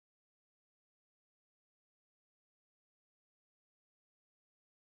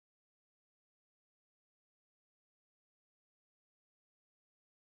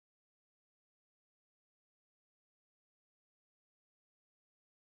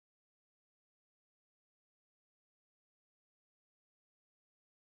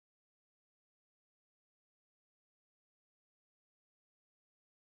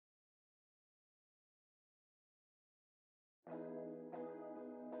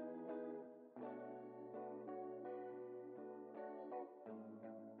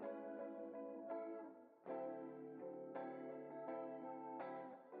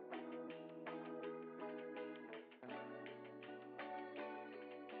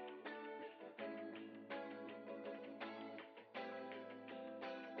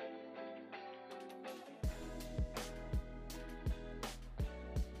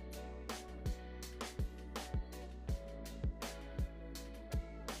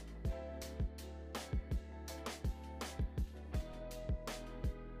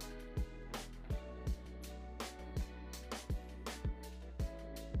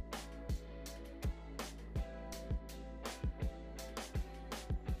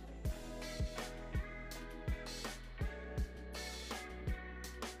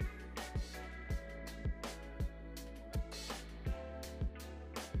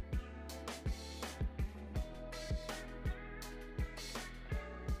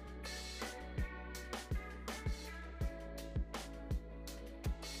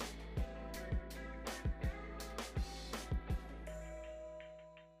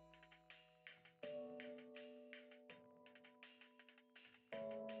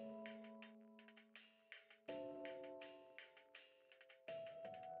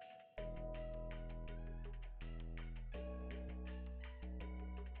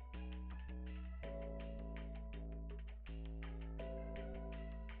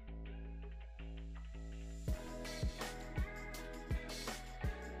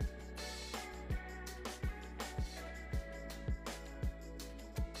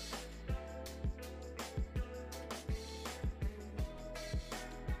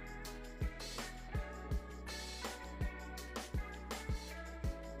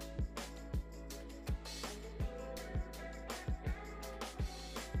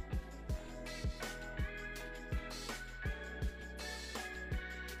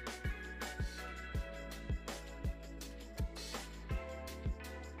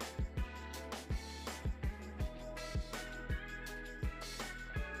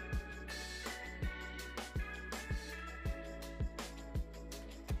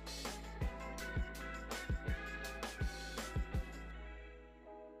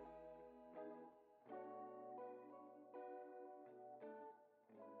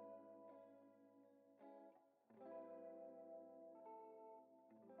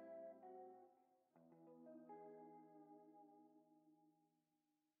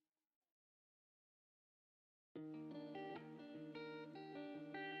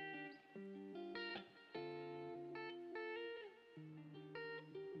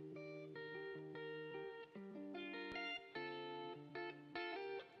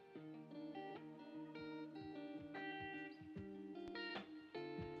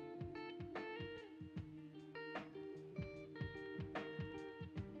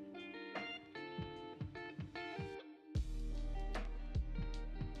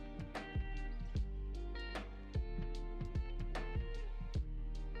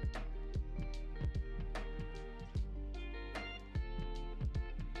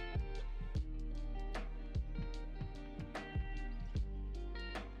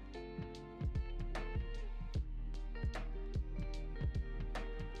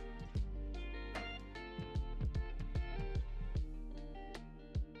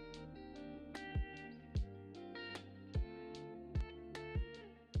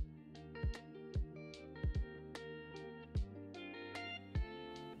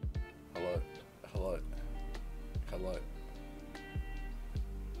Hello, hello, hello.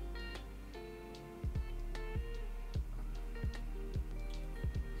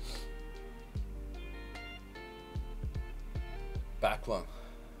 Backlun.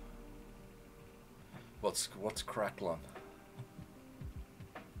 What's cracklun?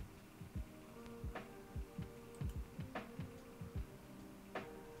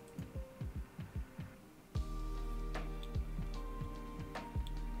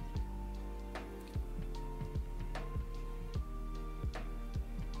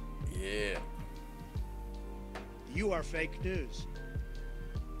 Yeah. You are fake news.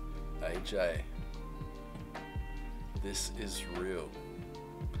 AJ, this is real.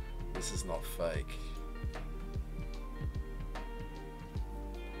 This is not fake.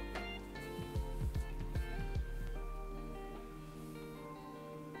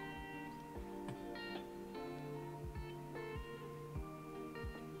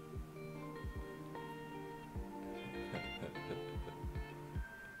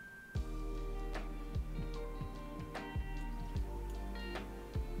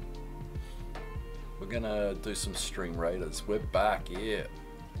 We're gonna do some string raiders. We're back, yeah.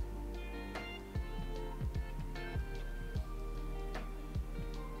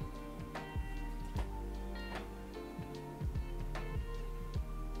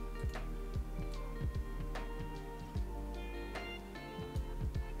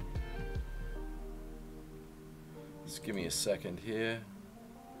 Just give me a second here.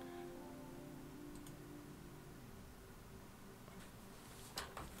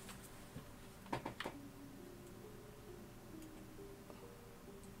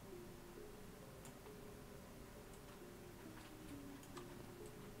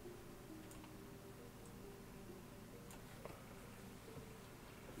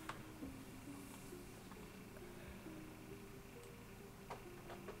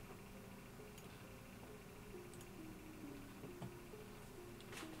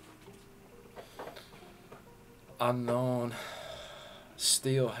 Unknown.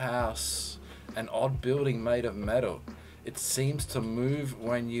 Steel house. An odd building made of metal. It seems to move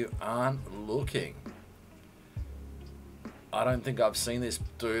when you aren't looking. I don't think I've seen this,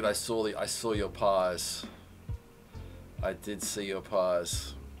 dude. I saw your pies. I did see your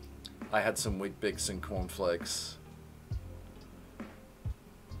pies. I had some Wheat Bix and cornflakes.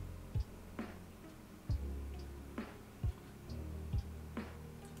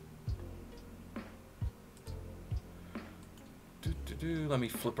 Let me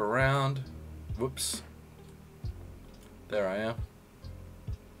flip around. Whoops. There I am.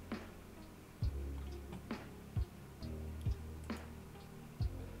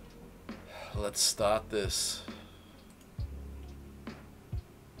 Let's start this.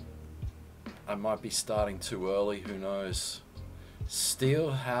 I might be starting too early, who knows.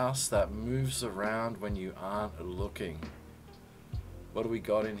 Steel house that moves around when you aren't looking. What do we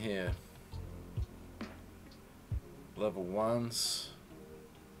got in here? Level 1s.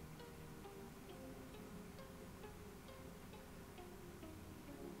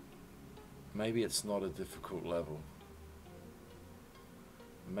 Maybe it's not a difficult level.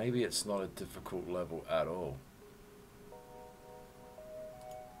 Maybe it's not a difficult level at all.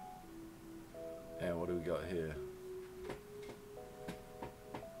 And what do we got here?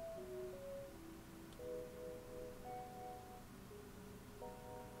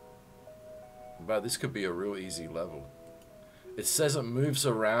 But this could be a real easy level. It says it moves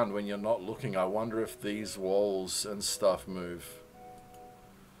around when you're not looking. I wonder if these walls and stuff move.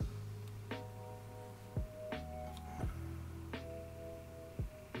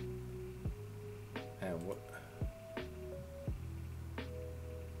 And what?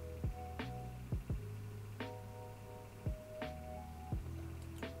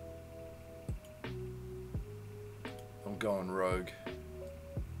 I'm going rogue.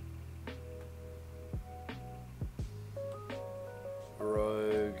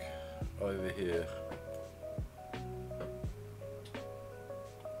 Rogue over here.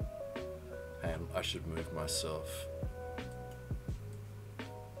 And I should move myself.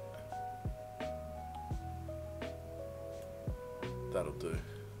 That'll do.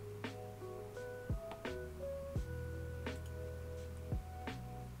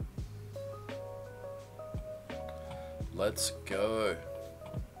 Let's go.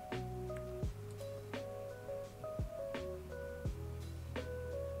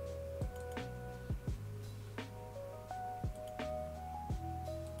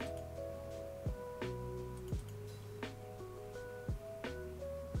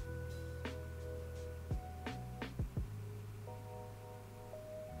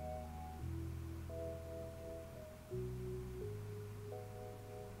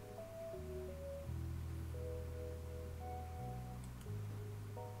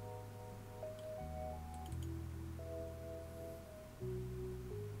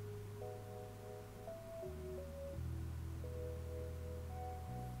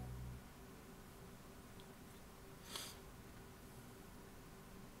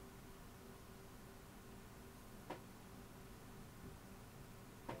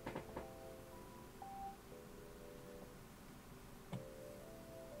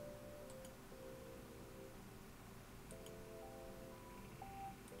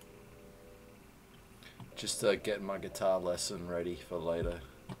 Just get my guitar lesson ready for later.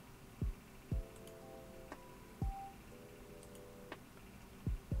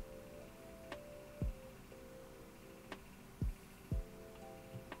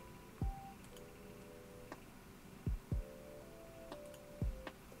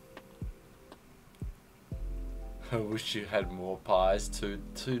 I wish you had more pies. Two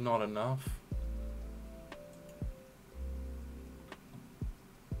not enough.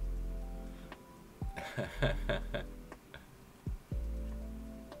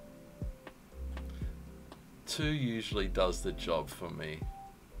 Two usually does the job for me.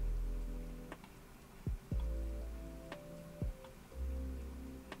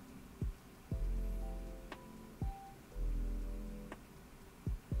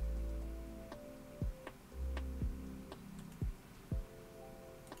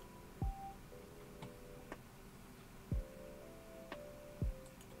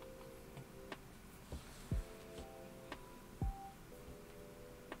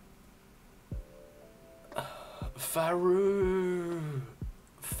 Faru.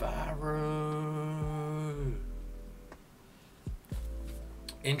 Faru.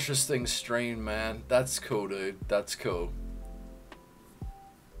 Interesting stream, man. That's cool, dude. That's cool.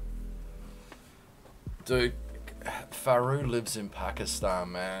 Dude, Faru lives in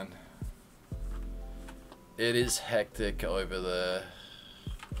Pakistan, man. It is hectic over there.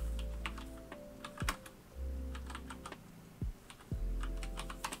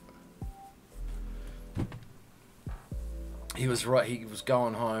 He was right, he was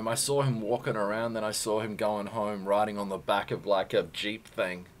going home. I saw him walking around, then I saw him going home riding on the back of like a Jeep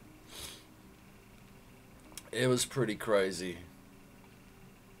thing. It was pretty crazy.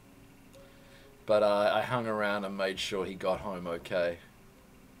 But I hung around and made sure he got home okay.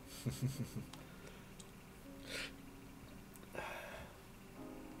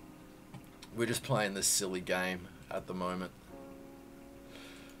 We're just playing this silly game at the moment.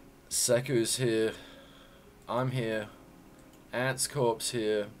 Seku's here. I'm here. Ant's Corpse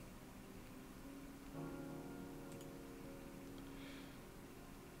here.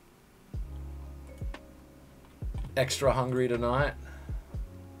 Extra hungry tonight.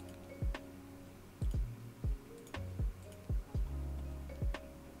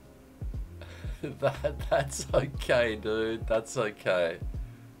 That's okay, dude. That's okay.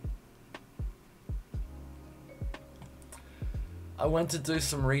 I went to do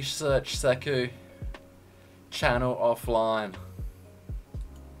some research, Seku. Channel offline.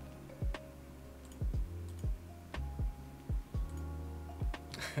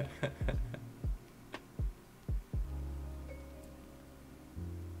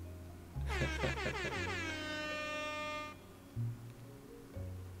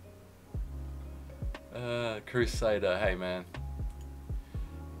 Crusader, hey man.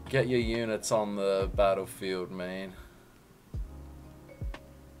 Get your units on the battlefield, man.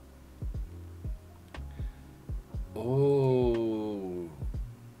 Ooh.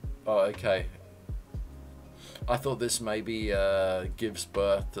 Oh, okay. I thought this maybe gives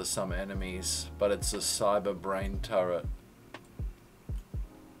birth to some enemies, but it's a cyber brain turret.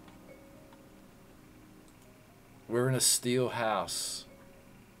 We're in a steel house.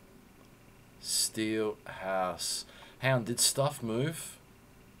 Steel house. Hang on, did stuff move?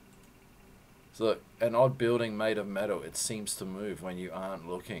 So look, an odd building made of metal. It seems to move when you aren't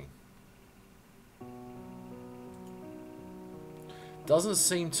looking. Doesn't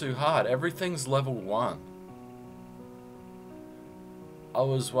seem too hard. Everything's level 1. I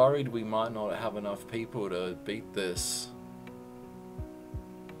was worried we might not have enough people to beat this.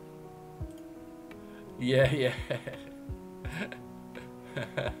 Yeah.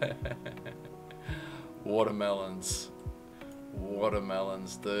 Watermelons.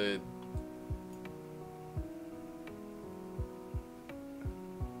 Watermelons, dude.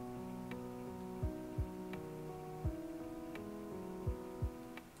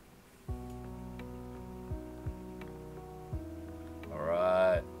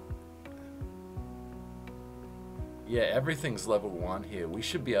 Alright. Yeah, everything's level 1 here. We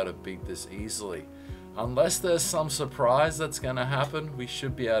should be able to beat this easily. Unless there's some surprise that's gonna happen, we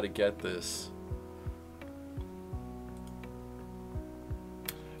should be able to get this.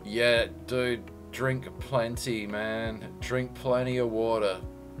 Yeah, dude, drink plenty, man. Drink plenty of water.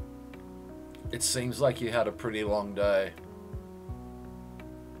 It seems like you had a pretty long day.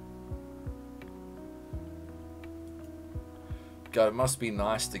 God, it must be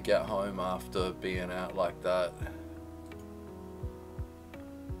nice to get home after being out like that.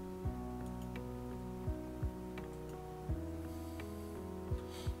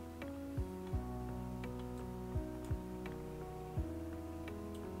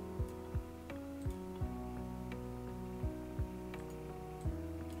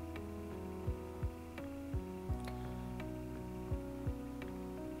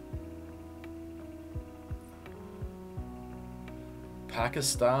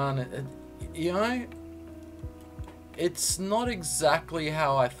 Pakistan, you know, it's not exactly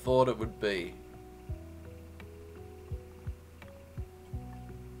how I thought it would be.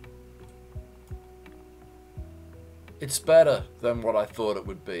 It's better than what I thought it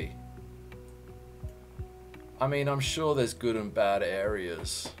would be. I mean, I'm sure there's good and bad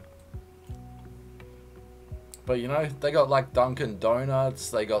areas. But you know, they got like Dunkin' Donuts,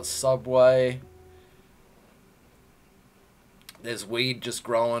 they got Subway. There's weed just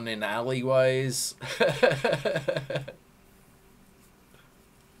growing in alleyways.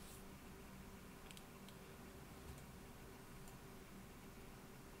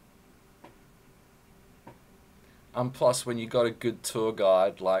 And plus, when you got a good tour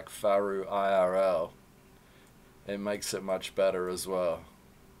guide like Faru IRL, it makes it much better as well.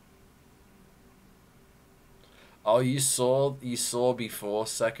 Oh, you saw before,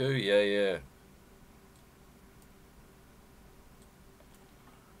 Seku? Yeah, yeah.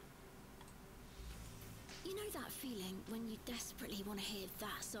 You know that feeling when you desperately want to hear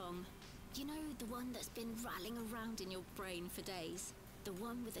that song? You know, the one that's been rattling around in your brain for days? The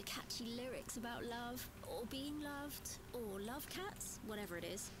one with the catchy lyrics about love, or being loved, or love cats, whatever it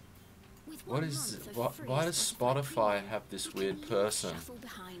is. With What 1 is month of free why does Spotify Premium, have this you weird can person shuffle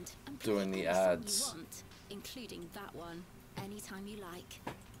behind and play doing the any song you ads? want, including that one, anytime you like.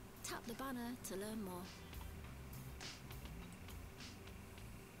 Tap the banner to learn more.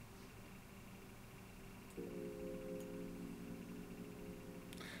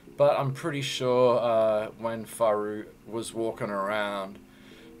 But I'm pretty sure when Farouk was walking around,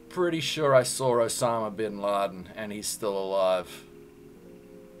 pretty sure I saw Osama bin Laden, and he's still alive.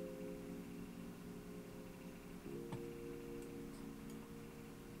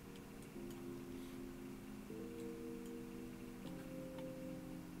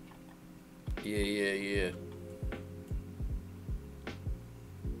 Yeah, yeah, yeah.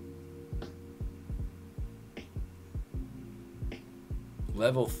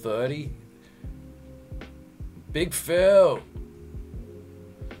 Level 30? Big Phil!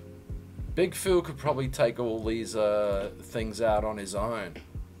 Big Phil could probably take all these things out on his own.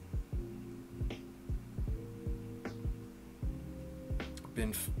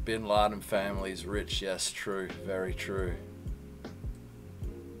 Bin Laden family's rich, yes, true, very true.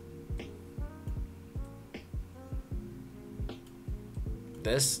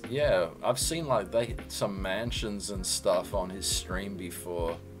 There's, yeah, I've seen like some mansions and stuff on his stream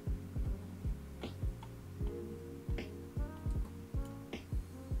before.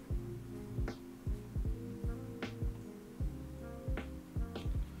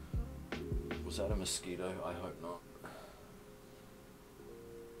 Was that a mosquito? I hope not.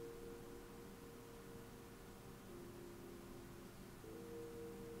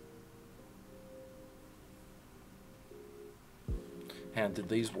 And did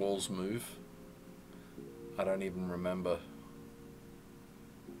these walls move? I don't even remember.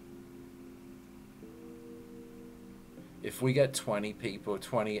 If we get 20 people,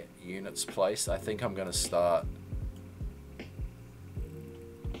 20 units placed, I think I'm gonna start.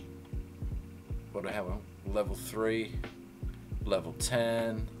 What do I have? Level 3, level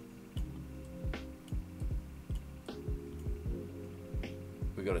 10.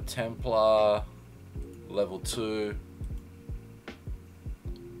 We got a Templar, level 2.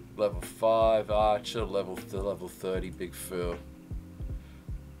 Level 5 Archer, level 30 Big Phil.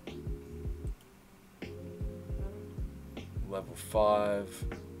 Level 5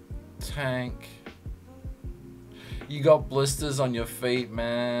 Tank. You got blisters on your feet,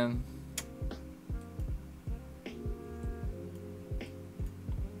 man.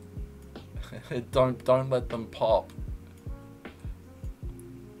 Don't let them pop.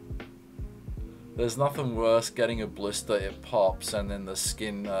 There's nothing worse getting a blister, it pops and then the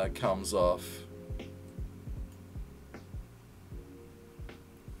skin comes off.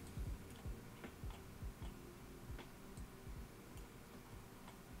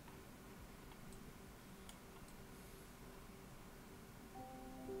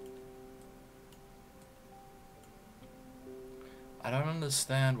 I don't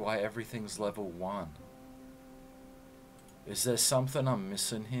understand why everything's level 1. Is there something I'm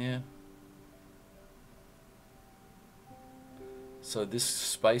missing here? So this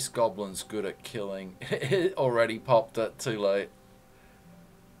space goblin's good at killing. It already popped it, too late.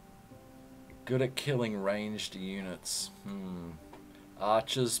 Good at killing ranged units.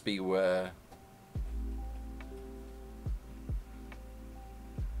 Archers beware.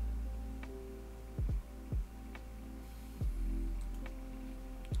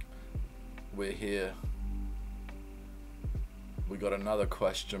 We're here. We got another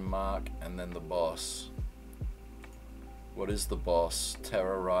question mark and then the boss. What is the boss?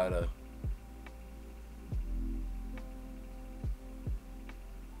 Terror Rider.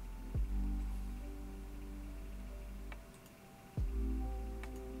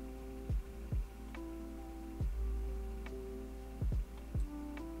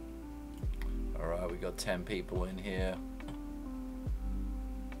 Alright, we got 10 people in here.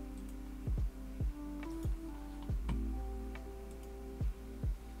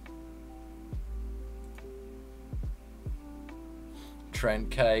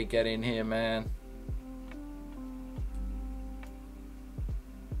 Trent K, get in here, man.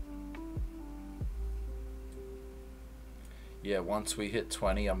 Yeah, once we hit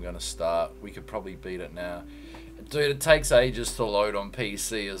 20, I'm gonna start. We could probably beat it now. Dude, it takes ages to load on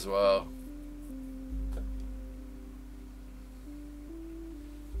PC as well.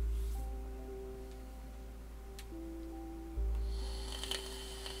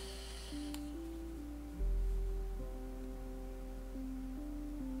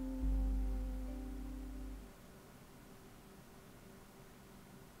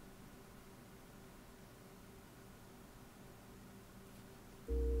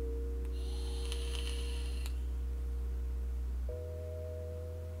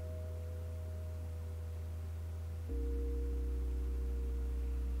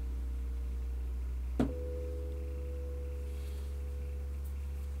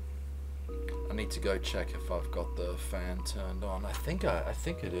 need to go check if I've got the fan turned on. I think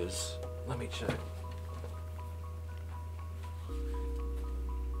it is. Let me check.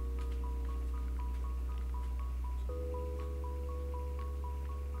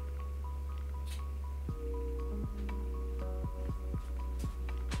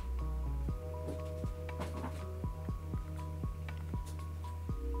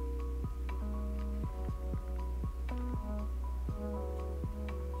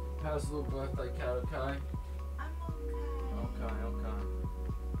 How's the little birthday cat, okay? I'm okay. Okay.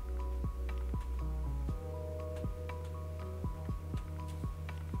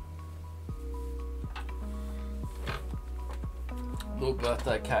 Little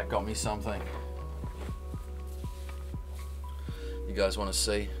birthday cat got me something. You guys want to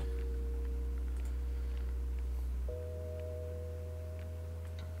see?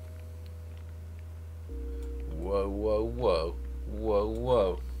 Whoa, whoa, whoa. Whoa,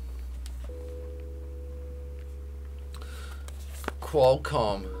 whoa.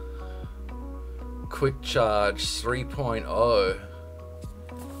 Qualcomm Quick Charge 3.0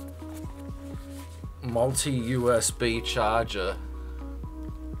 multi-USB charger.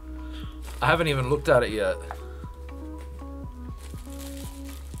 I haven't even looked at it yet.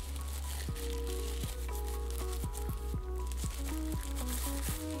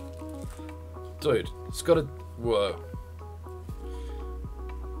 Dude, it's got a whoa.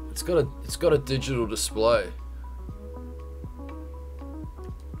 It's got a digital display.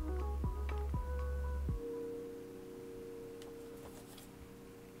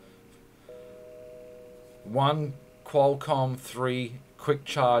 One Qualcomm 3 quick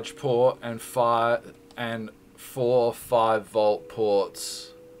charge port and 4 5-volt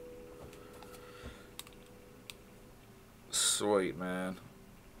ports. Sweet, man.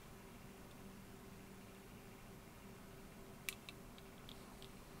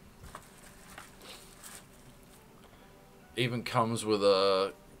 Even comes with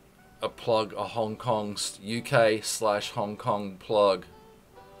a plug, a Hong Kong UK/Hong Kong plug.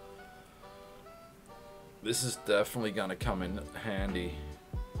 This is definitely gonna come in handy.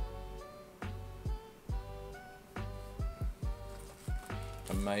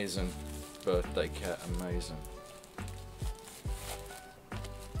 Amazing birthday cat, amazing.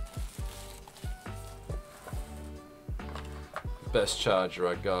 Best charger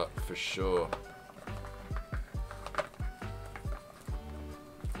I got for sure.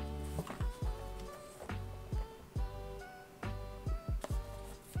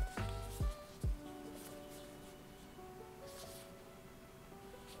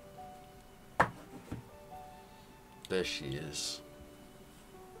 There she is.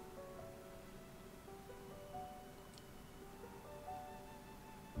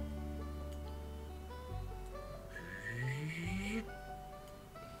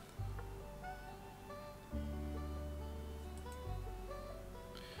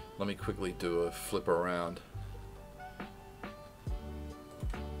 Let me quickly do a flip around.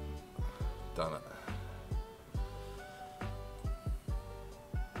 Done it.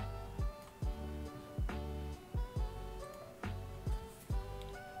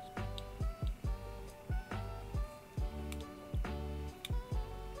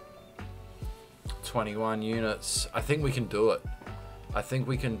 $21 units. I think we can do it. I think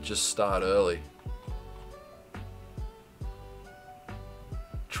we can just start early.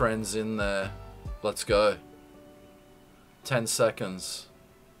 Trends in there. Let's go. 10 seconds.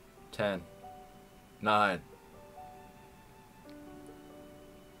 10. 9.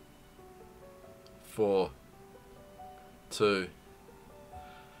 4. 2.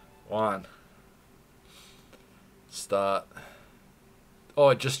 1. Start. Oh,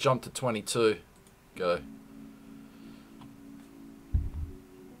 it just jumped to 22. Go.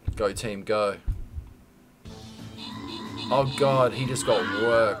 Go team, go. Oh god, he just got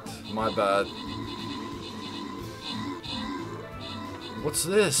worked. My bad. What's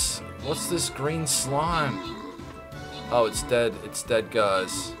this? What's this green slime? Oh, it's dead. It's dead,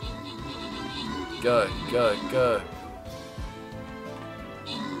 guys. Go, go, go.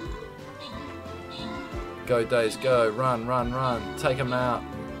 Go, Days, go. Run, run, run. Take him out.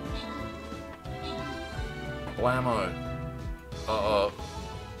 Blammo. Uh-oh.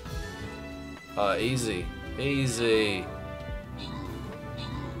 Easy. Easy.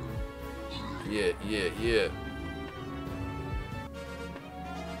 Yeah, yeah, yeah.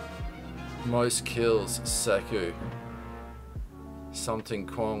 Most kills, Seku. Something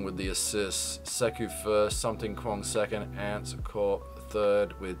Kwong with the assists. Seku first, Something Kwong second, Ants Core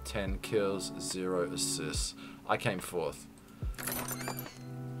third with 10 kills, 0 assists. I came fourth.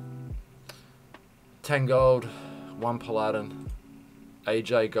 10 gold, 1 Paladin.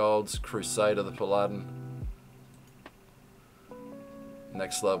 AJ Gold's Crusader the Paladin.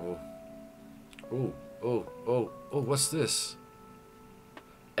 Next level. Ooh, ooh, ooh, ooh, what's this?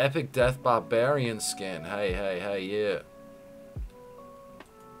 Epic Death Barbarian skin. Hey, hey, hey, yeah.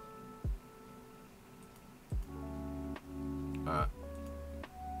 Alright.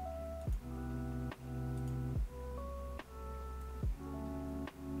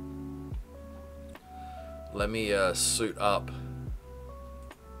 Let me suit up.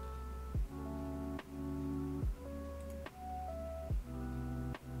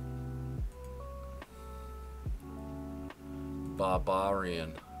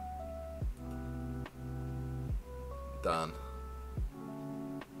 Barbarian. Done.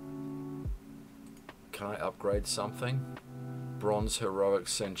 Can I upgrade something? Bronze Heroic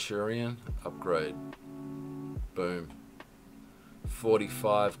Centurion. Upgrade. Boom.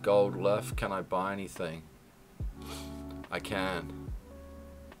 45 gold left. Can I buy anything? I can.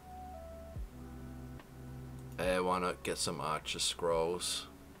 Why not get some Archer Scrolls?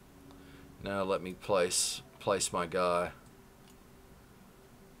 Now let me place my guy.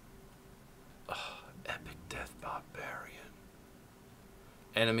 Oh, Epic Death Barbarian.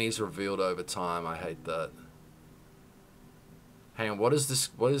 Enemies revealed over time. I hate that. Hang on, what is this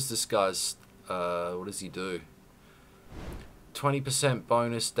guy's what does he do? 20%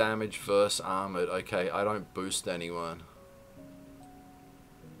 bonus damage versus armored. Okay, I don't boost anyone.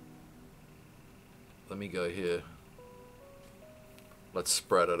 Let me go here. Let's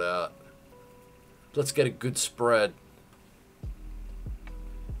spread it out. Let's get a good spread.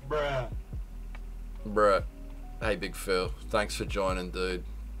 Bruh. Bruh. Hey, Big Phil. Thanks for joining, dude.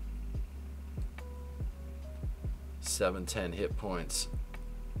 710 hit points.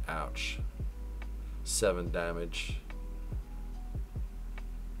 Ouch. 7 damage.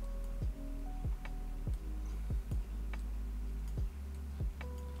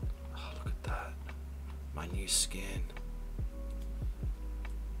 Oh, look at that. My new skin.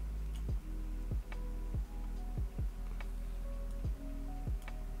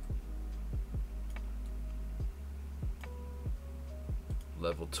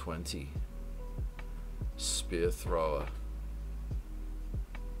 Level 20. Spear thrower.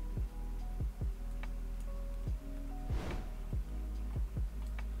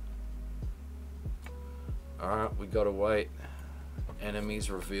 Alright, we gotta wait.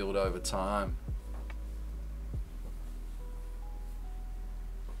 Enemies revealed over time.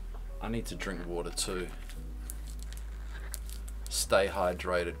 I need to drink water too. Stay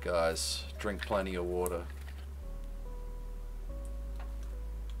hydrated, guys. Drink plenty of water.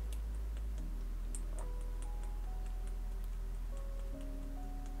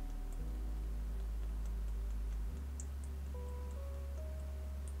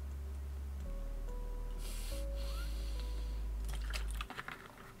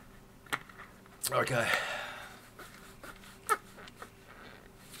 Okay.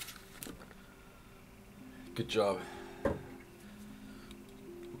 Good job.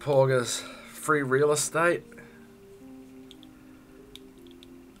 Porgers, free real estate.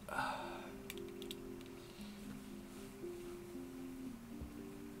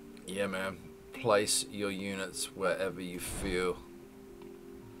 Yeah, man. Place your units wherever you feel.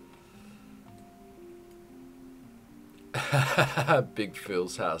 Big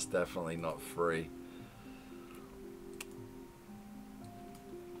Phil's house, definitely not free.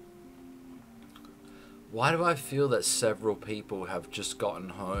 Why do I feel that several people have just gotten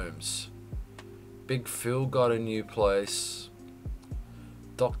homes? Big Phil got a new place.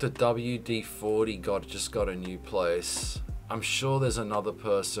 Dr. WD40 just got a new place. I'm sure there's another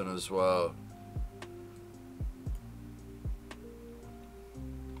person as well.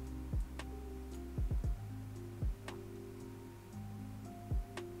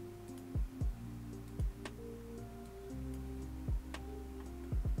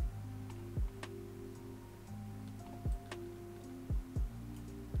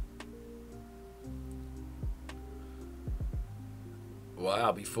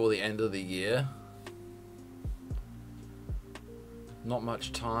 Wow, before the end of the year? Not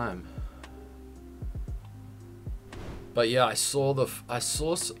much time. But yeah,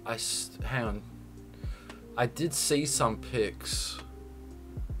 hang on. I did see some pics.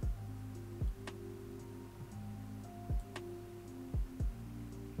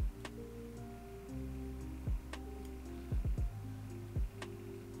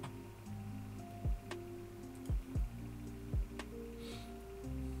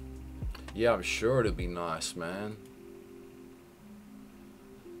 Yeah, I'm sure it'd be nice, man.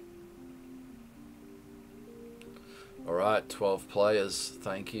 Alright, 12 players.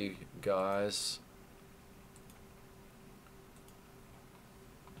 Thank you, guys.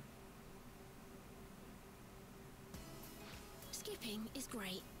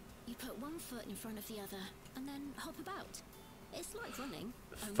 great. You put one foot in front of the other and then hop about. It's like running.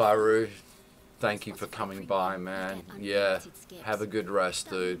 Faru, thank you for coming by, man. Yeah, have a good rest,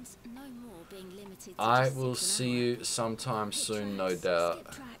 dude. No more being limited to I just will 6 an see hour. you sometime Hit soon, no tracks, doubt.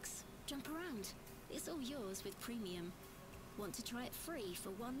 skip tracks, jump around. It's all yours with premium. Want to try it free for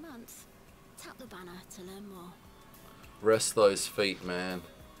 1 month? Tap the banner to learn more. Rest those feet, man.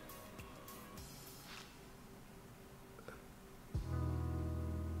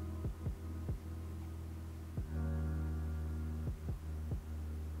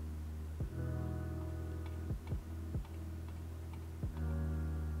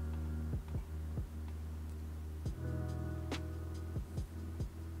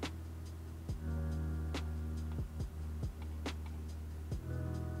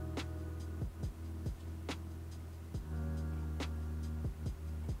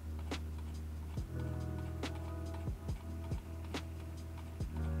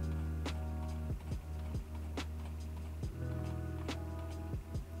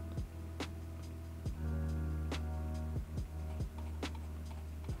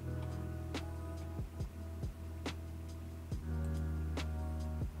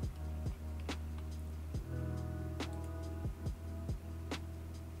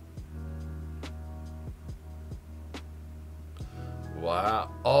 Wow.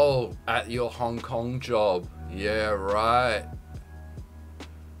 Oh, at your Hong Kong job. Yeah, right.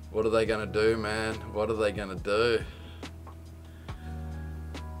 What are they gonna do, man? What are they gonna do?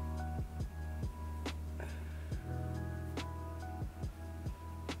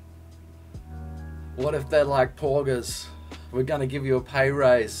 What if they're like, Porgers, we're gonna give you a pay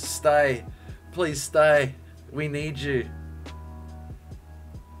raise. Stay. Please stay. We need you.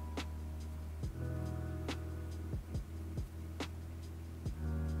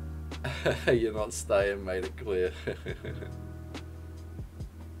 You're not staying, made it clear.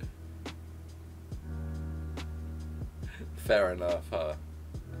 Fair enough, huh?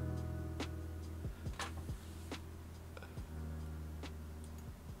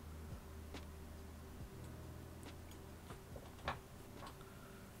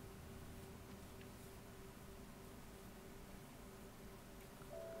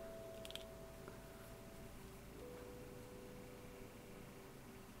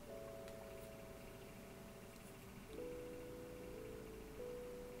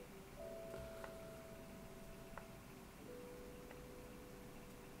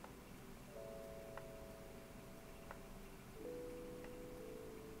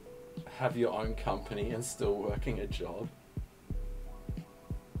 Have your own company and still working a job?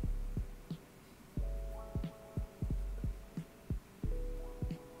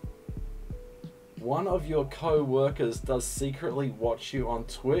 One of your co-workers does secretly watch you on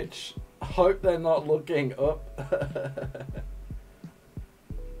Twitch. Hope they're not looking up.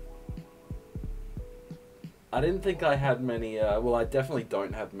 I didn't think I had many, well, I definitely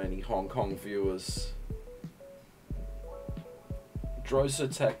don't have many Hong Kong viewers.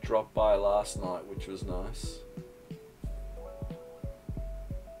 Drosotech dropped by last night, which was nice.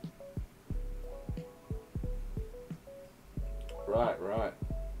 Right, right.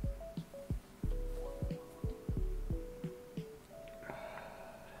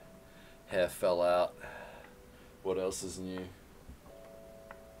 Hair fell out. What else is new?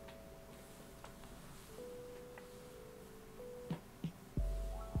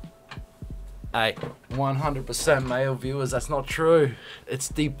 Hey, 100% male viewers, that's not true. It's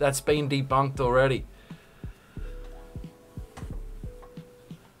deep, that's been debunked already.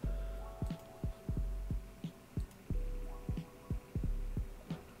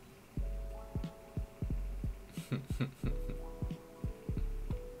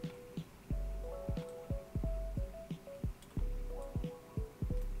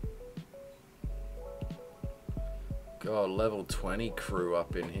 God, level 20 crew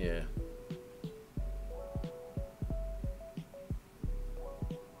up in here.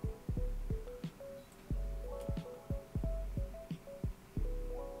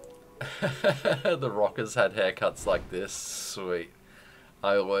 The rockers had haircuts like this. Sweet.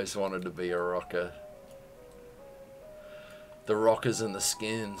 I always wanted to be a rocker. The rockers and the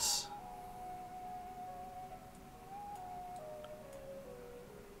skins.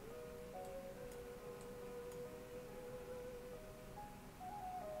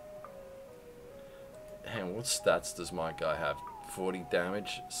 Hang on, what stats does my guy have? 40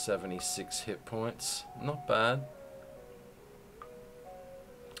 damage, 76 hit points. Not bad.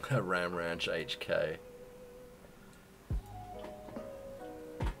 Ram Ranch HK.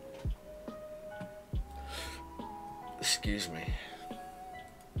 Excuse me.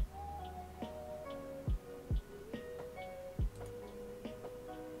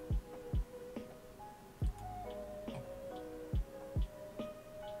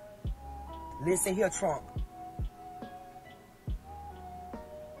 Listen here, Trump.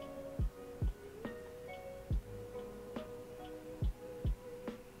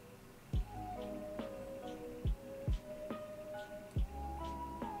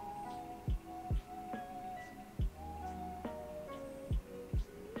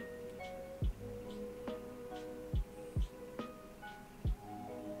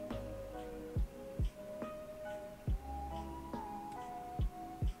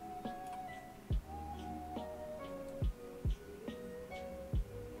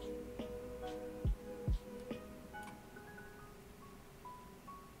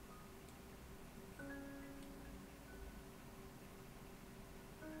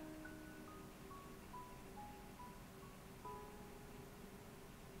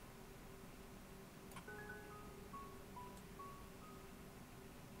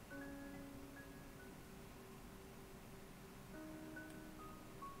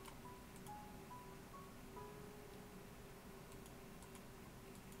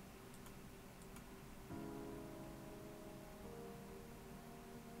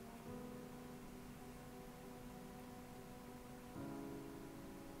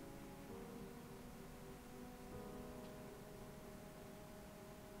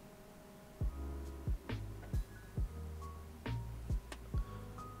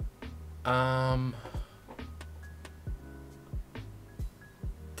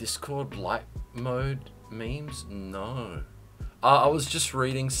 Discord light mode memes? No. I was just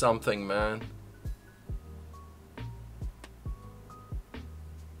reading something, man.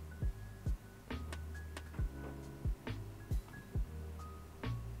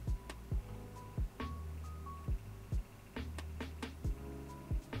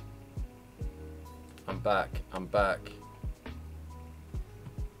 I'm back. I'm back.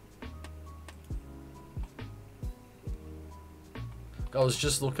 I was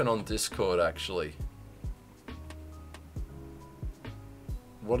just looking on Discord, actually.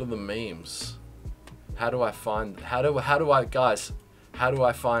 What are the memes? How do I find guys, how do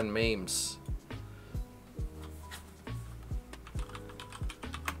I find memes?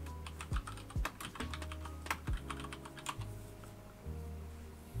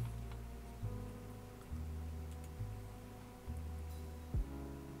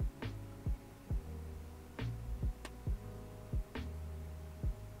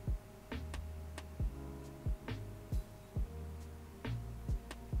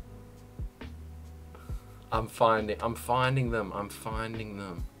 I'm finding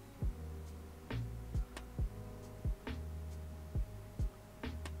them.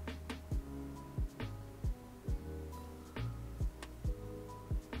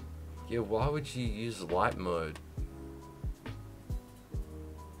 Yeah, why would you use light mode?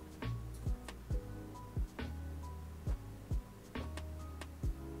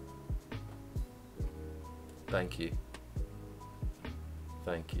 Thank you.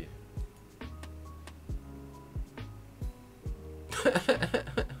 Thank you.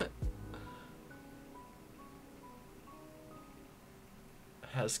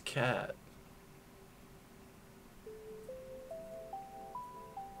 Has cat.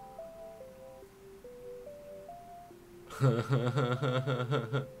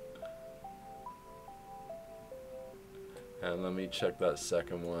 And let me check that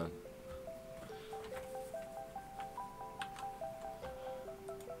second one.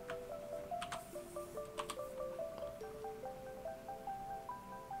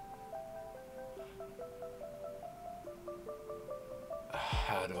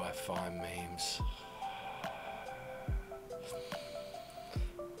 How do I find memes?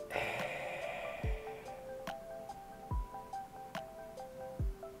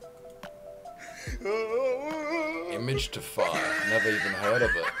 Image to fire. Never even heard of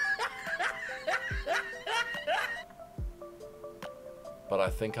it. But I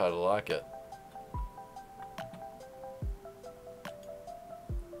think I'd like it.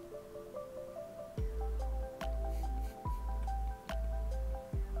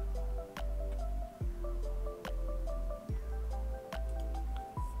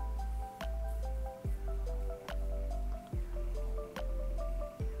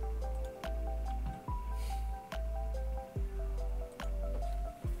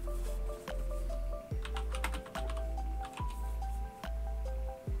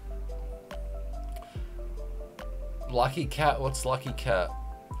 Lucky Cat? What's Lucky Cat?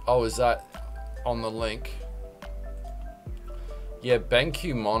 Oh, is that on the link? Yeah,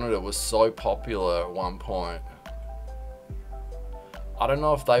 BenQ Monitor was so popular at one point. I don't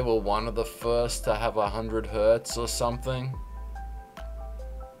know if they were one of the first to have 100 Hertz or something.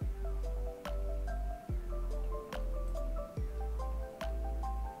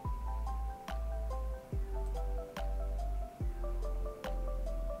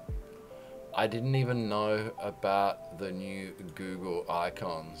 I didn't even know about the new Google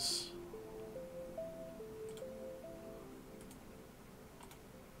icons.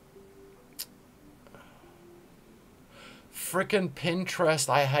 Frickin' Pinterest,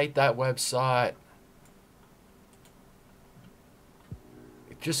 I hate that website.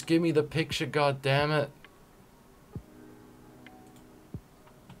 Just give me the picture, goddammit.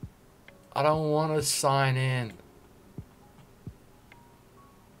 I don't want to sign in.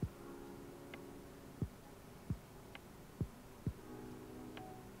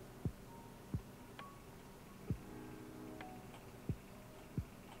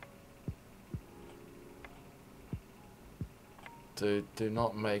 Dude, do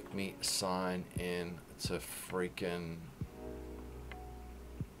not make me sign in to freaking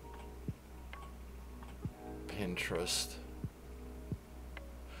Pinterest.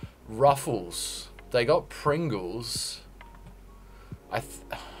 Ruffles. They got Pringles.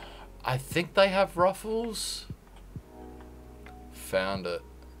 I think they have Ruffles. Found it.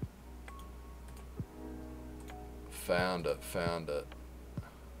 Found it. Found it.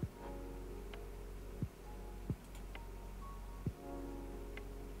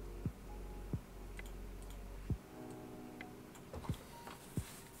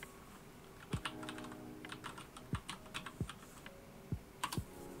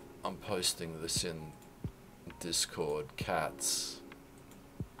 I'm posting this in Discord. Cats.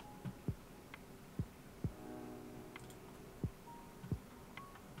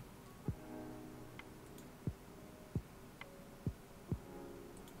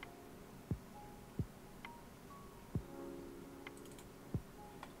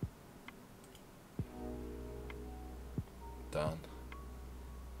 Done.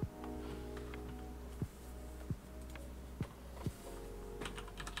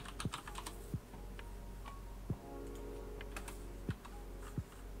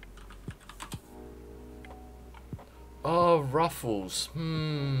 Oh, Ruffles.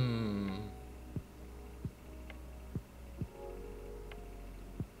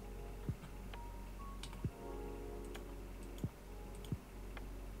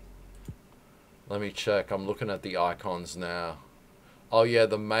 Let me check. I'm looking at the icons now. Oh yeah,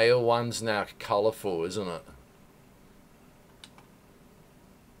 the male one's now colourful, isn't it?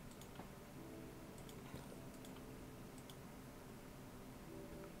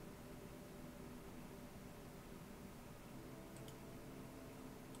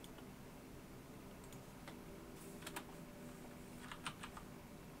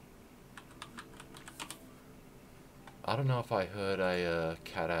 I don't know if I heard a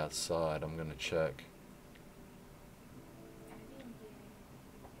cat outside. I'm gonna check.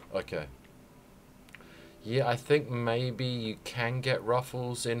 Okay. Yeah, I think maybe you can get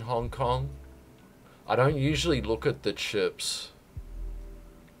Ruffles in Hong Kong. I don't usually look at the chips.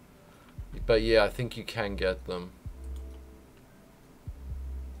 But yeah, I think you can get them.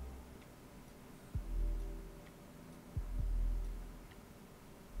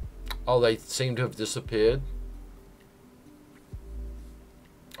 Oh, they seem to have disappeared.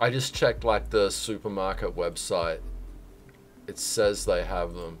 I just checked like the supermarket website. It says they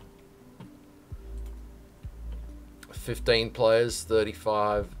have them. 15 players,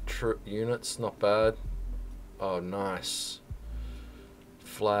 35 units, not bad. Oh, nice.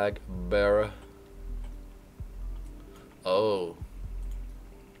 Flag bearer. Oh.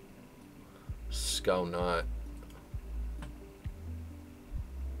 Skull Knight.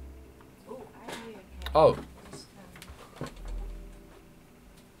 Oh.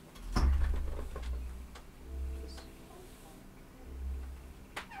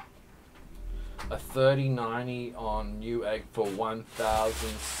 A 3090 on Newegg for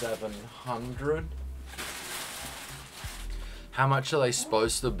 1,700. How much are they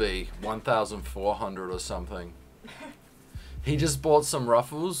supposed to be? 1,400 or something. He just bought some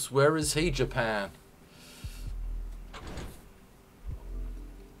Ruffles. Where is he, Japan?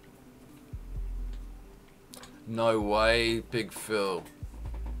 No way, Big Phil.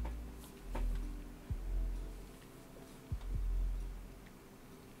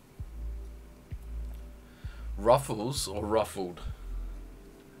 Ruffles or ruffled?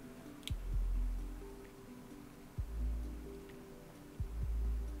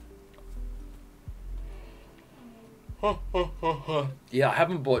 Yeah, I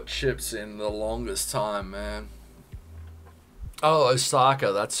haven't bought chips in the longest time, man. Oh,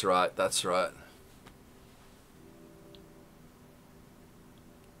 Osaka, that's right, that's right.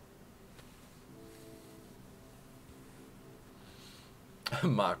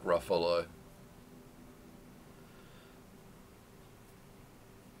 Mark Ruffalo.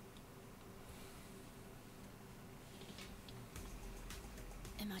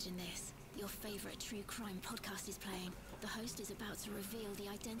 Imagine this. Your favorite true crime podcast is playing. The host is about to reveal the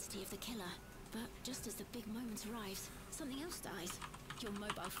identity of the killer. But just as the big moment arrives, something else dies. Your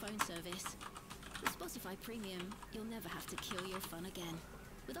mobile phone service. With Spotify Premium, you'll never have to kill your fun again.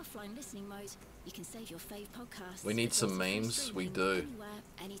 With offline listening mode, you can save your fave podcasts. We need some memes. We do. Anywhere,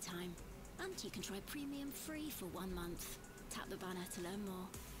 anytime. And you can try Premium free for 1 month. Tap the banner to learn more.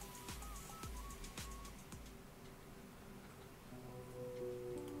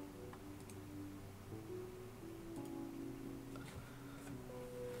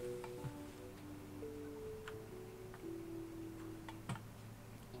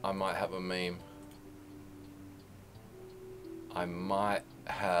 I might have a meme. I might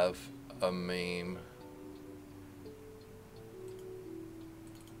have a meme.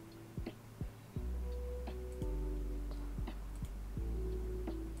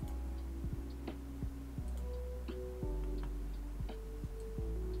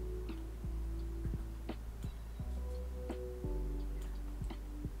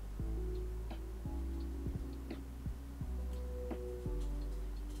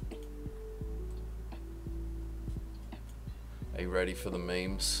 Are you ready for the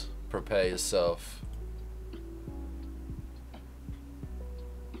memes? Prepare yourself.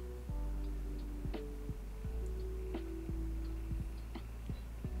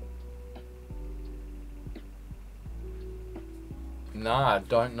 Nah, I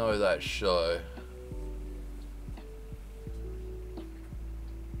don't know that show.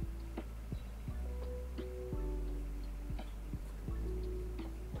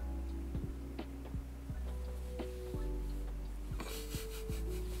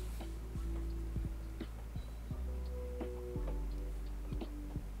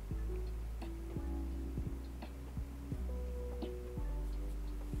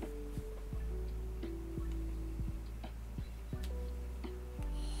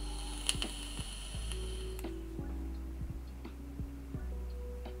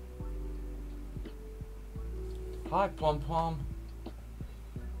 Hi, Plum Plum.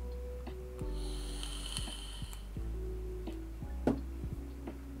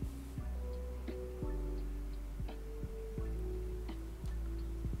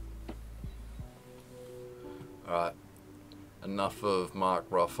 Alright, enough of Mark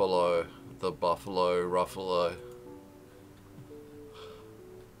Ruffalo, the Buffalo Ruffalo.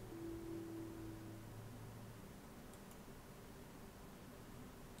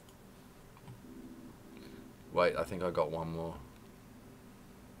 Wait, I think I got one more.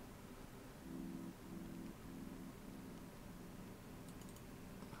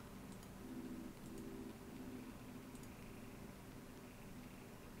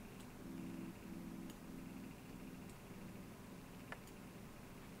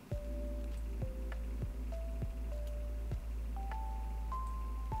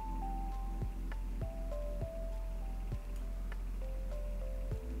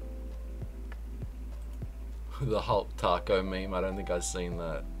 The Hulk taco meme, I don't think I've seen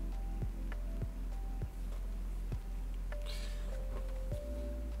that.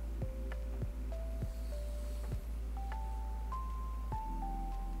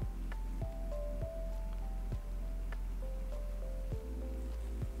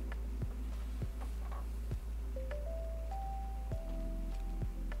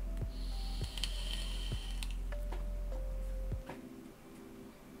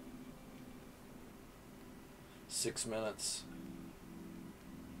 Six minutes.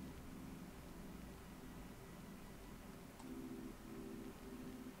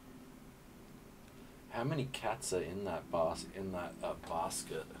 How many cats are in that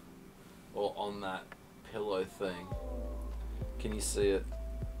basket or on that pillow thing? Can you see it?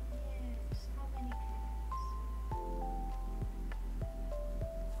 Yes, how many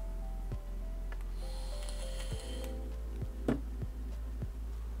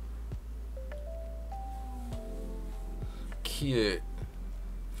Cute.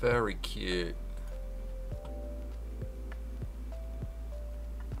 Very cute.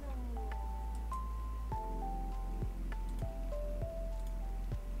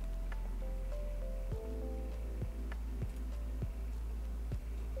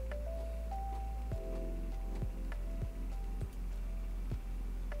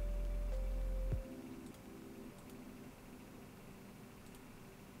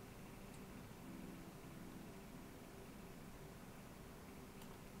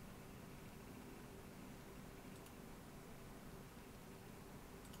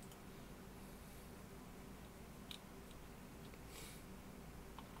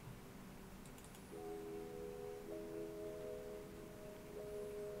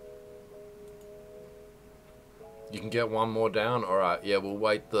 You can get one more down? Alright, yeah, we'll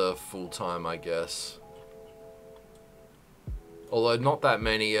wait the full time, I guess. Although not that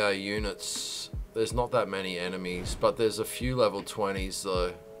many units. There's not that many enemies, but there's a few level 20s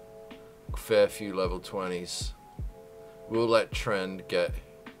though. Fair few level 20s. We'll let Trend get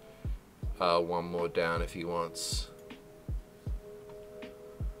one more down if he wants.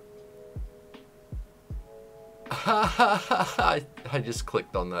 I just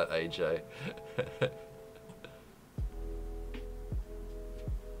clicked on that, AJ.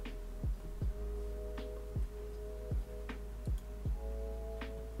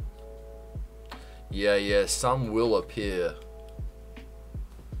 Yeah, some will appear.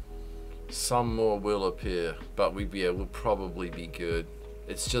 Some more will appear, but we'll probably be good.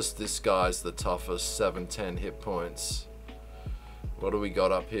 It's just this guy's the toughest, 710 hit points. What do we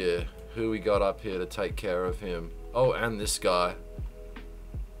got up here? Who we got up here to take care of him? Oh, and this guy.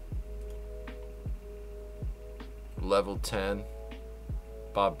 Level 10.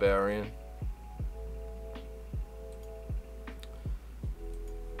 Barbarian.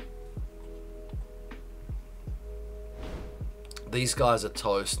 These guys are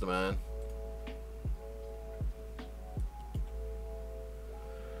toast, man.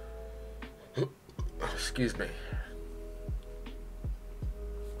 Excuse me.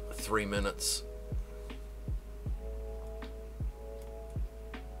 3 minutes.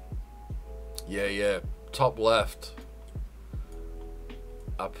 Yeah. Top left.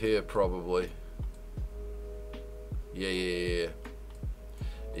 Up here, probably. Yeah.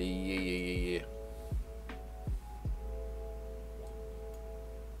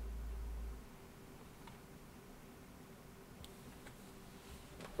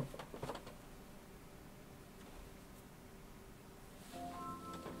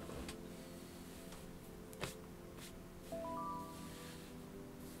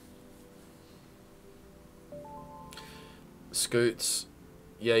 Scoots.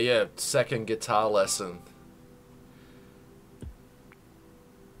 Yeah. Second guitar lesson.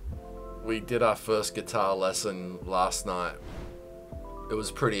 We did our first guitar lesson last night. It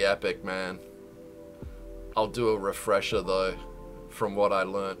was pretty epic, man. I'll do a refresher though, from what I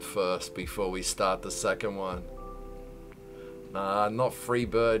learnt first before we start the second one. Nah, not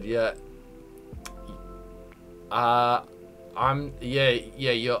Freebird yet.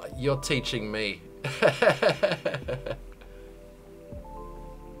 You're teaching me.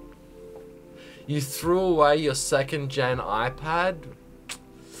 You threw away your 2nd gen iPad?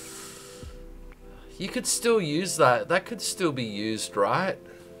 You could still use that. That could still be used, right?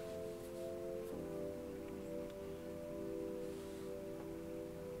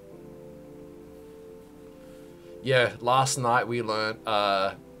 Yeah, last night we learned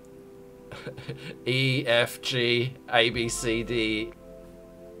E, F, G, A, B, C, D,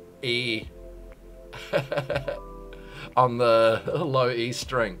 E on the low E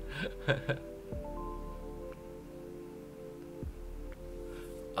string.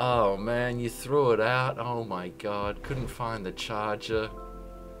 Oh man, you threw it out. Oh my god, couldn't find the charger.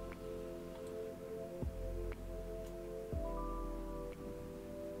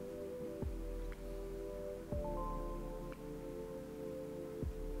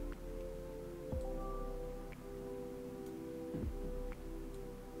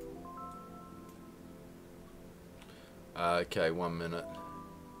 Okay, 1 minute.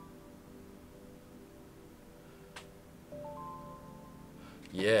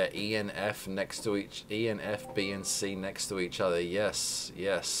 Yeah, E and F next to each, E and F, B and C next to each other. Yes.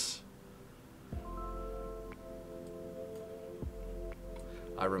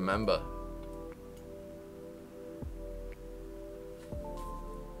 I remember.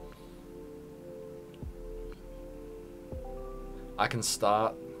 I can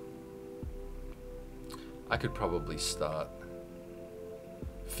start. I could probably start.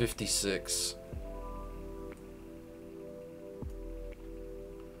 56.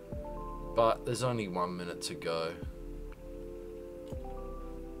 But there's only 1 minute to go.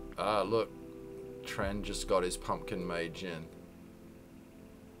 Ah, look. Trend just got his pumpkin mage in.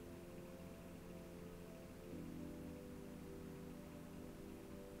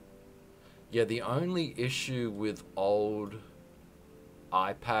 Yeah, the only issue with old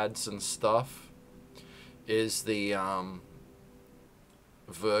iPads and stuff is the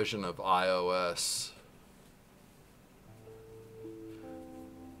version of iOS.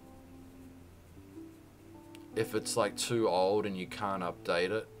 If it's like too old and you can't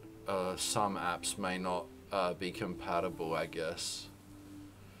update it, some apps may not be compatible, I guess.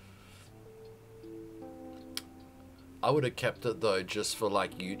 I would have kept it though, just for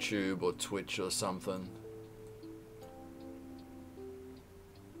like YouTube or Twitch or something.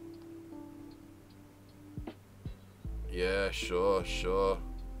 Yeah, sure, sure.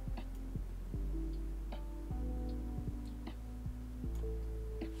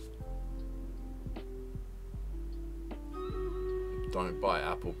 Don't buy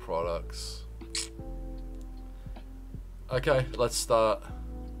Apple products. Okay, let's start.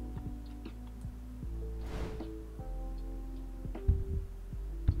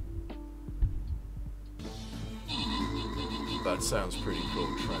 That sounds pretty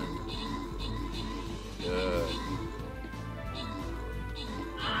cool, Trent. Yeah.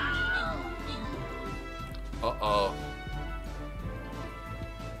 Uh-oh.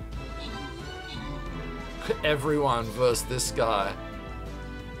 Everyone versus this guy.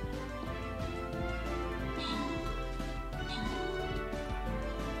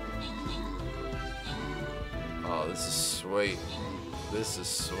 Oh, this is sweet. This is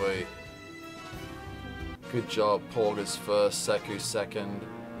sweet. Good job. Porgers first, Seku second.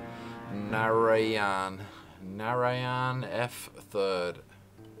 Narayan F third.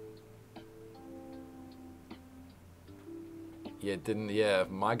 Yeah,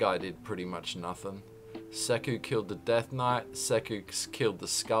 my guy did pretty much nothing. Seku killed the Death Knight, Seku killed the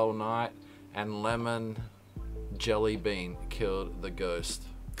Skull Knight, and Lemon Jelly Bean killed the Ghost.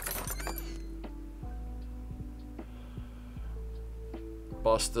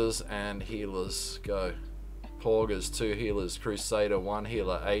 Busters and healers, go. Porgers, 2 healers. Crusader, 1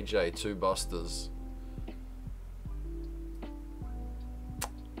 healer. AJ, 2 busters.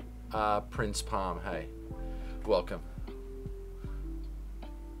 Prince Palm, hey. Welcome.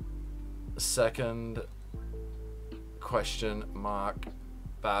 Second question mark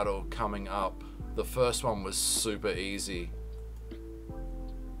battle coming up. The first one was super easy.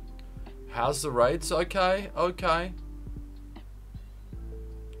 How's the raids? Okay, okay.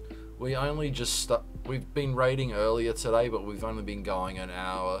 We only just we've been raiding earlier today, but we've only been going an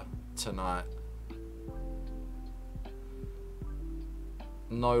hour tonight.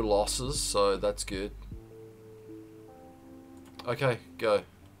 No losses, so that's good. Okay, go.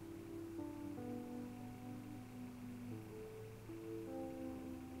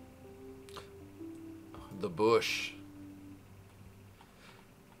 The bush.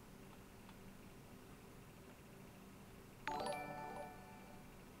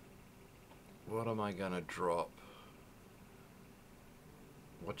 What am I gonna drop?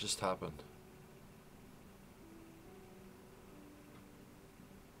 What just happened?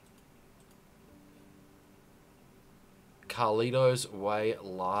 Carlito's Way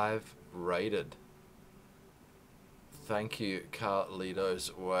live rated. Thank you,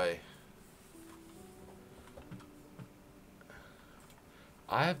 Carlito's Way.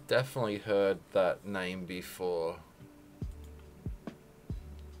 I have definitely heard that name before.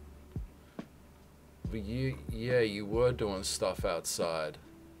 But you were doing stuff outside.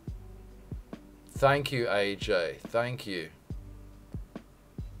 Thank you, AJ. Thank you.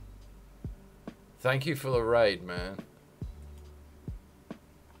 Thank you for the raid, man.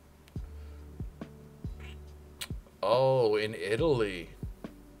 Oh, in Italy.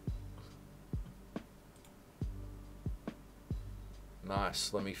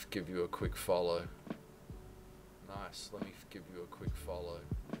 Nice. Let me give you a quick follow. Nice. Let me give you a quick follow.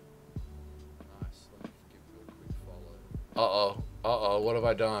 Uh-oh. Uh-oh. What have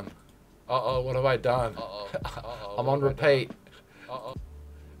I done? Uh-oh. What have I done? Uh-oh. Uh-oh. I'm on repeat. Uh-oh.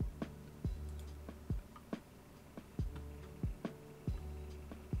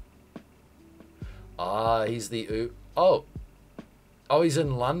 Ah, he's the... Oh. Oh, he's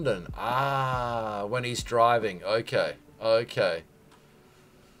in London. Ah, when he's driving. Okay. Okay.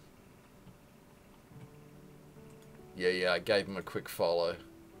 Yeah, I gave him a quick follow.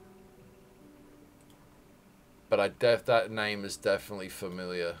 But that name is definitely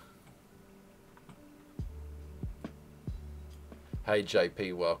familiar. Hey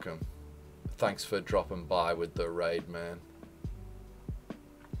JP, welcome. Thanks for dropping by with the raid, man.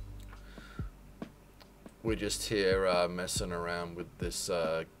 We're just here messing around with this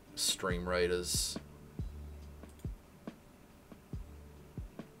Stream Raiders.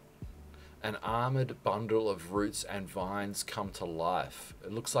 An armored bundle of roots and vines come to life.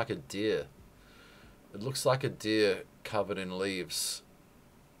 It looks like a deer. It looks like a deer covered in leaves.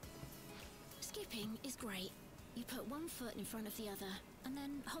 Skipping is great. You put one foot in front of the other and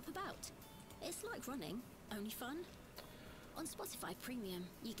then hop about. It's like running, only fun. On Spotify Premium,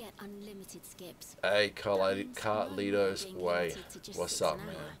 you get unlimited skips. Hey, Carlito's Way. What's up,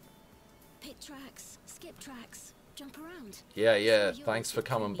 man? Pick tracks, skip tracks, jump around. Yeah. Thanks for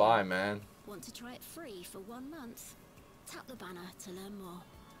coming by, man. Want to try it free for 1 month? Tap the banner to learn more.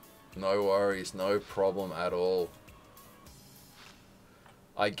 No worries, no problem at all.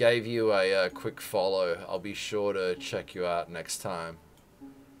 I gave you a quick follow. I'll be sure to check you out next time.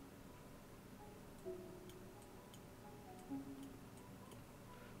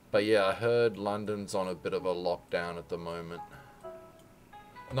 But yeah, I heard London's on a bit of a lockdown at the moment.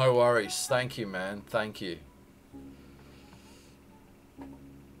 No worries. Thank you, man. Thank you.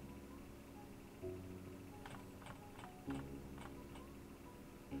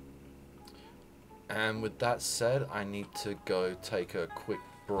 And with that said, I need to go take a quick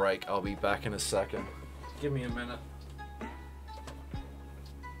break. I'll be back in a second. Give me a minute.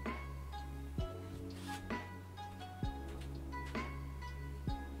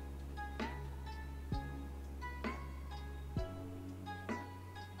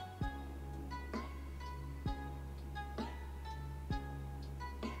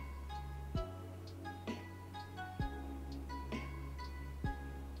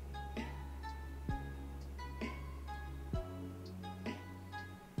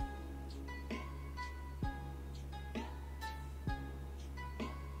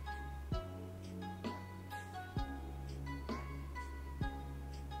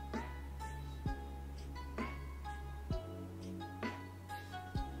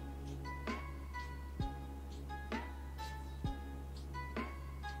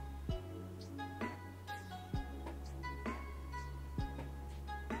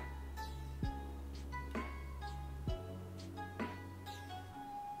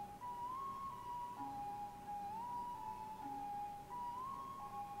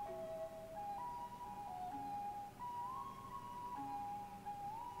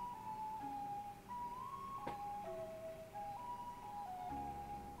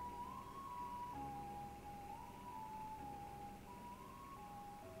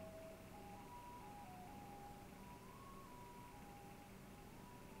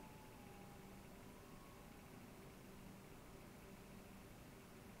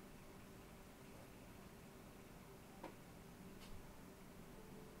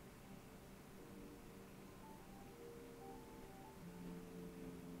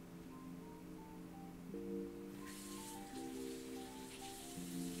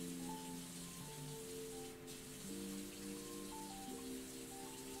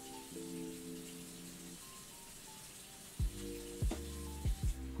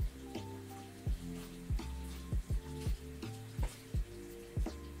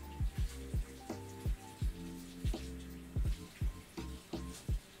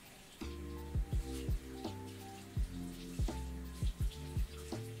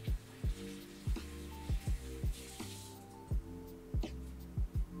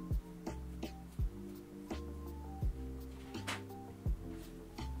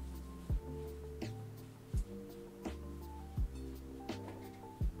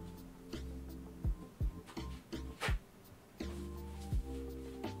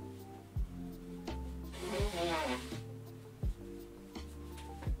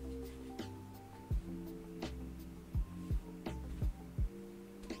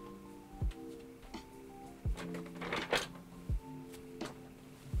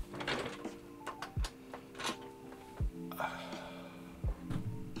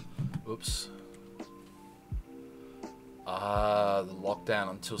 Oops. The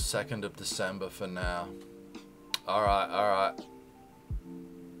lockdown until 2nd of December for now. Alright.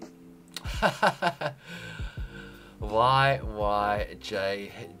 YYJGA,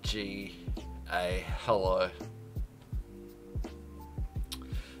 hello.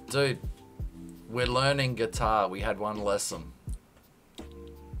 Dude, we're learning guitar. We had one lesson.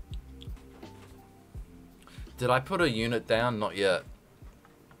 Did I put a unit down? Not yet.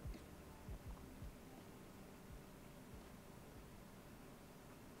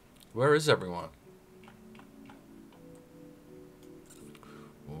 Where is everyone?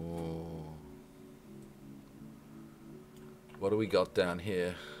 Ooh. What do we got down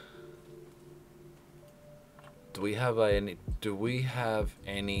here? Do we have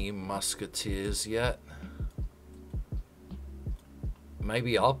any musketeers yet?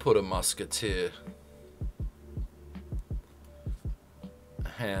 Maybe I'll put a musketeer.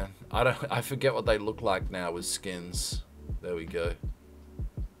 Man, I forget what they look like now with skins. There we go.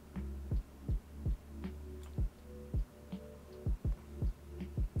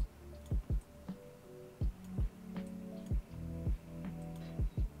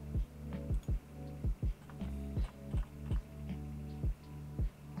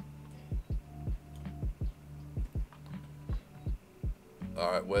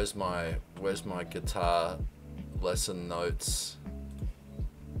 Alright, where's my guitar lesson notes?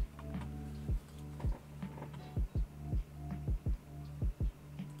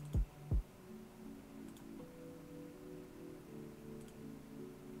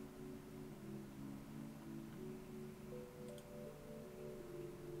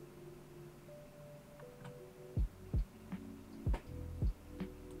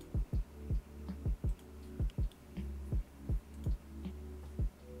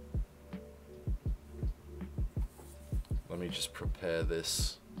 Let me just prepare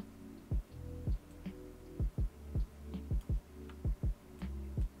this.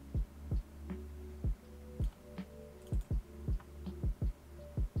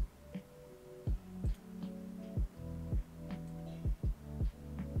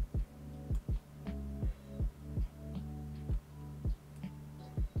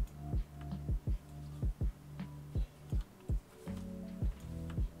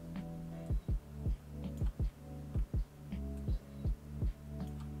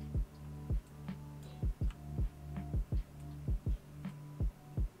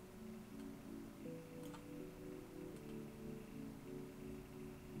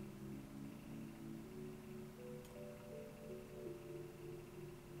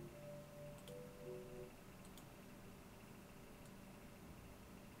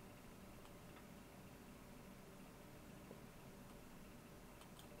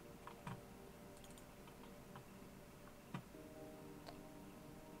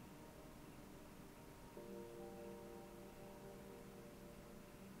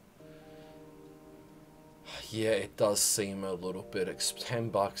 Yeah, it does seem a little bit.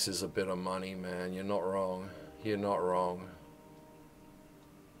 $10 is a bit of money, man. You're not wrong. You're not wrong.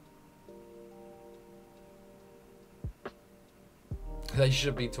 They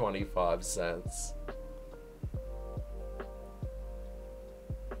should be 25 cents.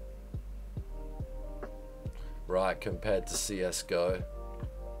 Right, compared to CSGO.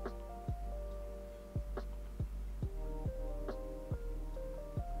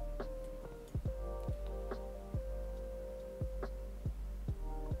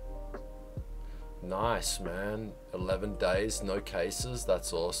 Nice, man. 11 days, no cases.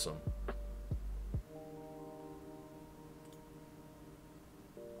 That's awesome.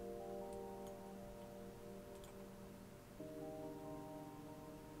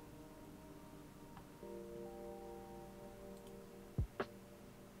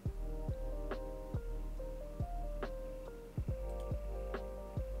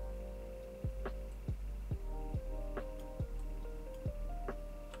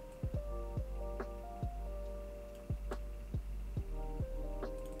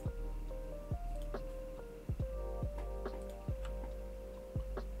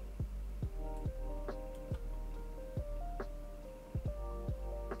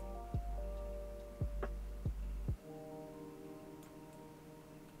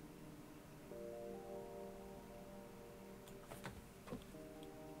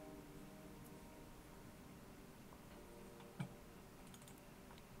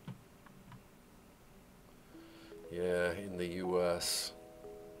 Yeah, in the US.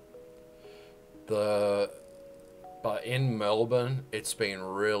 But in Melbourne, it's been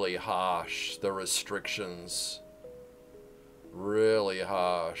really harsh. The restrictions, really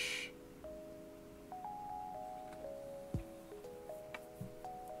harsh.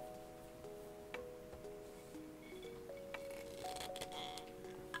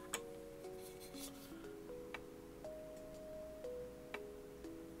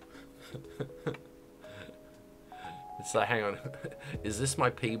 So hang on, is this my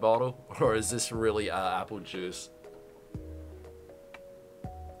pee bottle or is this really apple juice?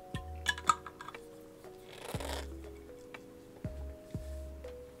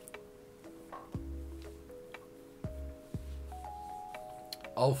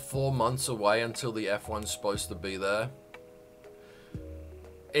 Oh, 4 months away until the F1's supposed to be there.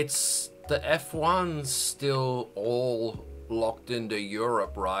 It's the F1's still all locked into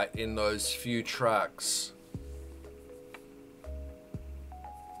Europe, right? In those few tracks.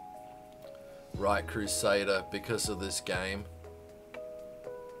 Right, Crusader, because of this game.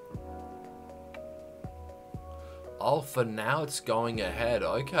 Oh, for now it's going ahead.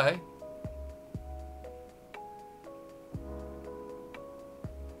 Okay.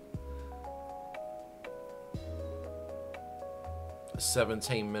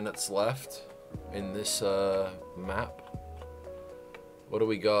 $17 minutes left in this map. What do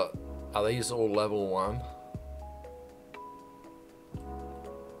we got? Are these all level 1?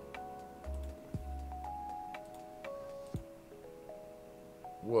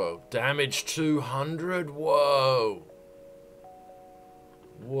 Whoa, damage 200? Whoa.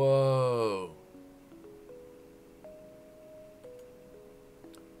 Whoa.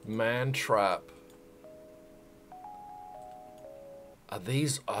 Man trap. Are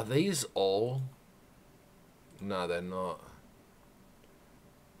these all? No, they're not.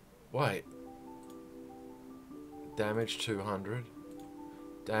 Wait. Damage 200?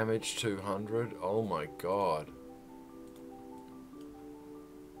 Damage 200? Oh my god.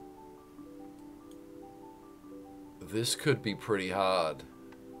 This could be pretty hard.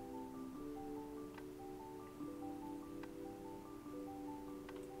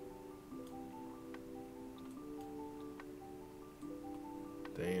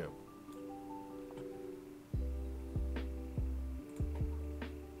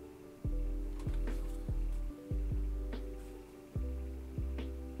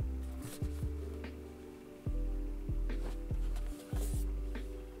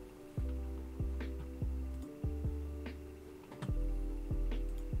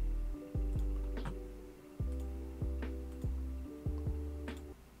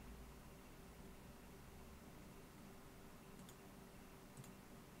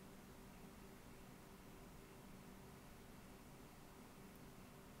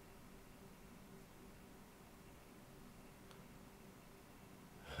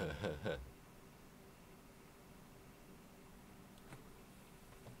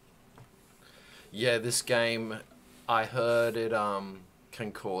 Yeah, this game, I heard it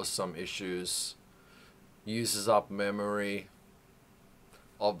can cause some issues. Uses up memory.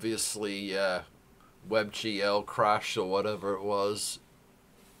 Obviously, yeah, WebGL crash or whatever it was.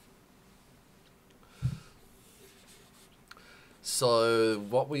 So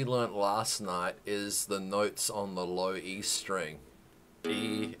what we learnt last night is the notes on the low E string.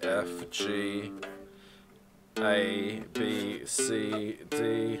 E, F, G, A, B, C,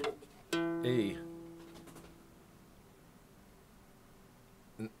 D, E.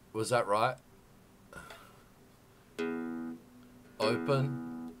 Was that right?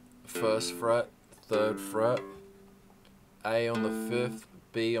 Open, first fret, third fret, A on the 5th,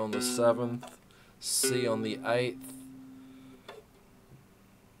 B on the 7th, C on the 8th,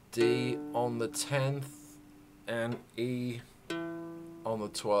 D on the 10th, and E on the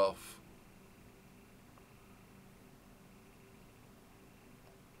 12th.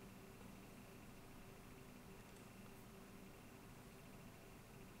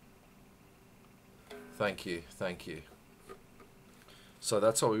 Thank you, thank you. So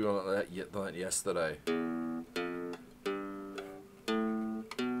that's what we learned yesterday.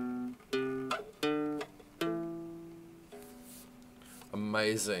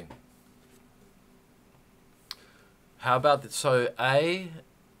 Amazing. How about so A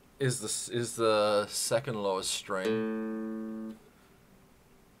is the second lowest string.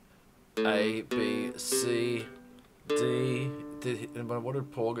 A, B, C, D. What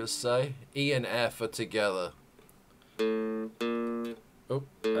did Porges say? E and F are together. Oh,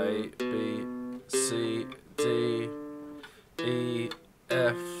 A, B, C, D, E,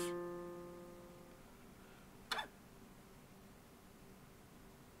 F.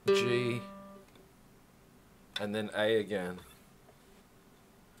 G, and then A again.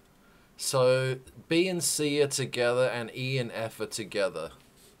 So B and C are together and E and F are together.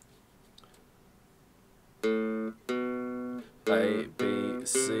 A, B,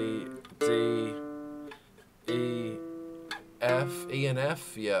 C, D, E, F. E and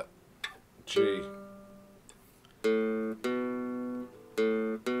F? Yep. G.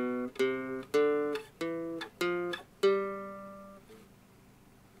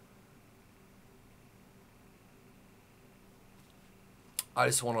 I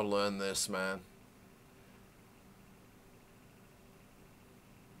just want to learn this, man.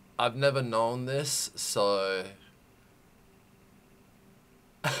 I've never known this, so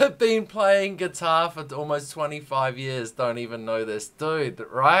I've been playing guitar for almost 25 years, don't even know this. Dude,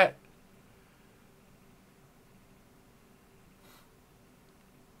 right?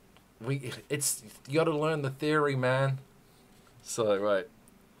 You gotta learn the theory, man. So, right.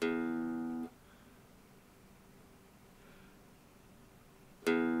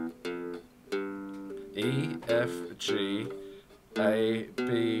 E, F, G, A,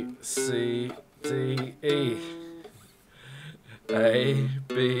 B, C, D, E. A,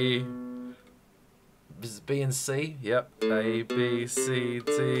 B, B and C? Yep. A, B, C,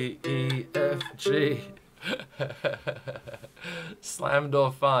 D, E, F, G. Slam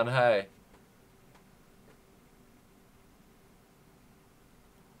door fun, hey.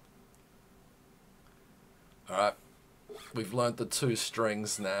 Alright. We've learnt the 2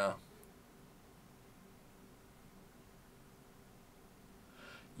 strings now.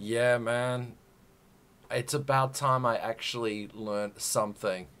 Yeah, man. It's about time I actually learnt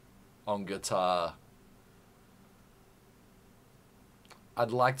something on guitar.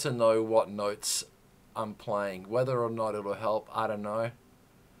 I'd like to know what notes I'm playing. Whether or not it'll help, I don't know.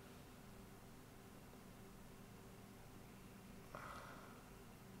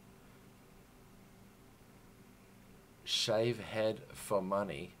 Shave head for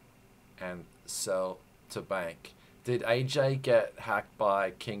money and sell to bank. Did AJ get hacked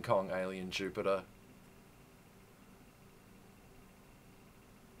by King Kong Alien Jupiter?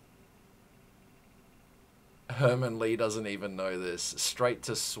 Herman Lee doesn't even know this. Straight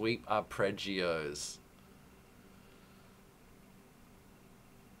to sweep arpeggios.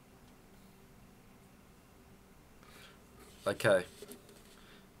 Okay.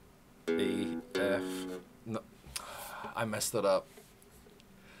 E, F. No, I messed it up.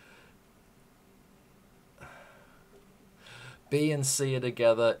 B and C are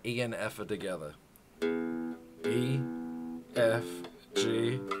together. E and F are together. E, F,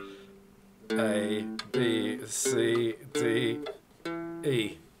 G, A, B, C, D,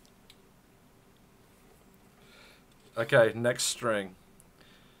 E. Okay, next string.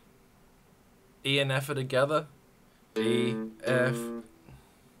 E and F are together. E, F.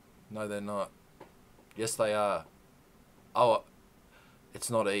 No, they're not. Yes, they are. Oh, it's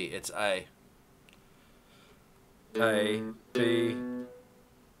not E, it's A. A, B,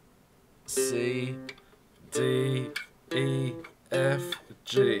 C, D, E, F,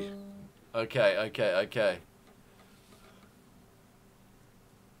 G. Okay, okay, okay.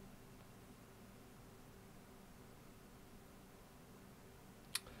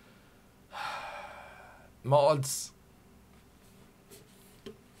 Mods.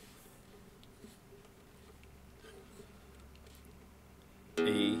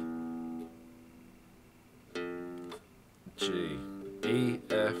 E, G, E,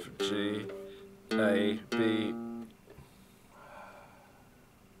 F, G, A, B.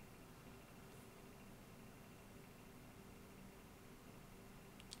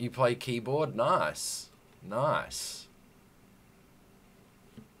 You play keyboard? Nice. Nice.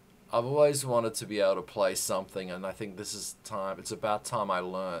 I've always wanted to be able to play something, and I think this is time. It's about time I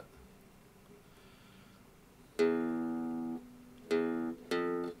learnt.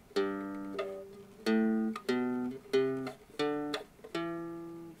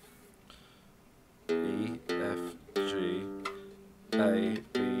 E, F, G, A,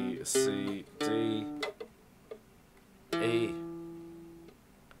 B, C, D, E,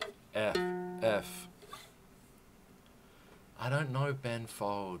 F, F. I don't know Ben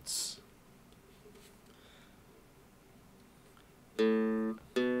Folds. A,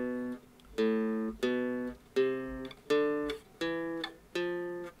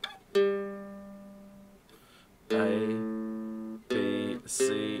 B,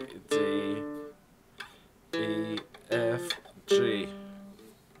 C, D, E, F, G.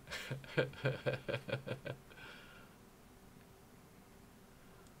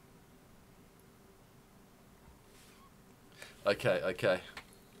 Okay, okay.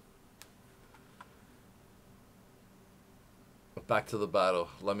 Back to the battle.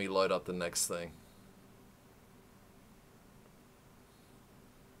 Let me load up the next thing.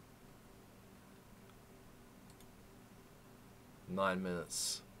 Nine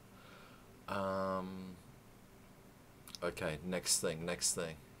minutes. Okay, next thing, next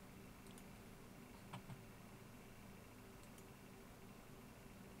thing.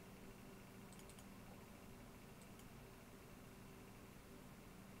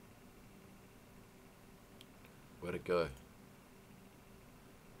 Where'd it go?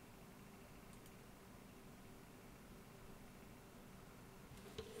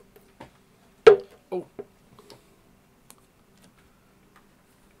 Oh.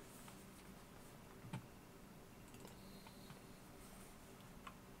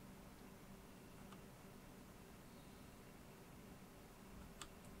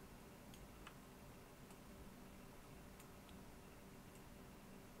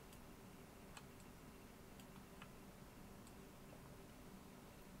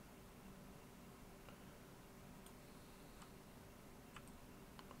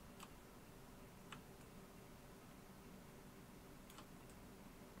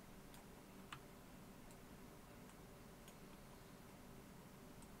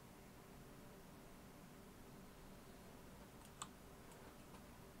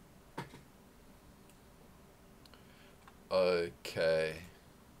 Okay.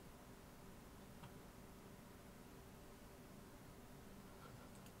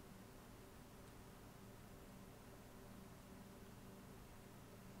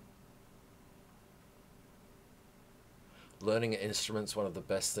 Learning an instrument's one of the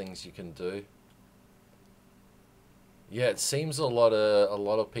best things you can do. Yeah, it seems a lot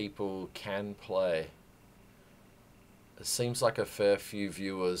of people can play. It seems like a fair few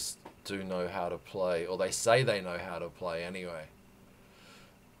viewers do know how to play, or they say they know how to play anyway.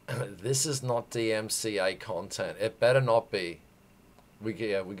 This is not DMCA content. It better not be.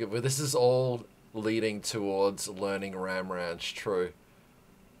 This is all leading towards learning Ram Ranch. True.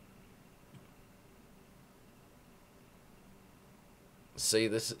 See,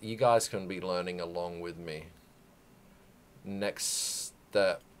 this, you guys can be learning along with me. Next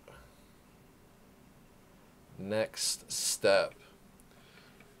step. Next step.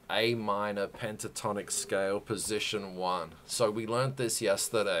 A minor pentatonic scale, position 1. So we learned this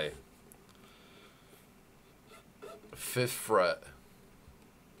yesterday. 5th fret.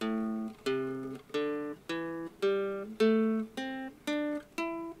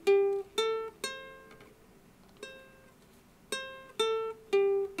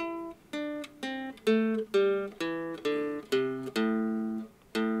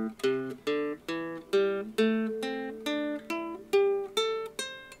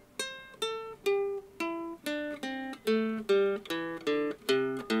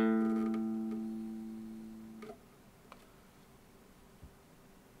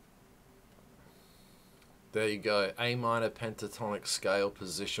 There you go. A minor pentatonic scale,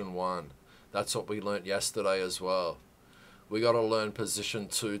 position 1. That's what we learnt yesterday as well. We got to learn position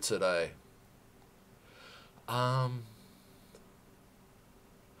 2 today. Um.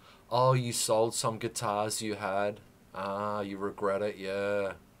 Oh, you sold some guitars you had. Ah, you regret it,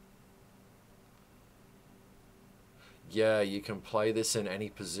 yeah. Yeah, you can play this in any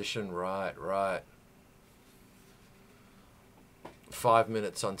position, right, right. 5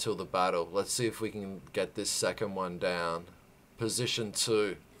 minutes until the battle. Let's see if we can get this second one down. Position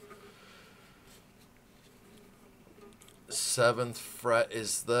 2. 7th fret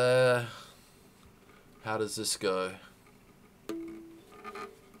is there. How does this go?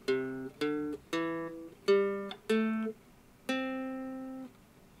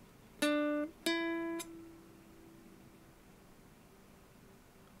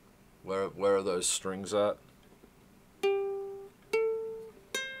 Where are those strings at?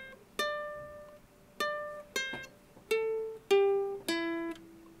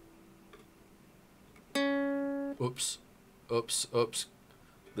 Oops, oops, oops.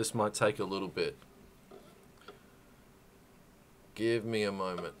 This might take a little bit. Give me a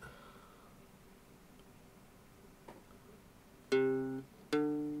moment.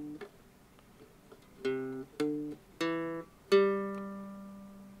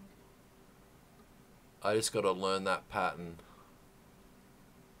 I just got to learn that pattern.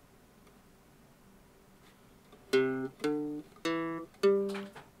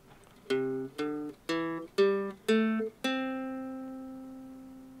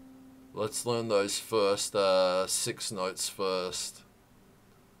 Let's learn those first 6 notes first.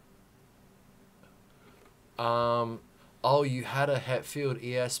 Oh, you had a Hetfield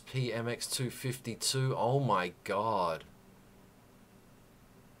ESP MX252. Oh my god.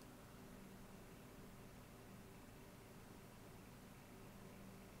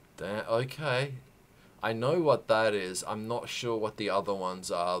 Damn, okay. I know what that is. I'm not sure what the other ones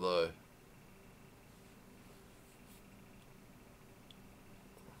are though.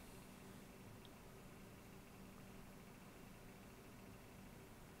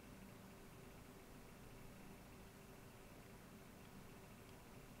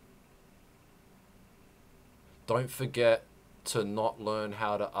 Don't forget to not learn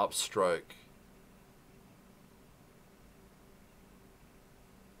how to upstroke.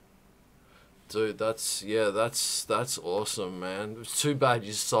 Dude, that's awesome, man. It's too bad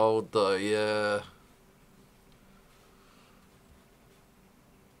you sold though, yeah.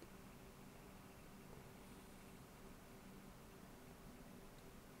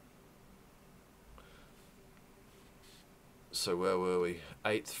 So where were we?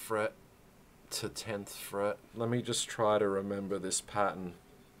 8th fret to 10th fret. Let me just try to remember this pattern.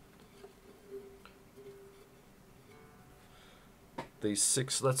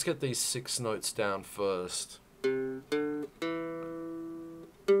 Let's get these 6 notes down first. And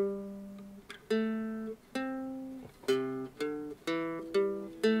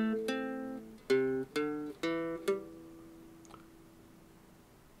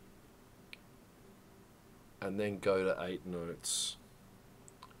then go to 8 notes.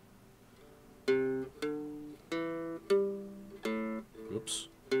 Oops.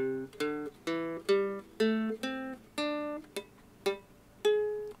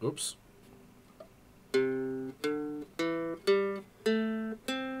 Oops.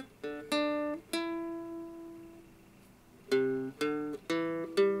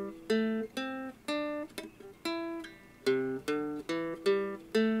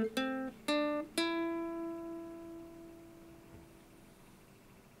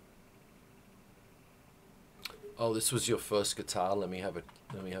 Oh, this was your first guitar. Let me have a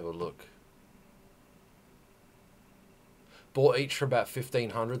look. Bought each for about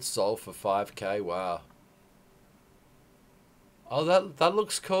 1,500, sold for 5k. Wow. Oh, that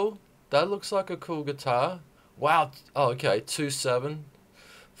looks cool. That looks like a cool guitar. Wow. Oh, okay. 2.7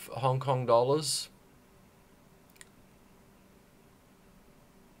 Hong Kong dollars.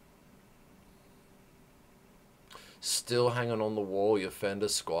 Still hanging on the wall, your Fender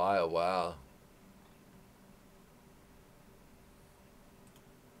Squire. Wow.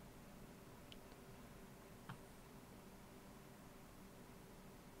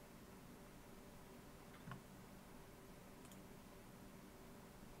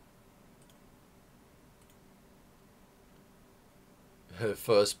 Her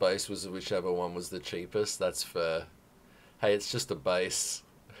first bass was whichever one was the cheapest. That's fair. Hey, it's just a bass.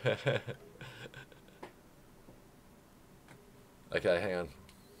 Okay, hang on.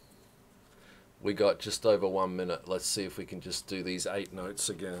 We got just over 1 minute. Let's see if we can just do these 8 notes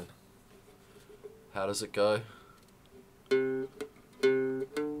again. How does it go?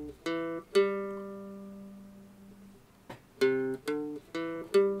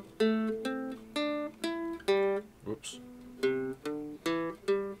 Whoops.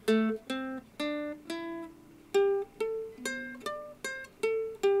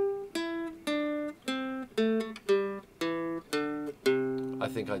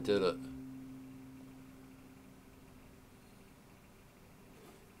 think I did it.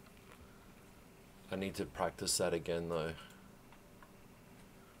 I need to practice that again though.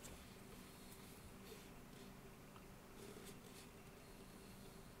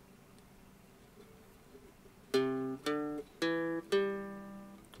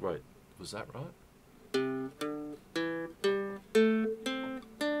 Wait, was that right?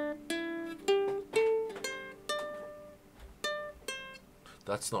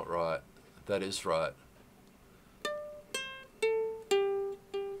 That's not right. That is right.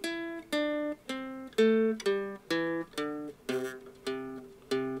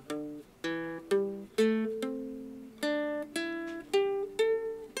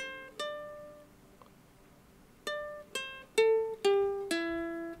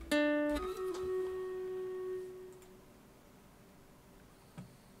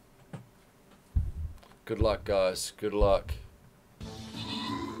 Good luck, guys. Good luck.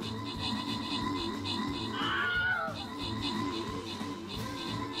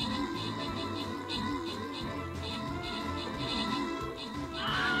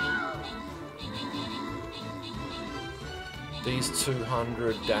 These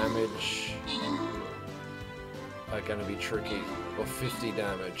 200 damage are going to be tricky. Or 50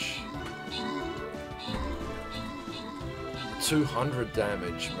 damage. 200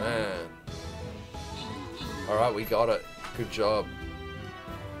 damage, man. Alright, we got it. Good job.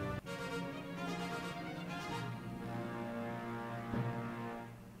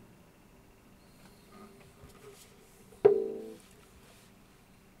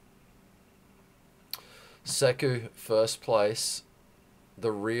 Seku, first place.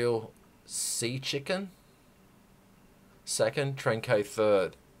 The Real Sea Chicken, second. Trenkei,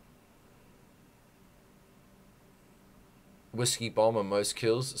 third. Whiskey Bomber, most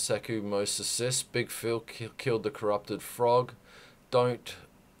kills. Seku, most assists. Big Phil killed the Corrupted Frog. Don't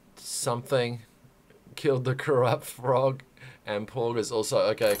something killed the Corrupt Frog. And Porgers also.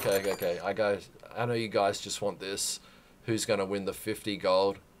 Okay. I know you guys just want this. Who's going to win the 50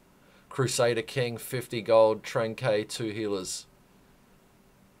 gold? Crusader King, 50 gold. Trenkei, 2 healers.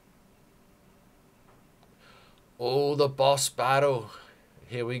 Oh, the boss battle.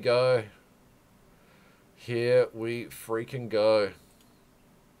 Here we go. Here we freaking go.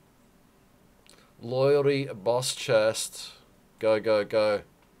 Loyalty boss chest. Go, go, go.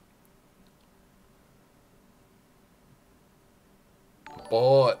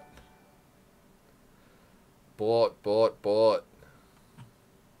 Bought. Bought.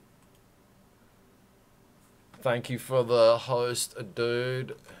 Thank you for the host,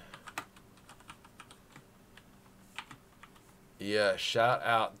 dude. Yeah, shout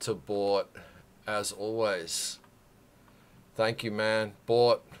out to Bort, as always. Thank you, man.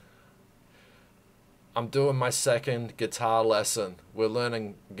 Bort, I'm doing my second guitar lesson. We're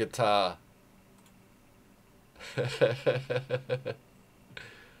learning guitar.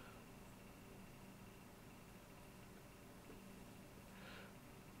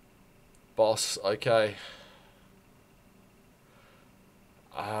 Boss, okay.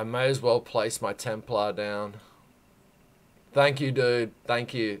 I may as well place my Templar down. Thank you, dude.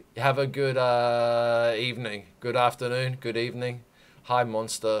 Thank you. Have a good evening. Good afternoon. Good evening. Hi,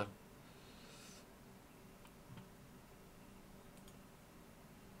 Monster.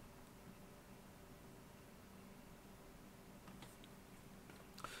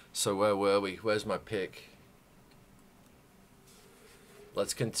 So where were we? Where's my pick?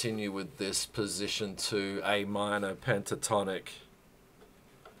 Let's continue with this position 2, A minor pentatonic.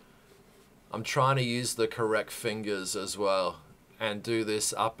 I'm trying to use the correct fingers as well and do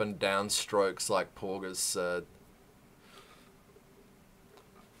this up and down strokes like Porgers said.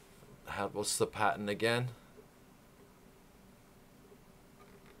 What's the pattern again?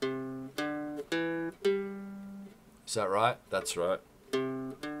 Is that right? That's right.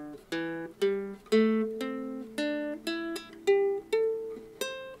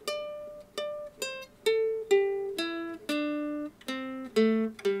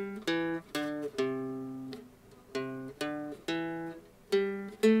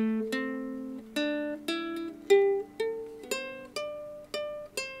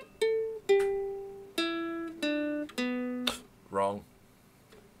 Wrong.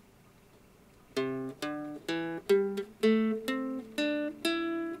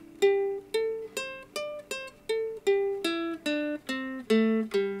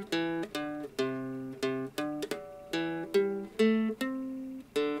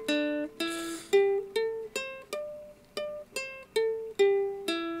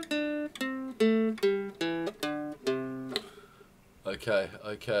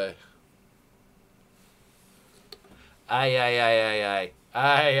 Okay. Ay.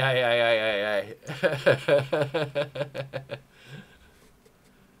 Hey, hey, hey, hey, hey, hey.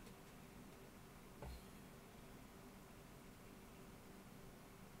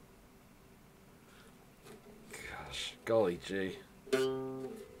 Gosh, golly gee.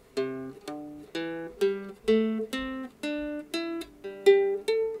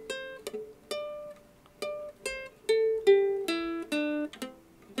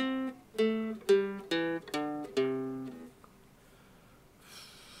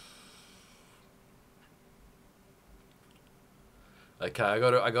 Okay, I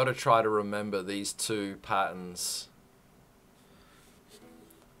gotta try to remember these two patterns.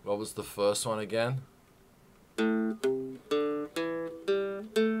 What was the first one again?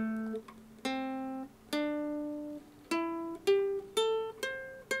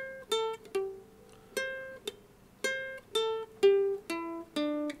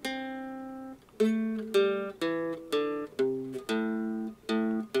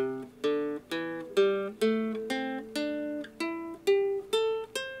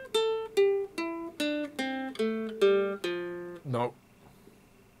 Nope.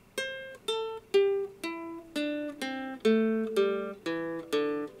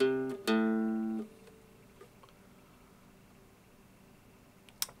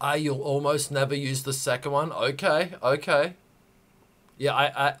 You'll almost never use the second one. Okay, okay. Yeah,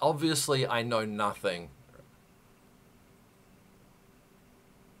 I obviously I know nothing.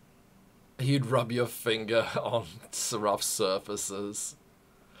 You'd rub your finger on rough surfaces.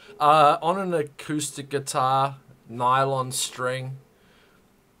 On an acoustic guitar, nylon string,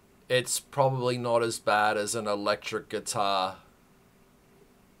 it's probably not as bad as an electric guitar.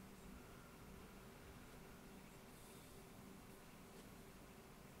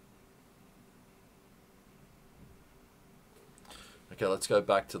 Okay, let's go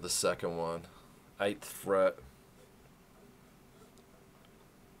back to the second one. 8th fret.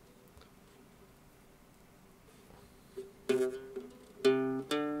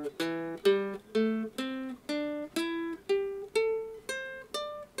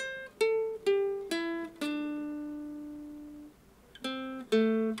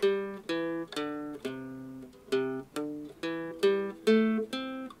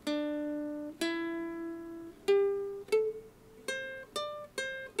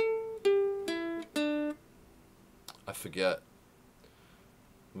 I forget.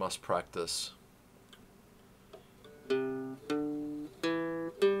 Must practice.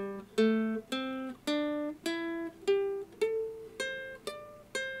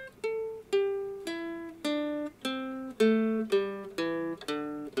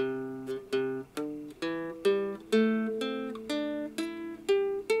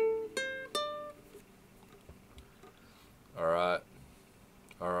 All right.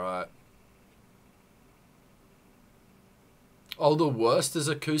 All right. Oh, the worst is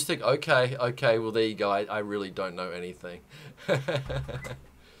acoustic? Okay, okay, well there you go. I really don't know anything.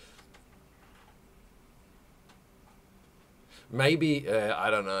 Maybe, I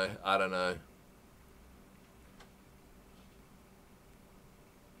don't know. I don't know.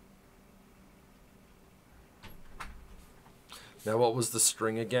 Now what was the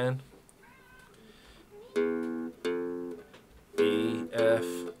string again? E, F,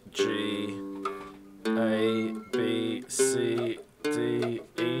 G, A, B, C, D,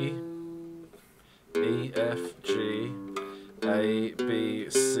 E. E, F, G, A, B,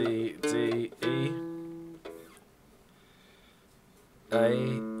 C, D, E.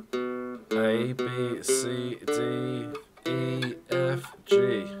 A, B, C, D, E, F,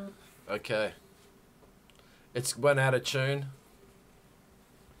 G. Okay. It's went out of tune.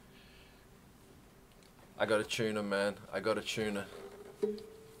 I got a tuner, man. I got a tuner.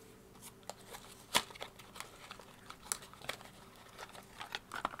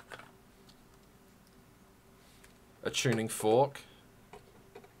 A tuning fork?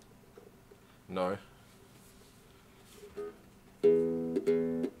 No.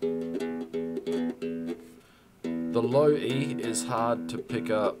 The low E is hard to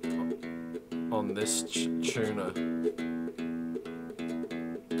pick up on this tuner.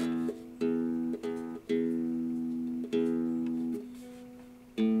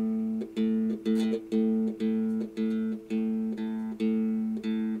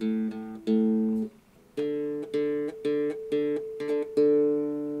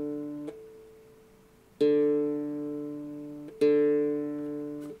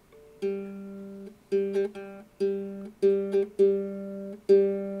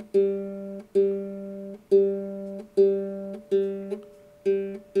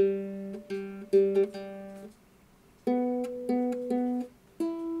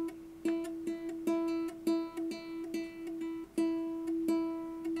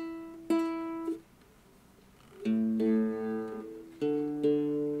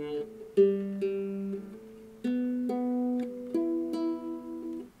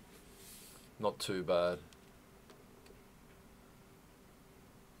 too bad.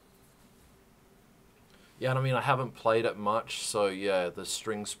 Yeah, and I mean, I haven't played it much, so yeah, the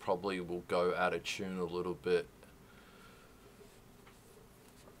strings probably will go out of tune a little bit.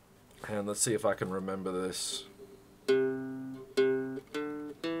 And let's see if I can remember this.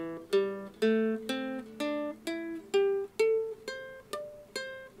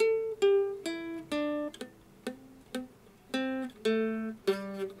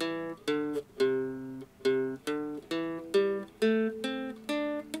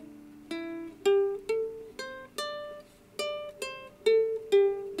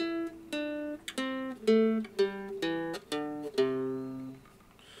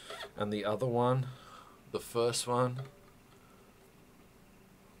 And the other one, the first one.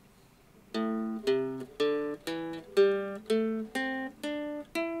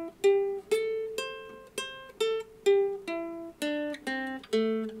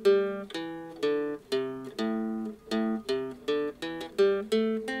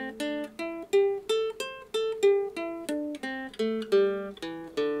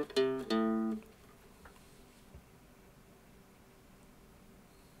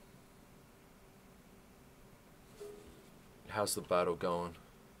 How's the battle going?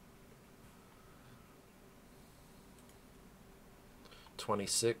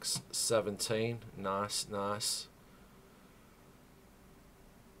 26-17. Nice, nice.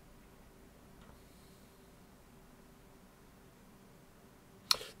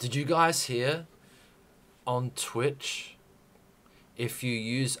 Did you guys hear on Twitch, if you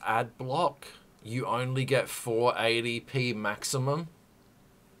use ad block, you only get 480p maximum?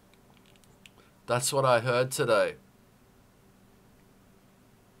 That's what I heard today.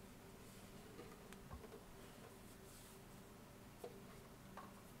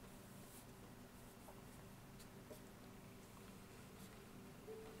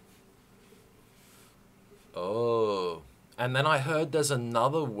 Oh, and then I heard there's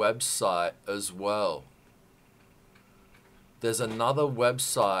another website as well. There's another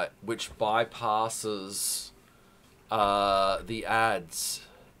website which bypasses the ads.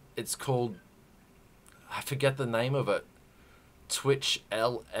 It's called, I forget the name of it. Twitch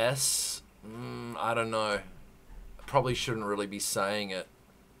LS? I don't know. I probably shouldn't really be saying it.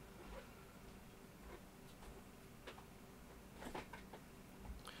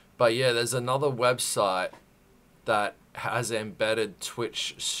 But yeah, there's another website that has embedded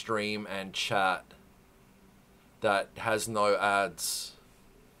Twitch stream and chat that has no ads.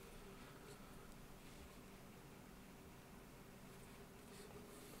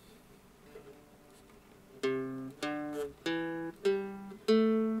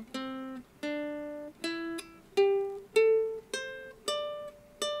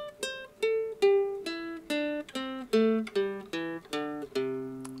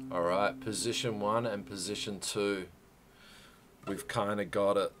 Alright, position 1 and position 2. We've kind of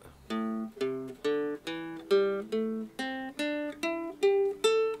got it.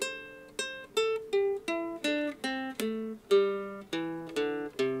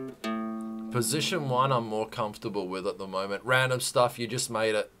 Position 1 I'm more comfortable with at the moment. Random stuff, you just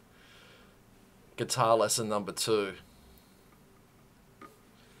made it. Guitar lesson number 2.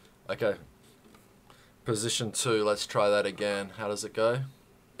 Okay. Position 2, let's try that again. How does it go?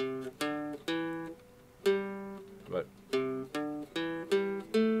 Wait.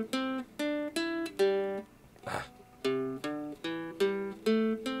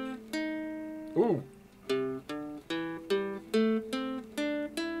 Ooh.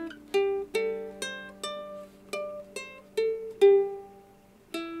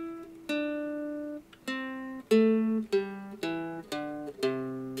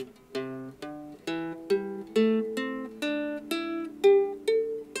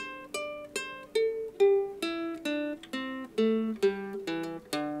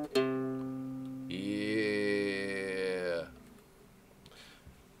 Yeah.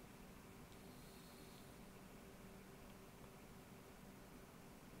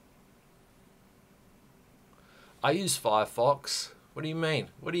 I use Firefox. What do you mean?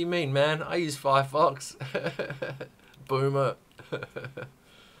 What do you mean, man? I use Firefox. Boomer.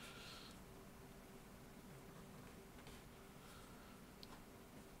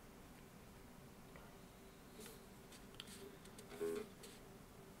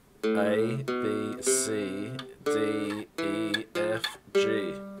 A, B, C, D, E, F,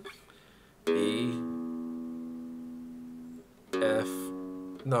 G. E, F,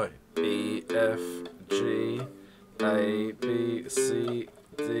 no, E, F, G, A, B, C,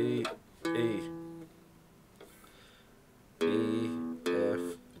 D, E. E,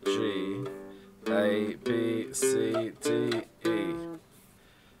 F, G, A, B, C, D, E.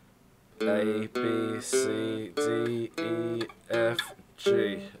 A, B,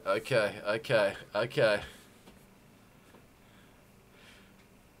 Okay, okay, okay.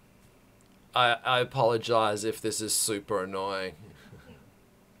 I apologize if this is super annoying.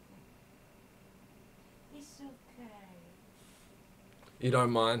 It's okay. You don't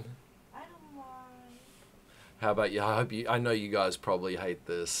mind? I don't mind. How about you? I know you guys probably hate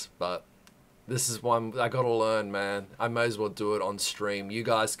this, but this is one I gotta learn, man. I may as well do it on stream. You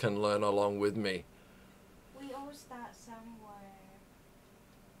guys can learn along with me. We all start somewhere.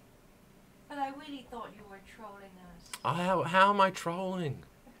 But I really thought you were trolling us. How am I trolling?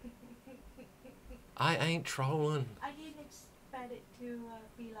 I ain't trolling. I didn't expect it to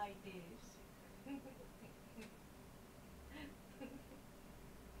be like this.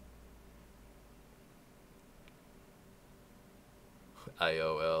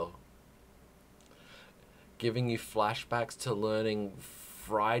 AOL. Giving you flashbacks to learning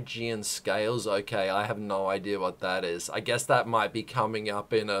Phrygian scales? Okay, I have no idea what that is. I guess that might be coming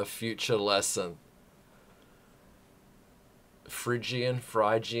up in a future lesson. Phrygian?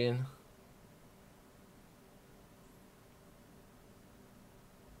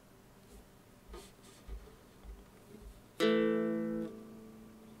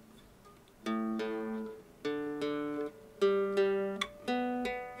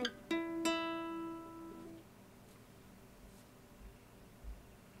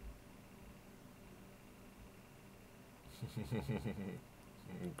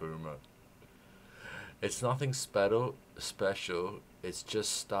 Boomer. It's nothing special. It's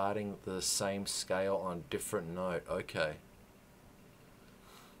just starting the same scale on different note. Okay.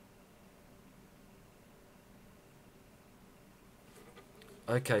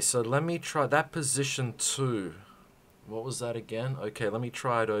 Okay, so let me try that position 2. What was that again? Okay, let me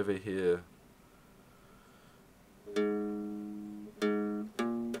try it over here.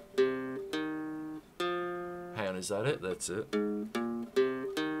 Hang on, is that it? That's it.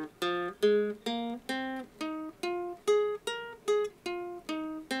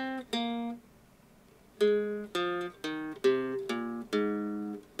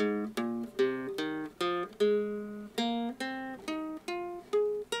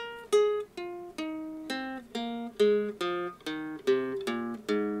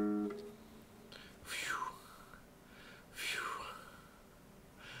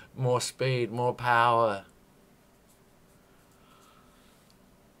 More speed, more power.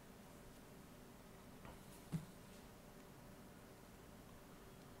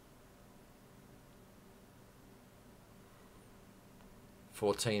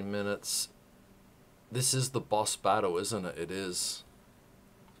 $14. This is the boss battle, isn't it? It is.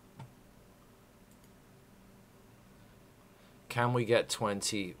 Can we get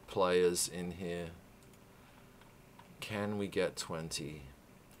 20 players in here? Can we get 20?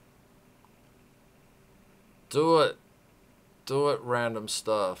 Do it. Do it, random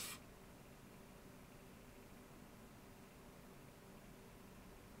stuff.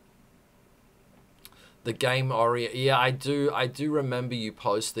 The game Ori. Yeah, I do remember you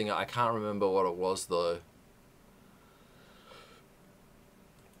posting it. I can't remember what it was though.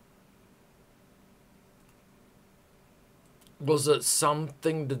 Was it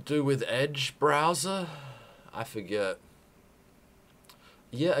something to do with Edge browser? I forget.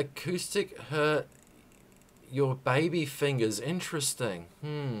 Yeah, acoustic hurt your baby fingers. Interesting.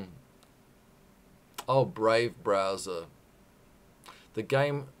 Oh, Brave browser. The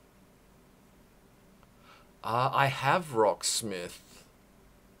game. I have Rocksmith.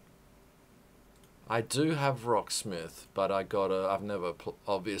 I do have Rocksmith, but I've never,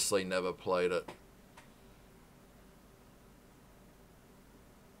 obviously never played it.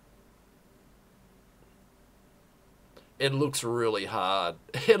 It looks really hard.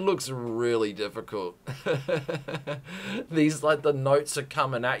 It looks really difficult. These, like, the notes are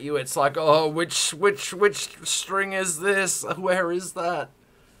coming at you. It's like, oh, which string is this? Where is that?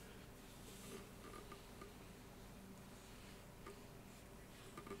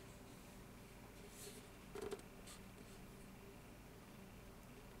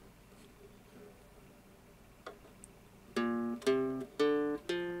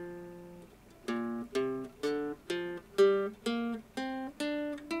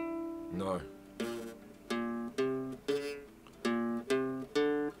 No.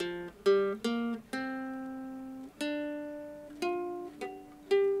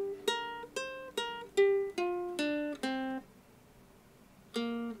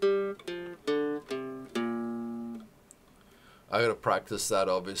 I gotta practice that,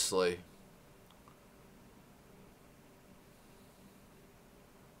 obviously.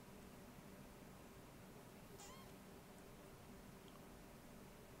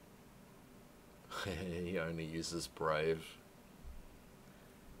 He only uses Brave.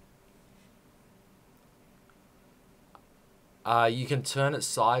 You can turn it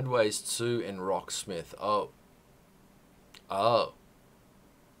sideways too in Rocksmith. Oh. Oh.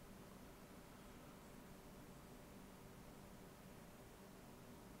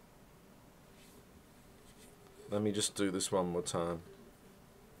 Let me just do this one more time.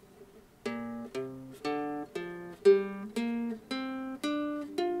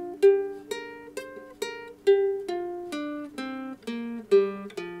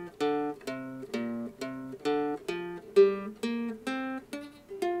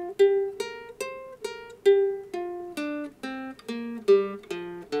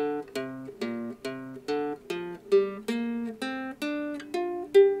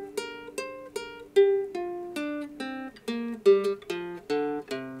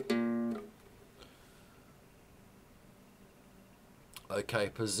 Okay,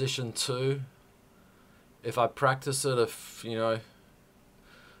 position 2. If I practice it,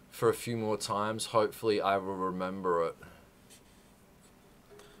 for a few more times, hopefully I will remember it.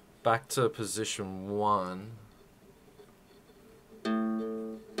 Back to position 1.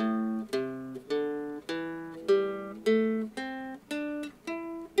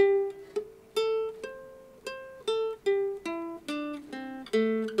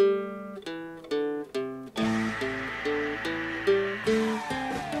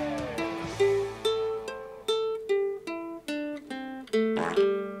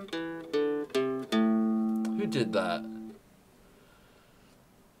 Who did that?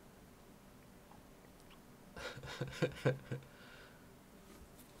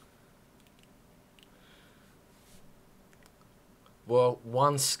 Well,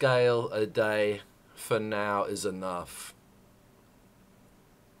 1 scale a day for now is enough.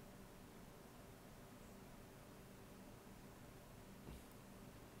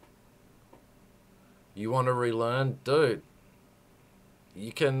 You want to relearn? Dude,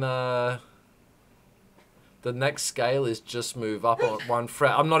 you can, the next scale is just move up on 1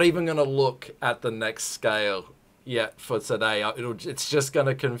 fret. I'm not even going to look at the next scale yet for today. It's just going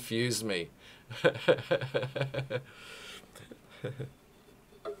to confuse me.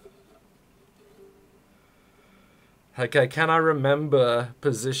 Okay, can I remember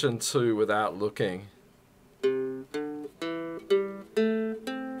position 2 without looking?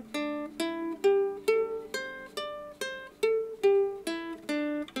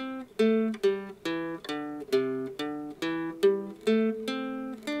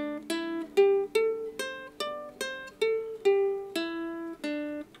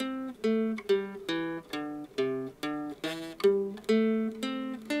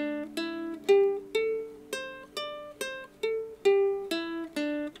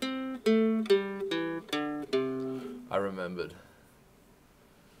 I remembered.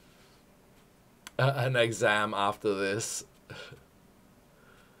 An exam after this.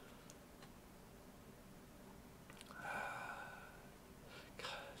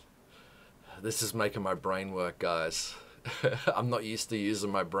 This is making my brain work, guys. I'm not used to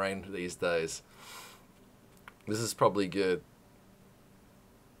using my brain these days. This is probably good.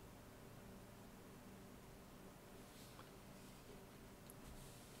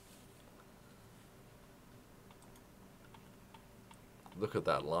 Look at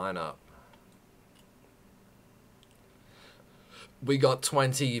that lineup. We got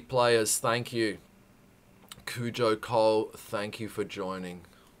 20 players. Thank you. Cujo Cole, thank you for joining.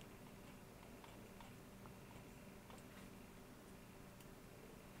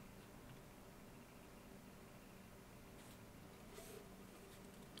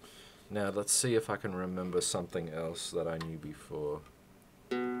 Now let's see if I can remember something else that I knew before.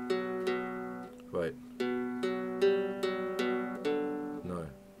 Wait. No.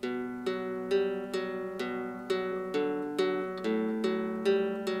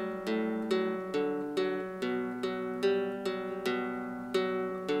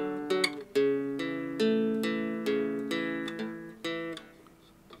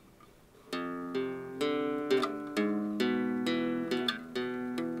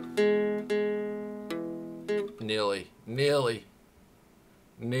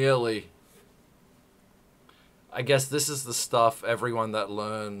 Nearly. I guess this is the stuff everyone that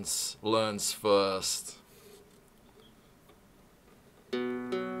learns first.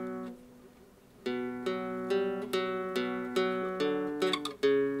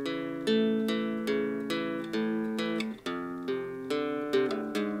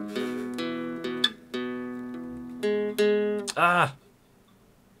 Ah!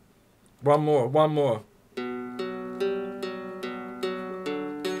 One more.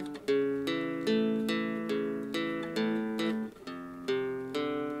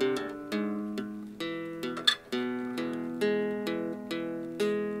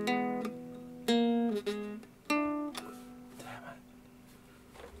 Damn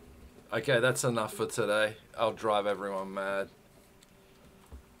Okay, that's enough for today. I'll drive everyone mad.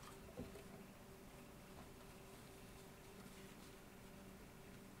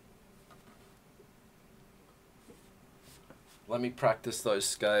 Let me practice those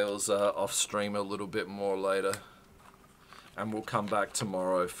scales off stream a little bit more later. And we'll come back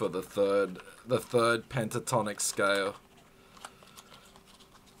tomorrow for the third pentatonic scale.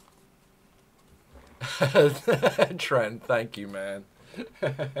 Trent, thank you, man.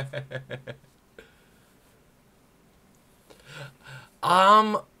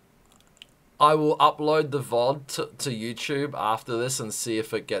 I will upload the VOD to YouTube after this and see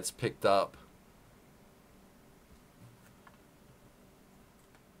if it gets picked up.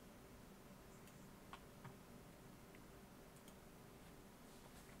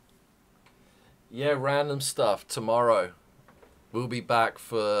 Yeah, random stuff. Tomorrow, we'll be back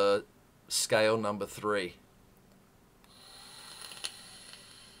for scale number 3.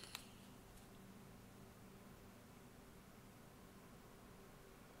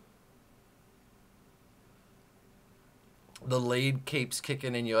 The lead keeps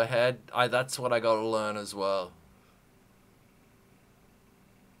kicking in your head. That's what I got to learn as well.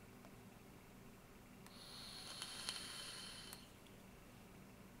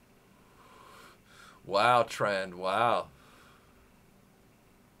 Wow, Trend, wow.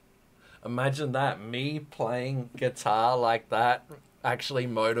 Imagine that, me playing guitar like that, actually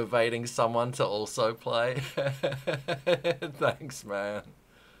motivating someone to also play. Thanks, man.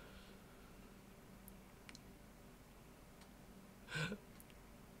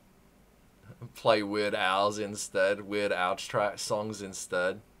 Play Weird Owls instead, Weird Owl track songs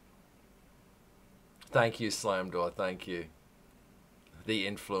instead. Thank you, Slamdoor, thank you. The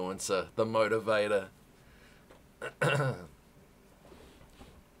influencer, the motivator.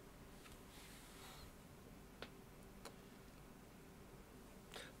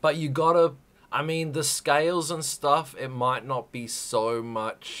 But you gotta, I mean, the scales and stuff, it might not be so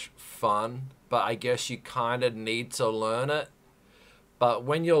much fun, but I guess you kind of need to learn it. But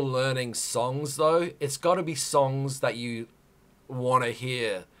when you're learning songs, though, it's got to be songs that you want to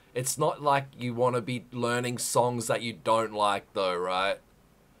hear. It's not like you want to be learning songs that you don't like, though, right?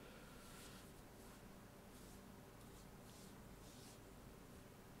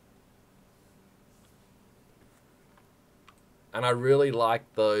 And I really like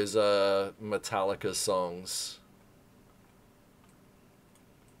those Metallica songs.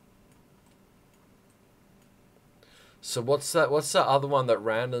 So what's that other one that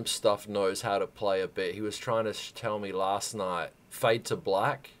Random Stuff knows how to play a bit? He was trying to tell me last night. Fade to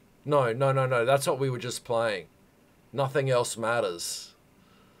Black? No. That's what we were just playing. Nothing else matters.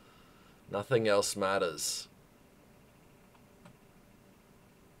 Nothing else matters.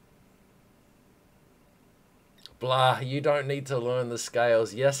 Blah, you don't need to learn the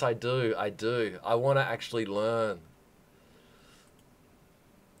scales. Yes, I do. I want to actually learn.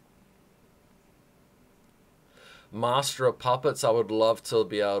 Master of Puppets, I would love to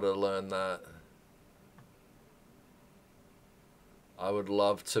be able to learn that. I would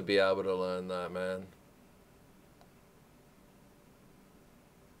love to be able to learn that, man.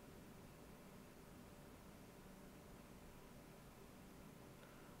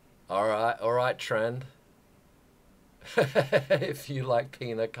 All right, Trend. If you like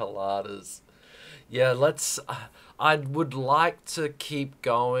pina coladas. Yeah, I would like to keep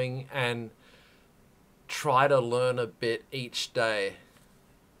going and try to learn a bit each day.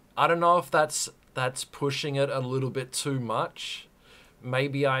 I don't know if that's pushing it a little bit too much.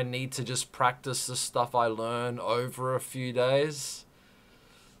 Maybe I need to just practice the stuff I learn over a few days.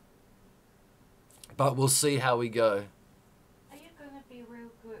 But we'll see how we go. Are you gonna be real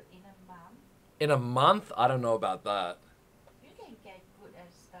good in a month? In a month? I don't know about that. You can get good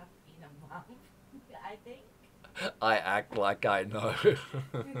at stuff in a month, I think. I act like I know.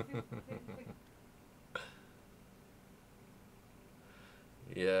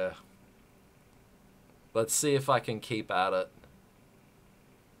 Yeah. Let's see if I can keep at it.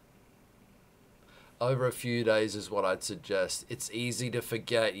 Over a few days is what I'd suggest. It's easy to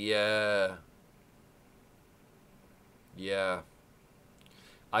forget, yeah. Yeah.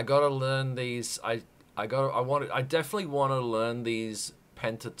 I gotta learn these. I definitely want to learn these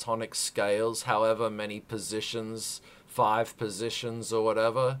pentatonic scales, however many positions, 5 positions or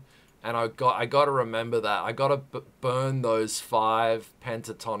whatever. And I got to remember that. I got to burn those 5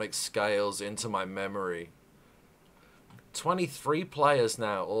 pentatonic scales into my memory. 23 players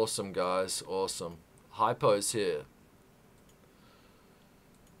now. Awesome, guys. Awesome. Hypo's here.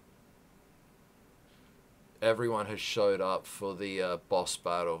 Everyone has showed up for the boss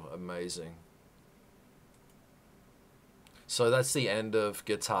battle. Amazing. So that's the end of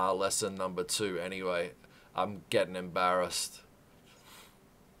guitar lesson number 2 anyway. I'm getting embarrassed.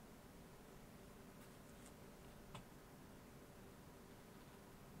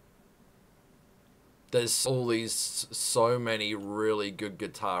 There's so many really good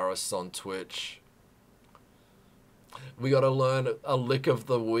guitarists on Twitch. We gotta learn a lick of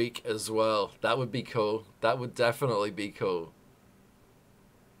the week as well. That would be cool. That would definitely be cool.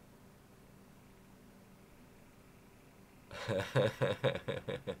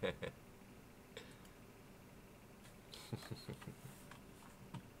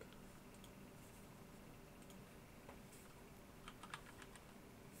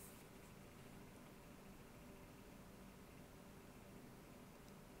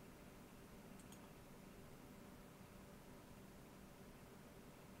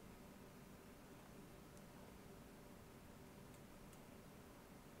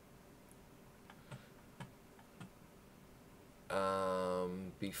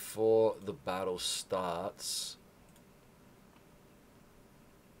 Before the battle starts,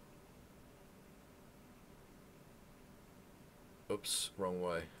 oops, wrong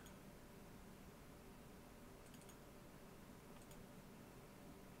way.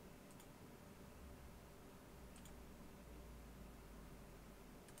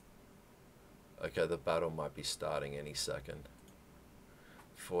 Okay, the battle might be starting any second.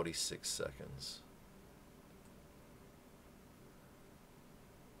 46 seconds.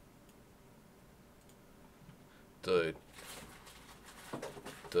 Dude.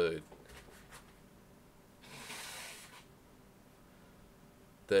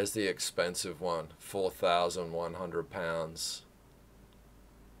 There's the expensive one, 4,100 pounds.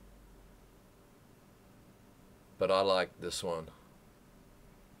 But I like this one.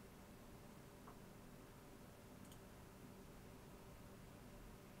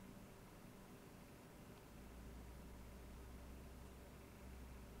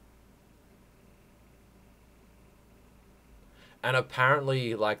 And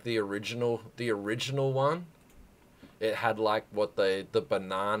apparently, like the original one, it had like the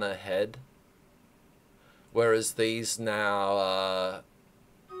banana head, whereas these now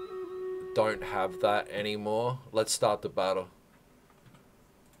don't have that anymore. Let's start the battle.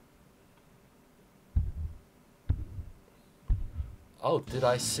 Oh, did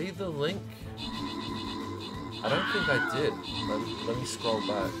I see the link? I don't think I did. Let me scroll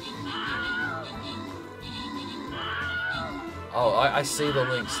back. Oh, I see the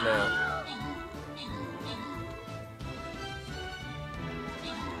links now.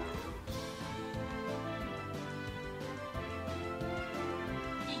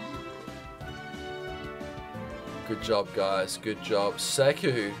 Good job, guys. Good job.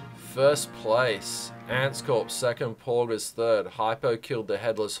 Seku, first place. Ants Corp, second. Porgers, third. Hypo killed the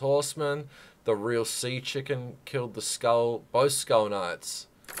Headless Horseman. The Real Sea Chicken killed the both Skull Knights.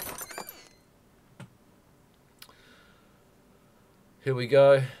 Here we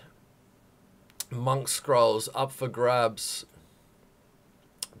go. Monk Scrolls up for grabs.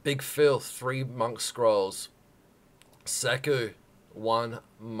 Big Phil, 3 Monk Scrolls. Seku, 1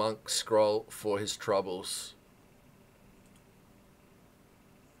 Monk Scroll for his troubles.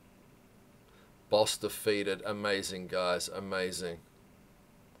 Boss defeated. Amazing, guys. Amazing.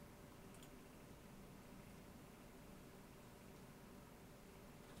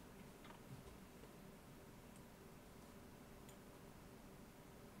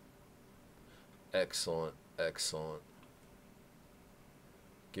 Excellent, excellent.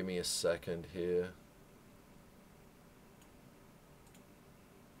 Give me a second here.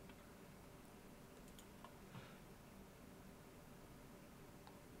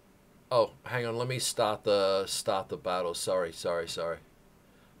 Oh, hang on. Let me start the battle. Sorry.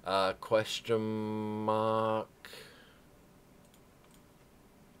 Question mark.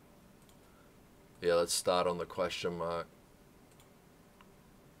 Yeah, let's start on the question mark.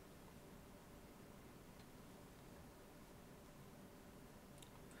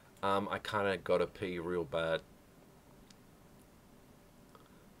 I kind of got to pee real bad.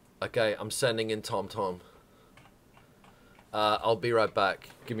 Okay, I'm sending in TomTom. I'll be right back.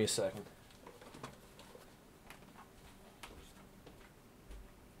 Give me a second.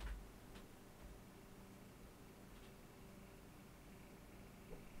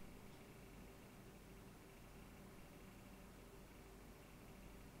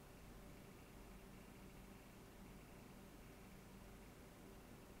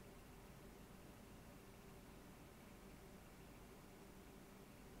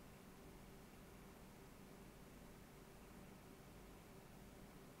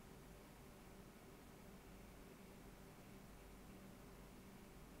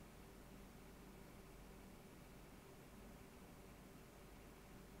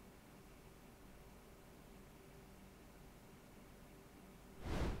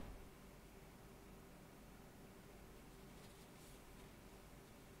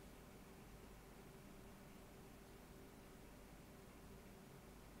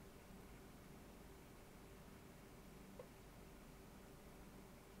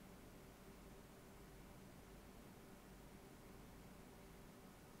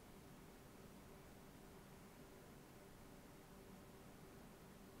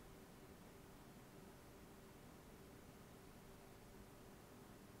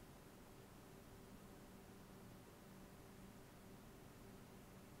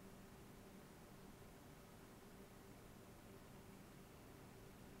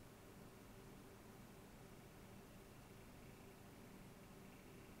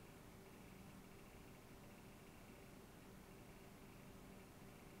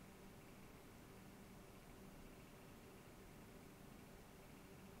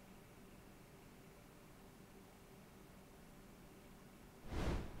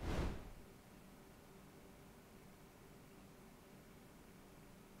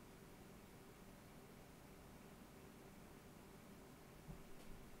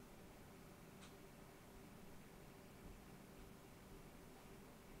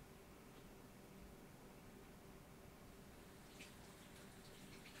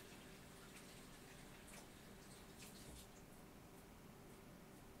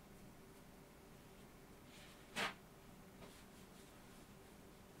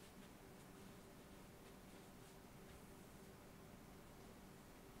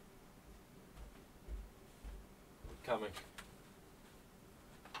 coming.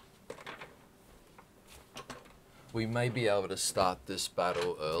 We may be able to start this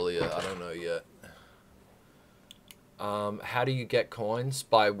battle earlier. I don't know yet. How do you get coins?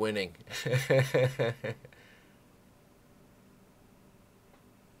 By winning.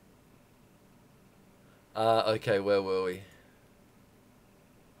 Okay, where were we?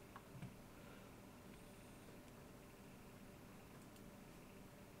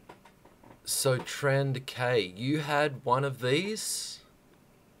 So Trend K, you had one of these?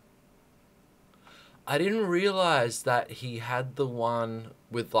 I didn't realize that he had the one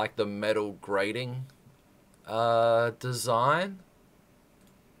with like the metal grating design.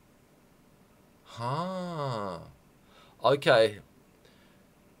 Huh. Okay.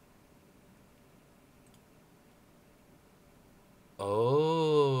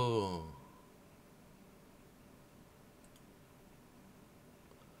 Oh.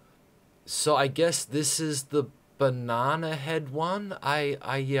 So I guess this is the banana head one?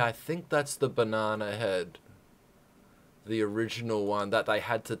 Yeah, I think that's the banana head. The original one that they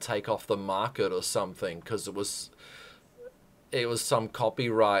had to take off the market or something because it was some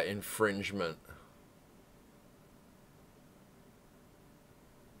copyright infringement.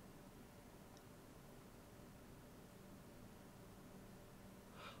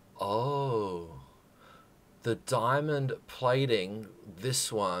 Oh. The diamond plating,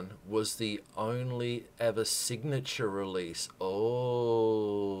 this one, was the only ever signature release.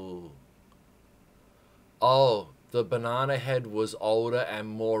 Oh. Oh, the banana head was older and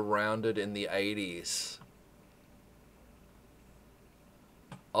more rounded in the 80s.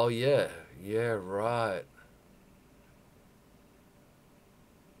 Oh, yeah. Yeah, right.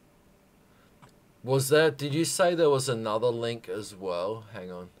 Was there... Did you say there was another link as well?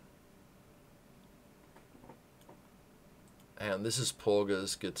 Hang on. And this is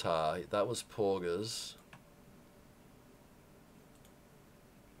Porga's guitar. That was Porga's.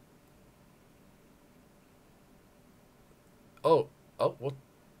 Oh, what?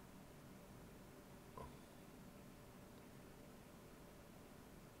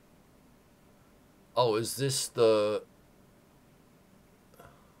 Oh, is this the...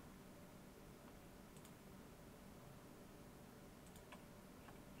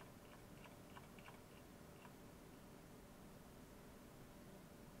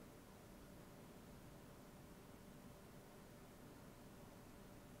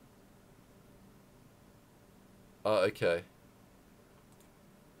 Oh, okay.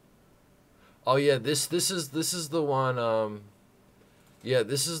 Oh yeah, this is the one. Yeah,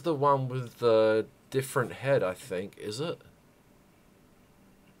 this is the one with the different head, I think. Is it?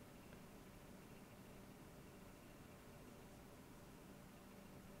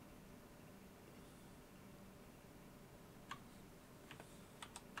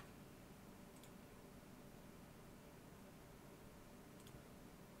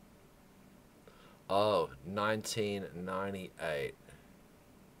 Oh, 1998.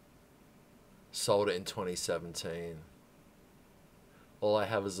 Sold it in 2017. All I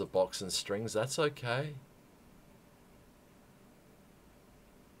have is a box and strings. That's okay.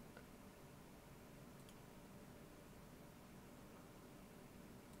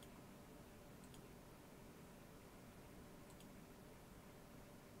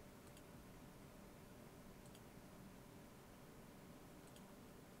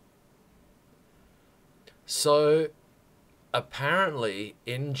 So, apparently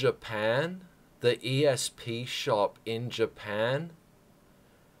in Japan, the ESP shop in Japan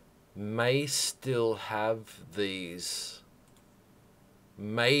may still have these.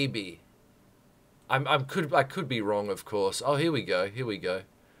 Maybe. I could be wrong, of course. Oh, here we go. Here we go.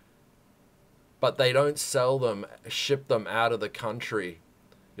 But they don't sell them, ship them out of the country.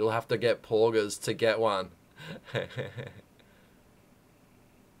 You'll have to get Porgas to get one.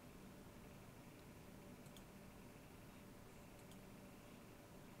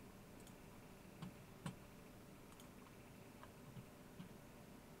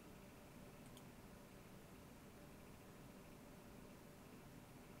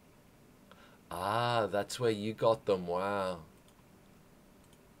 Ah, that's where you got them. Wow.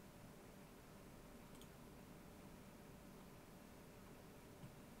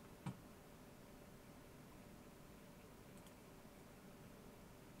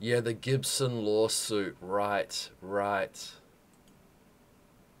 Yeah, the Gibson lawsuit. Right, right.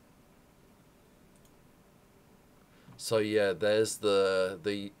 So yeah, there's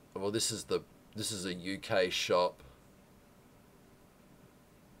the well, this is a UK shop.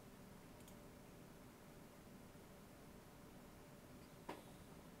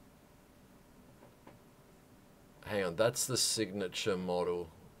 Hang on, that's the signature model.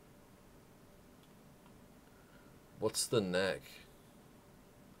 What's the neck?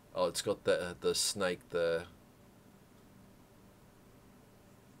 Oh, it's got the snake there.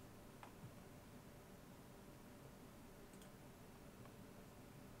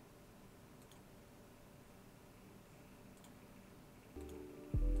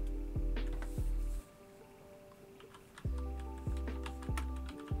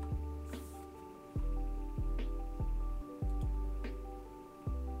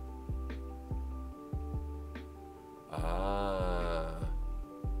 Ah.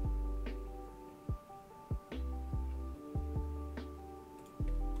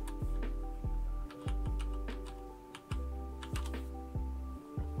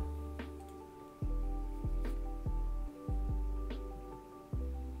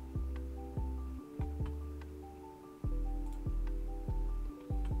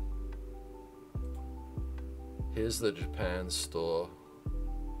 Here's the Japan store.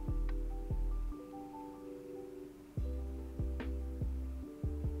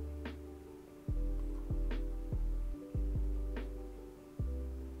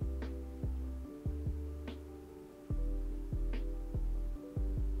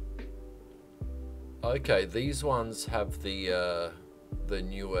 Okay, these ones have the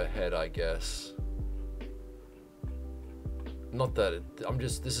newer head, I guess. Not that it,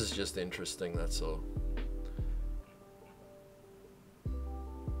 this is just interesting, that's all.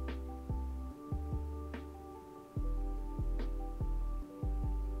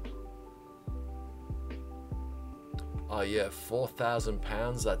 Oh yeah,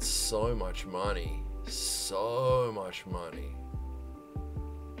 £4,000, that's so much money. So much money.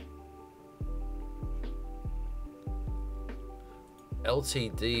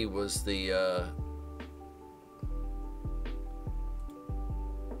 LTD was the oh,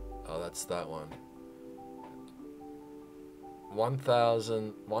 that's that one.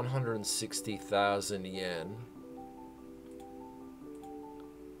 160,000 yen.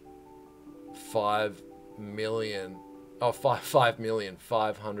 5 million. Oh,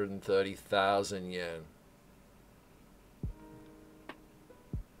 5,530,000 yen.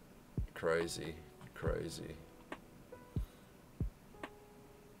 Crazy, crazy.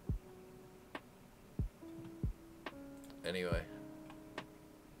 Anyway,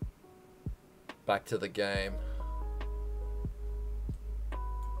 back to the game.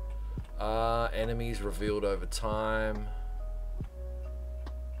 Enemies revealed over time.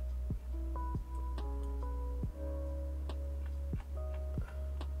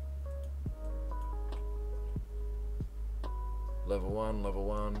 Level 1, level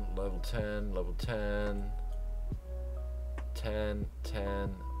 1, level 10, level 10. 10,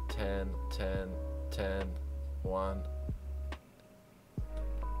 10, 10, 10, 10, 1.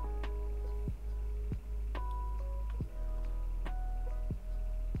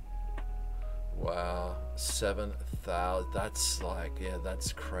 Wow, 7,000. That's like, yeah,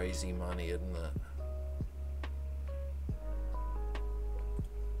 that's crazy money, isn't it?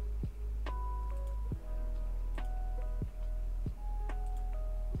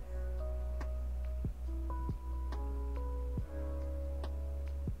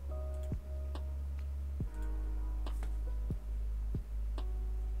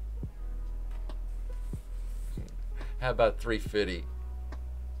 How about 350?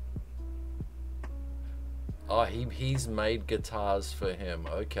 Oh, he's made guitars for him.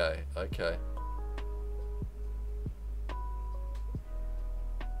 Okay, okay.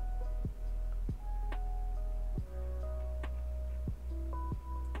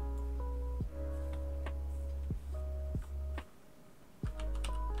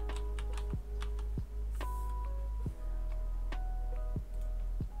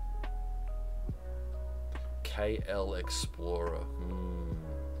 KL Explorer.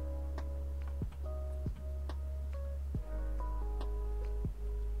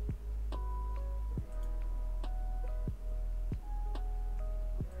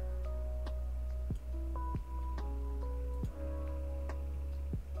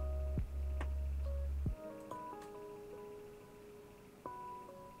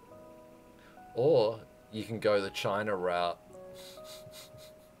 Or you can go the China route.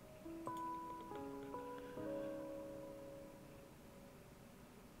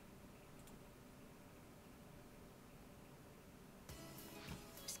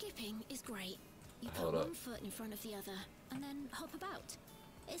 Skipping is great. You Hold put up. one foot in front of the other and then hop about.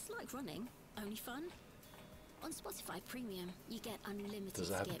 It's like running, only fun. On Spotify Premium, you get unlimited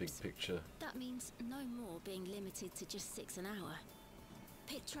Does it have a skips. big picture? That means no more being limited to just 6 an hour.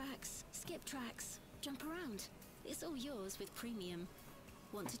 Pick tracks, skip tracks, jump around. It's all yours with Premium.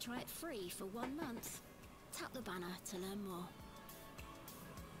 Want to try it free for 1 month? Tap the banner to learn more.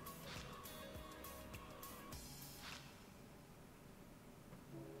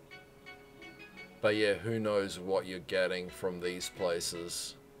 But yeah, who knows what you're getting from these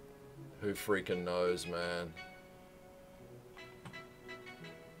places? Who freaking knows, man?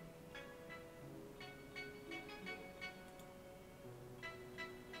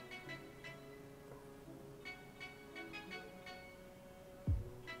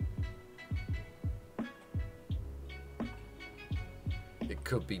 It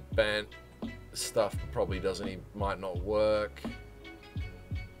could be bent. Stuff probably doesn't even, might not work.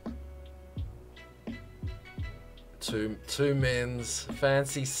 Two mins.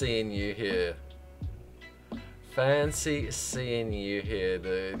 Fancy seeing you here. Fancy seeing you here,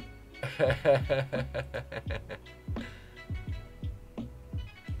 dude.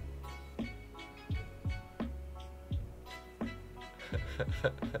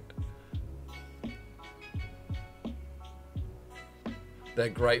 They're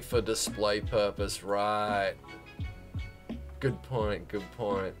great for display purpose, right? Good point, good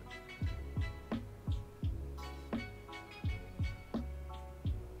point.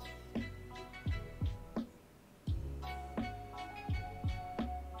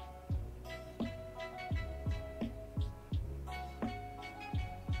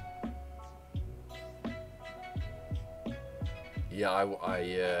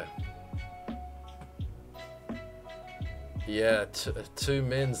 Yeah, yeah, two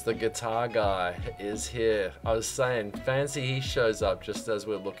mins, the guitar guy is here. I was saying, fancy he shows up just as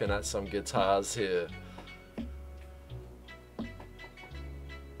we're looking at some guitars here.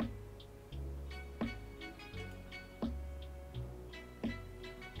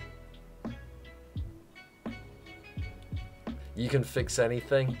 You can fix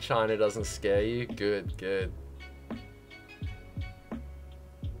anything? China doesn't scare you? Good, good.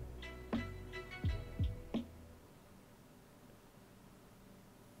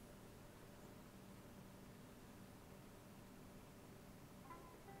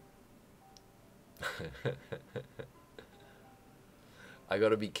 I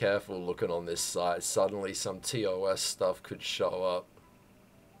gotta be careful looking on this site. Suddenly some TOS stuff could show up.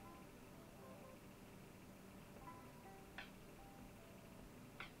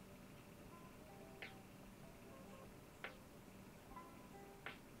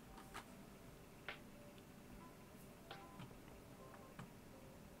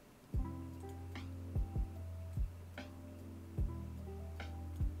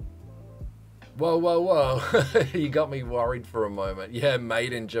 Whoa, whoa, whoa. You got me worried for a moment. Yeah,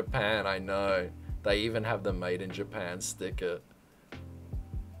 made in Japan, I know. They even have the made in Japan sticker.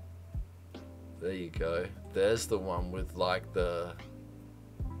 There you go. There's the one with like the...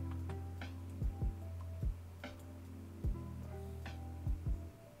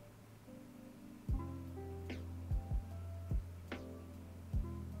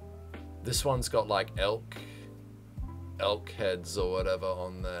 This one's got like elk heads or whatever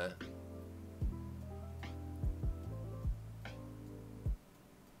on there.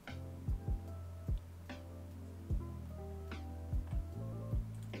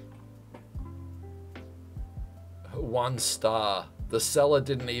 One star. The seller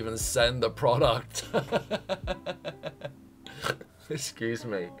didn't even send the product. Excuse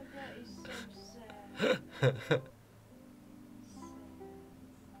me. That is so sad.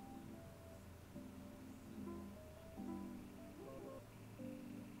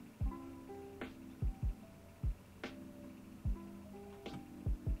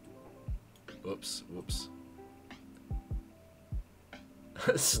 Oops, whoops.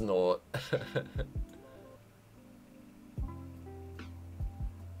 Snort.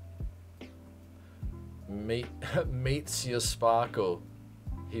 Meets your sparkle.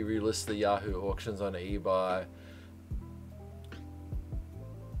 He relists the Yahoo auctions on eBay.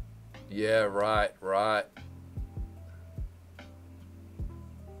 Yeah, right, right.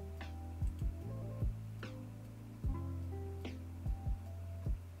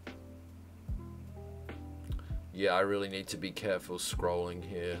 Yeah, I really need to be careful scrolling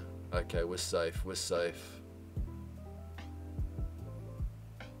here. Okay, we're safe, we're safe.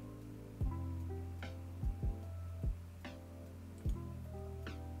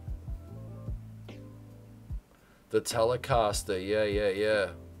 The Telecaster, yeah.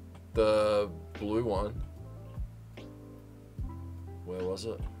 The blue one. Where was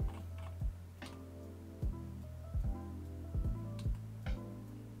it?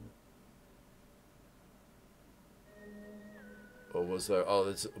 Or was there? Oh,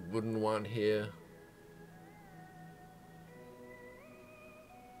 there's a wooden one here.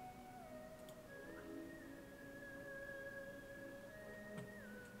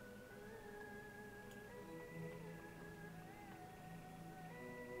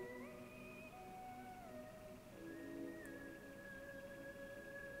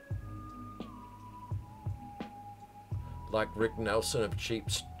 Like Rick Nelson of Cheap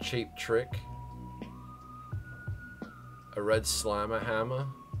Trick. A red slammer hammer.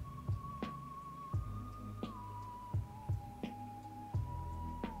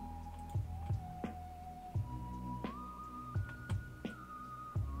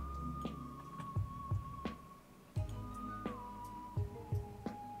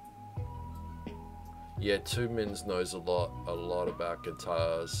 Yeah, Two Mins knows a lot about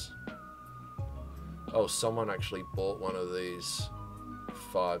guitars. Oh, someone actually bought one of these.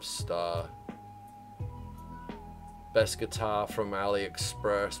 5-star. Best guitar from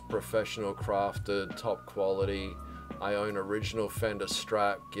AliExpress, professional crafted, top quality. I own original Fender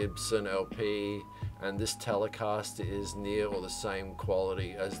Strat, Gibson LP, and this Telecaster is near or the same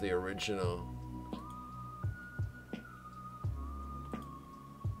quality as the original.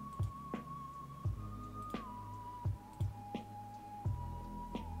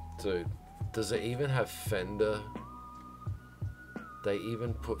 Dude, does it even have Fender? They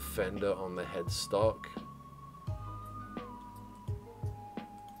even put Fender on the headstock.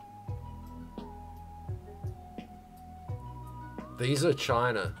 These are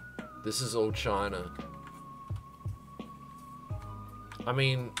China. This is all China. I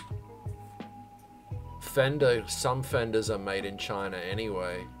mean, Fender, some Fenders are made in China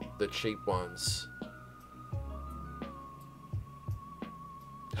anyway, the cheap ones.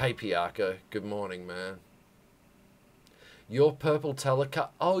 Hey Piaka, good morning, man. Your purple Telecaster.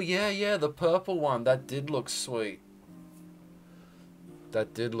 Oh yeah, the purple one. That did look sweet.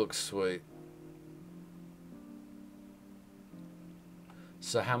 That did look sweet.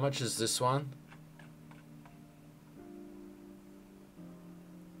 So how much is this one?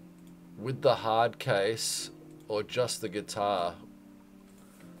 With the hard case or just the guitar?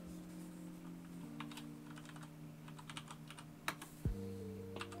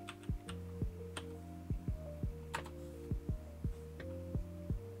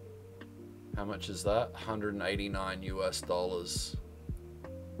 How much is that? 189 US dollars.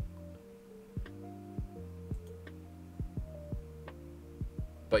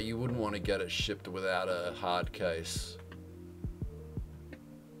 But you wouldn't want to get it shipped without a hard case.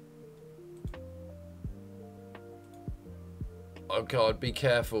 Oh God, be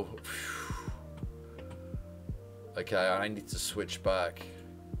careful. Okay, I need to switch back.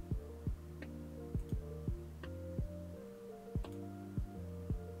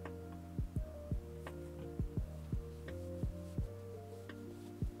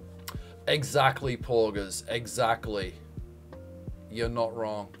 Exactly, Porgers. Exactly. You're not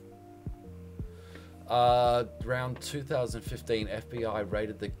wrong. Around 2015, FBI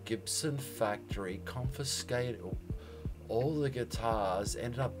raided the Gibson factory, confiscated all the guitars,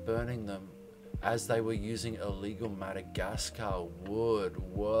 ended up burning them as they were using illegal Madagascar wood.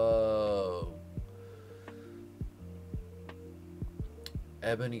 Whoa.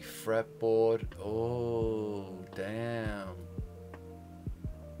 Ebony fretboard. Oh, damn.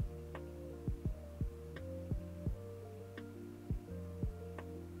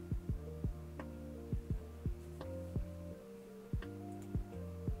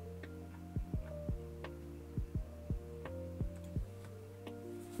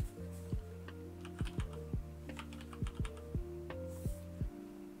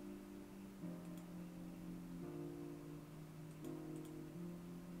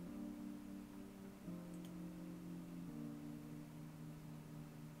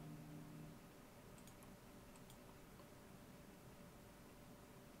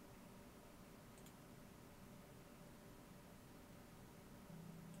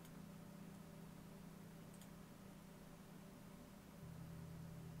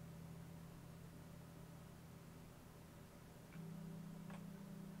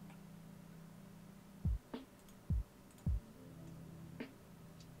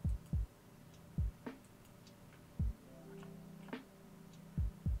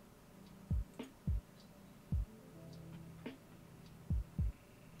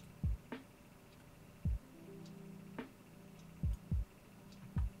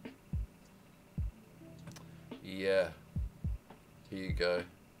 Yeah. Here you go.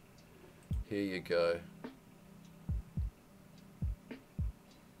 Here you go.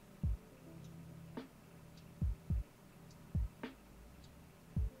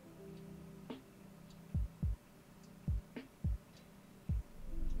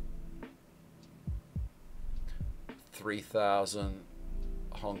 $3,000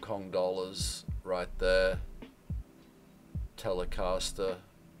 Hong Kong dollars right there. Telecaster.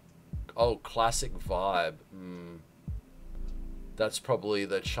 Oh, classic vibe. That's probably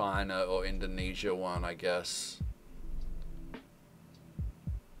the China or Indonesia one, I guess.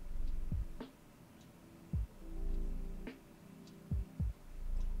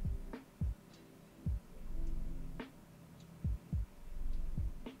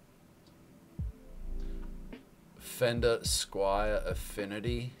 Fender Squire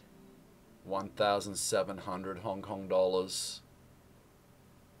Affinity, 1,700 Hong Kong dollars.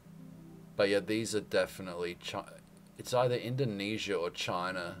 But yeah, these are definitely it's either Indonesia or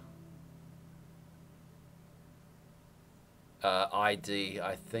China. ID,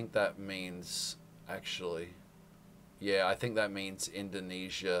 I think that means, actually, yeah, I think that means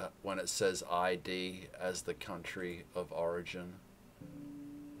Indonesia when it says ID as the country of origin.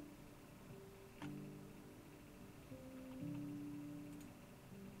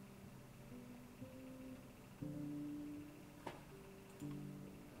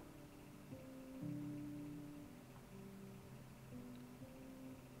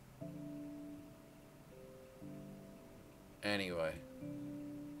 Anyway.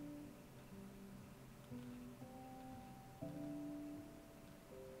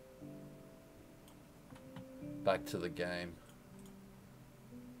 Back to the game.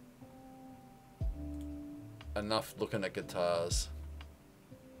 Enough looking at guitars.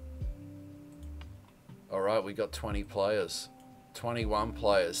 Alright, we got 20 players. 21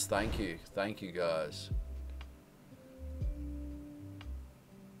 players. Thank you. Thank you, guys.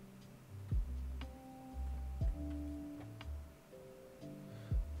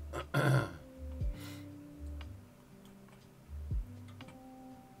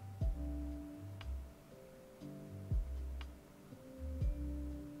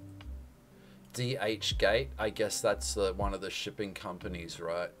 DH Gate, I guess that's one of the shipping companies,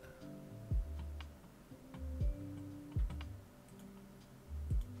 right?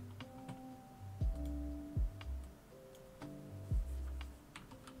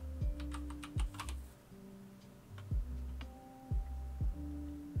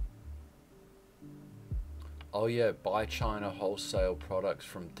 Oh yeah, buy China wholesale products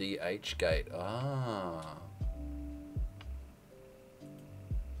from DH Gate. Ah.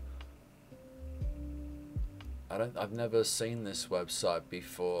 I've never seen this website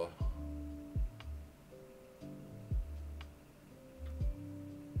before.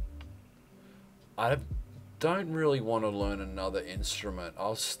 I don't really want to learn another instrument.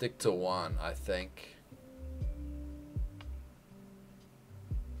 I'll stick to one, I think.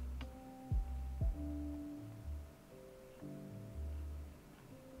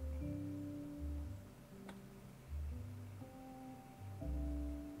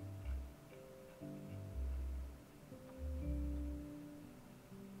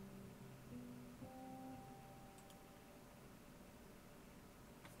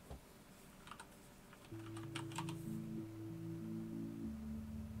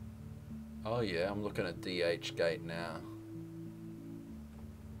 Oh yeah, I'm looking at DH Gate now.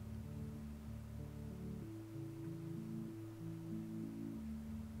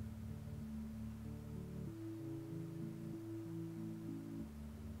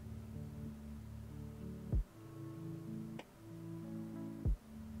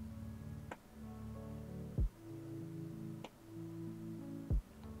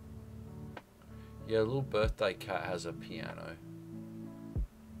 Yeah, little birthday cat has a piano.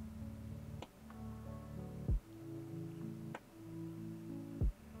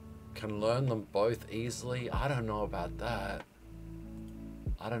 Can learn them both easily? I don't know about that.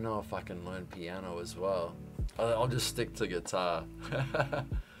 I don't know if I can learn piano as well. I'll just stick to guitar.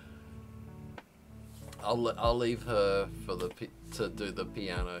 I'll leave her for to do the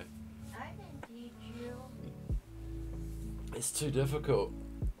piano. I can teach you. It's too difficult.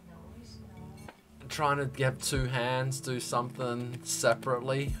 No, it's not. Trying to have two hands do something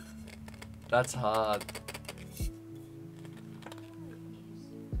separately, that's hard.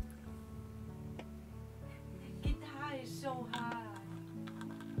 Guitar is so hard.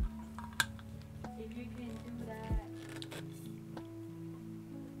 If you can do that.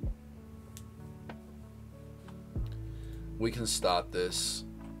 We can start this.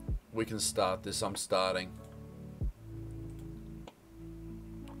 We can start this. I'm starting.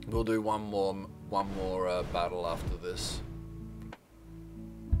 We'll do one more battle after this.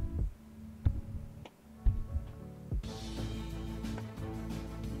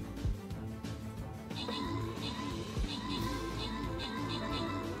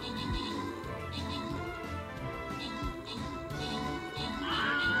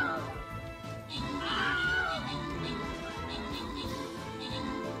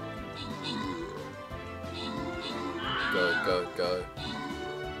 Go.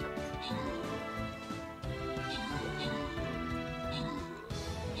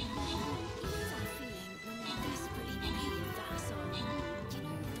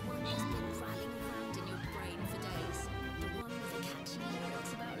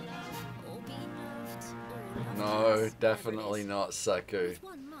 No, definitely not Saku.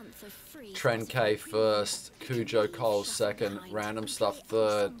 Trend K first. Cujo Cole second, random stuff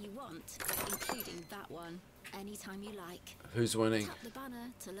third. You want, including that one, anytime you like. Who's winning? Tap the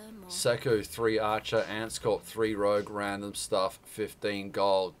banner to learn more. Seku 3 Archer, Antscorp 3 Rogue, random stuff 15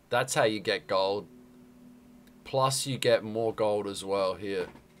 gold. That's how you get gold. Plus you get more gold as well here.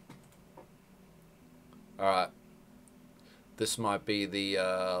 Alright. This might be the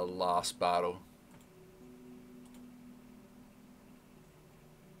last battle.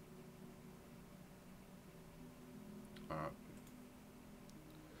 Alright.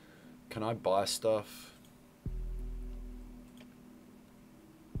 Can I buy stuff?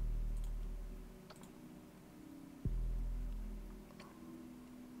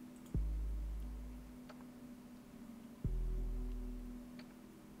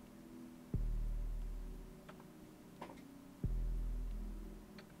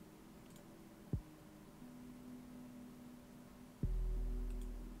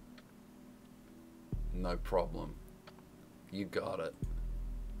 No problem. You got it.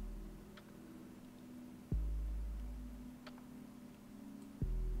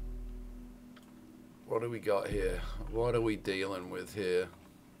 What do we got here? What are we dealing with here?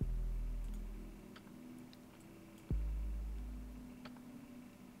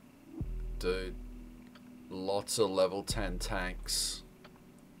 Dude, lots of level 10 tanks.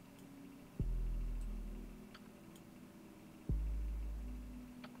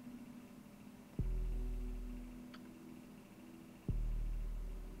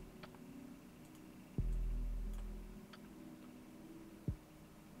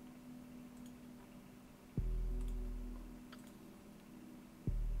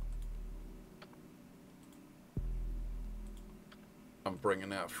 I'm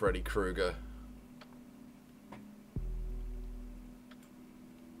bringing out Freddy Krueger.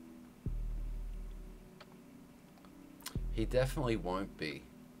 He definitely won't be.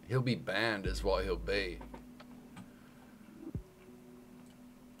 He'll be banned is what he'll be.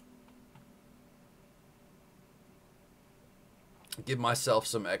 Give myself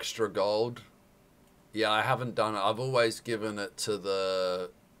some extra gold. Yeah, I haven't done it. I've always given it to the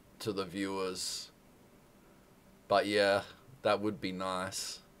viewers. But yeah, that would be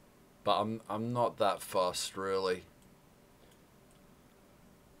nice. But I'm not that fussed really.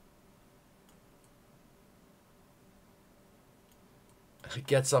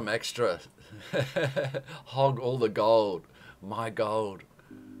 Get some extra. Hog all the gold. My gold.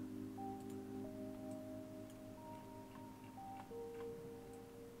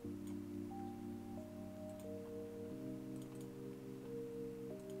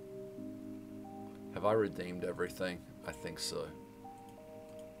 Have I redeemed everything? I think so.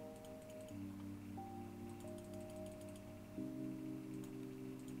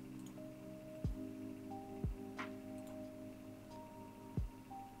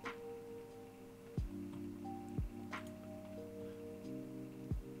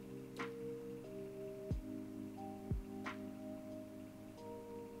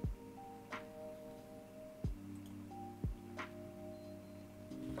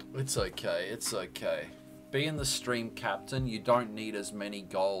 It's okay, it's okay. Being the stream captain, you don't need as many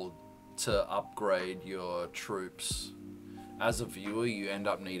gold to upgrade your troops. As a viewer, you end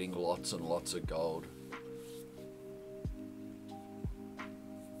up needing lots and lots of gold.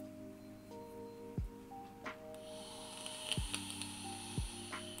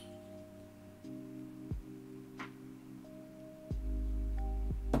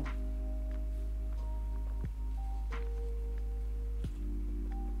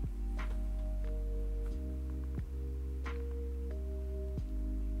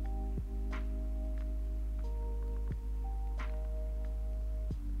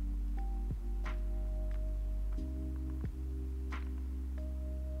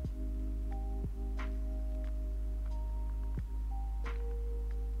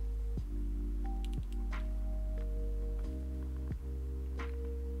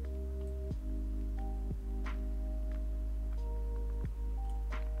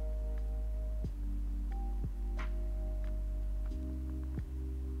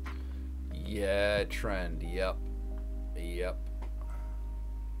 Yeah, trend. Yep. Yep.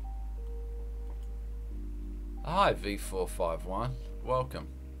 Hi, V451. Welcome.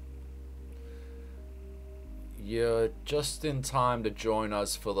 You're just in time to join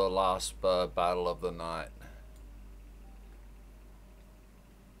us for the last battle of the night.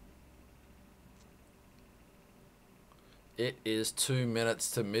 It is 2 minutes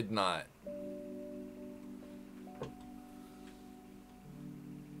to midnight.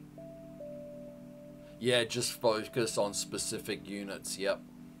 Yeah, just focus on specific units, yep.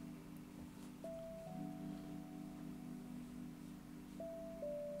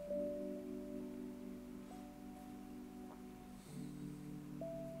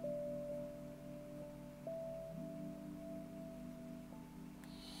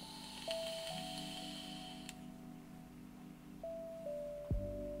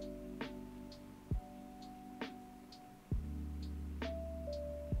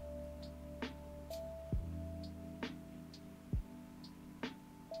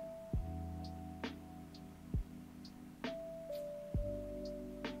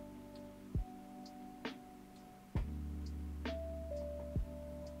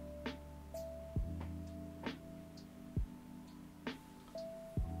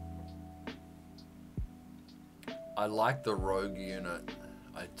 I like the rogue unit.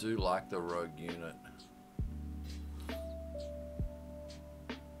 I do like the rogue unit.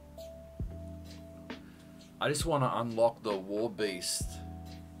 I just want to unlock the war beast.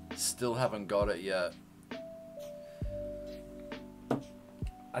 Still haven't got it yet.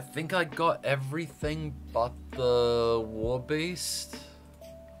 I think I got everything but the war beast.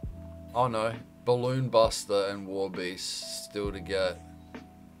 Oh no, balloon buster and war beast still to get.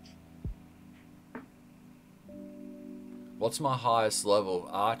 What's my highest level?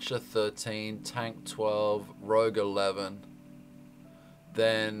 Archer 13, tank 12, rogue 11,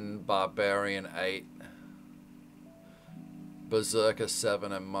 then barbarian 8, berserker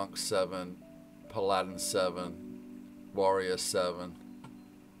 7 and monk 7, paladin 7, warrior 7.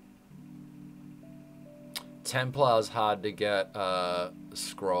 Templar's hard to get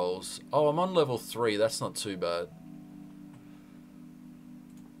scrolls. Oh, I'm on level 3, that's not too bad.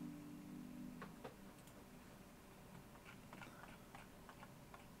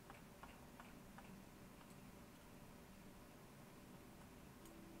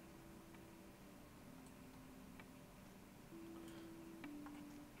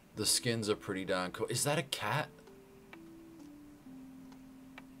 The skins are pretty darn cool. Is that a cat?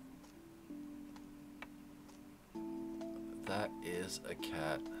 That is a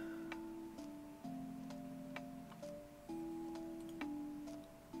cat.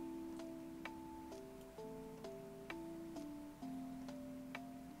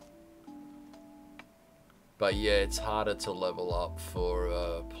 But yeah, it's harder to level up for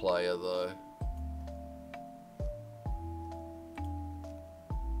a player though.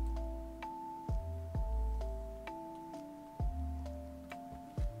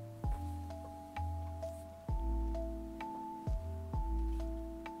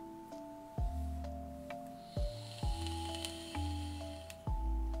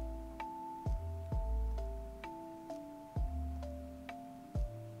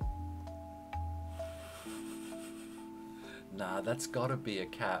 Nah, that's gotta be a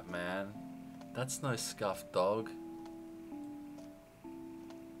cat, man. That's no scuffed dog.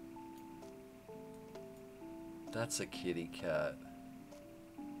 That's a kitty cat.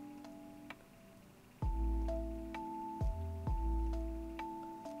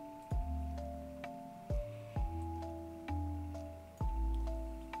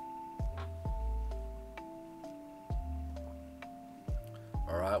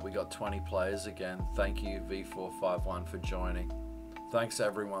 Alright, we got 20 players again. Thank you V451 for joining. Thanks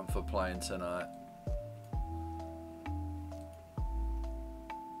everyone for playing tonight.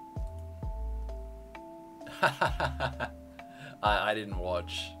 I didn't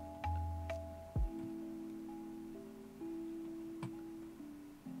watch.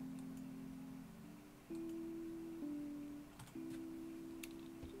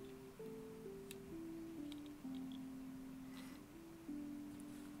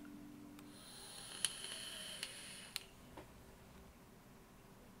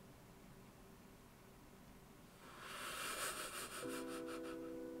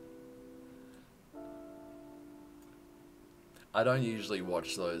 I don't usually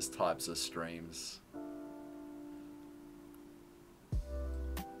watch those types of streams.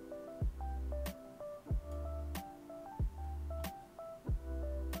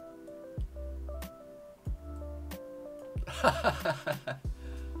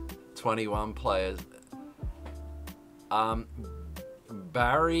 "21 players.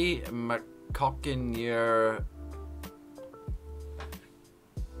 Barry McCockinier.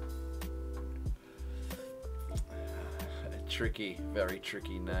 Tricky, very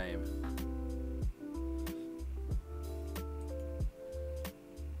tricky name.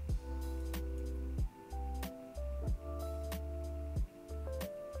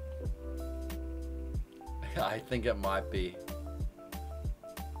 I think it might be.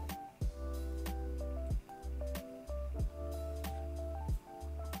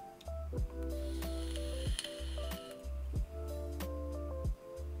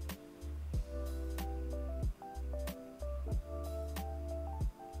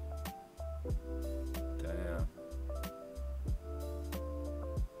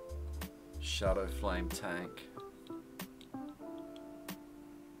 Shadow Flame tank.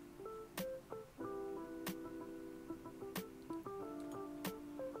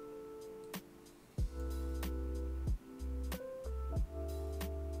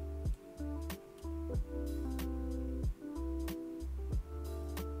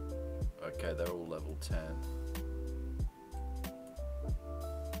 Okay, they're all level 10.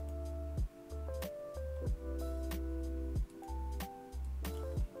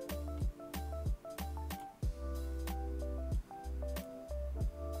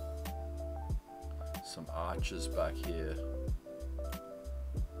 Some archers back here.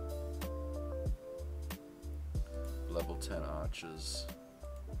 Level 10 archers.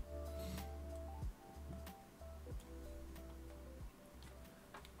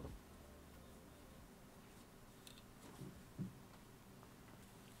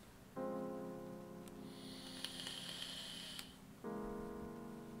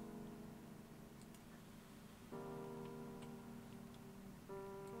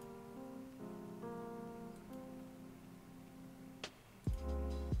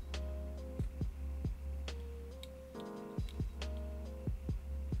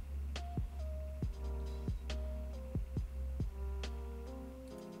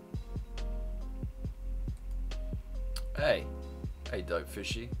 Hey, hey Dope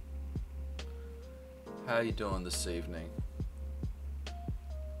Fishy. How you doing this evening?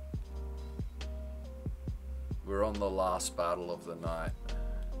 We're on the last battle of the night.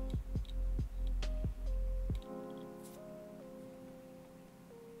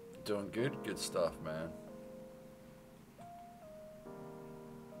 Doing good? Good stuff, man.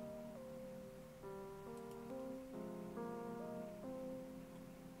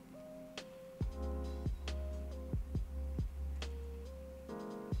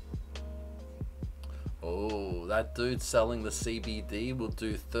 Oh, that dude selling the CBD will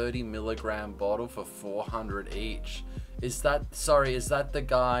do 30 milligram bottle for 400 each. Is that, sorry, is that the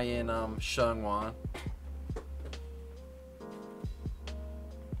guy in Shengwan?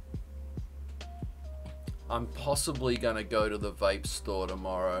 I'm possibly gonna go to the vape store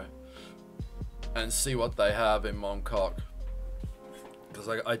tomorrow and see what they have in Mongkok. Because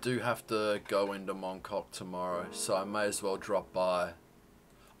I do have to go into Mongkok tomorrow, so I may as well drop by.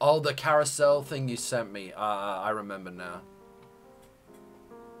 Oh, the carousel thing you sent me. I remember now.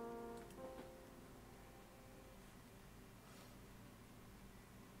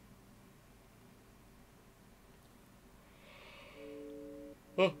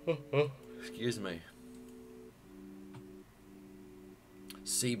 Excuse me.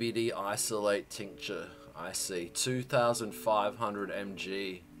 CBD isolate tincture. I see. 2,500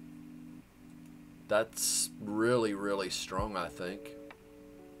 mg. That's really, really strong, I think.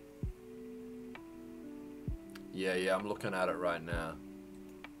 Yeah, I'm looking at it right now.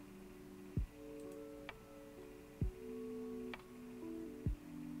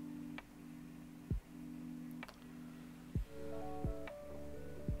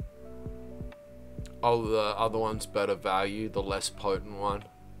 Oh, the other one's better value, the less potent one.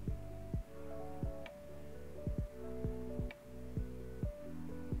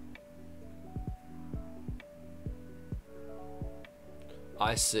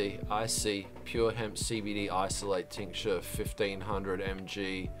 I see. Pure hemp CBD isolate tincture, 1500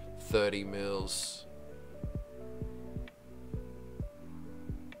 mg, 30 mils.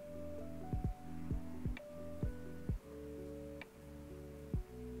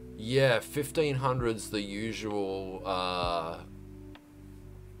 Yeah, 1500's the usual,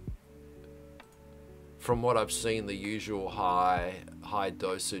 from what I've seen, the usual high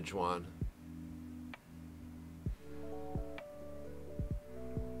dosage one.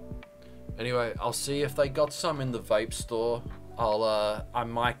 Anyway, I'll see if they got some in the vape store. I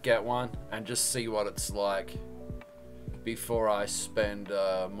might get one and just see what it's like before I spend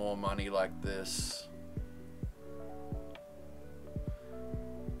more money like this.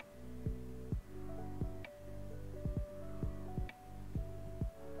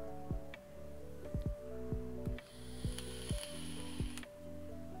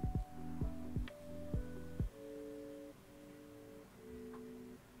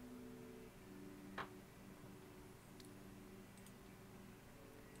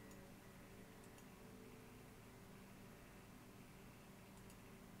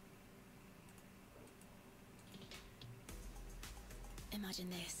 Imagine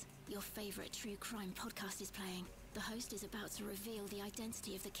this. Your favorite true crime podcast is playing. The host is about to reveal the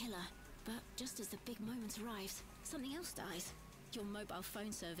identity of the killer. But just as the big moment arrives, something else dies. Your mobile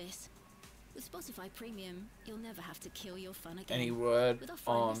phone service. With Spotify Premium, you'll never have to kill your fun again. Any word With offline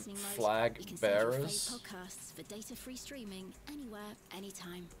on listening mode, flag you can save your bearers? fave podcasts for data-free streaming anywhere,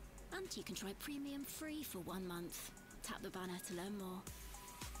 anytime. And you can try Premium free for 1 month. Tap the banner to learn more.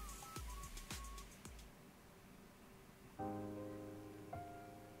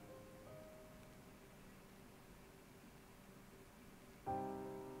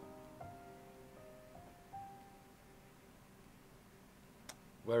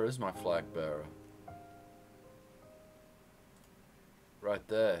 Where is my flag bearer? Right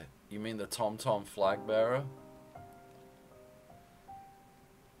there. You mean the TomTom flag bearer?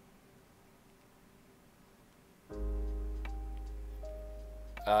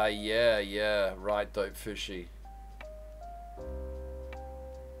 Yeah, right, Dope Fishy.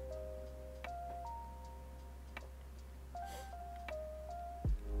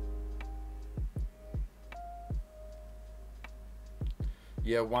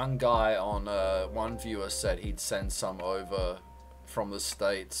 Yeah, one guy on, one viewer said he'd send some over from the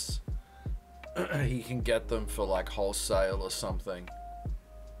States. He can get them for like wholesale or something.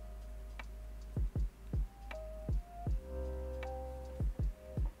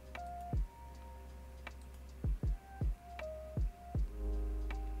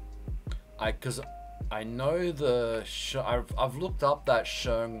 Cause I know the I've looked up that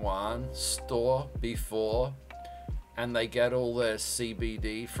Shengwan store before, and they get all their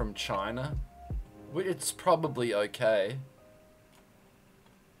CBD from China. It's probably okay.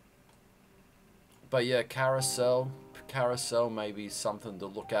 But yeah, Carousel may be something to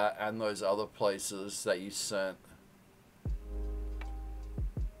look at, and those other places that you sent.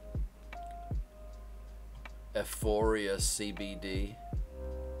 Euphoria CBD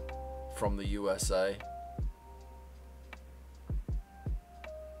from the USA.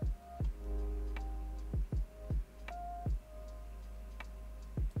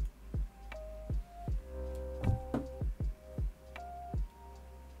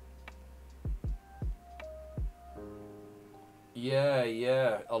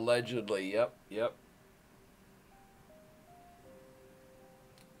 Yeah, allegedly, yep.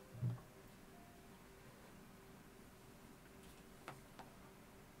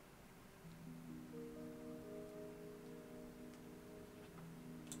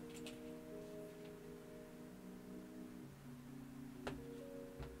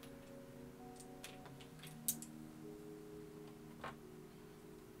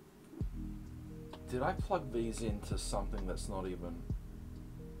 Did I plug these into something that's not even...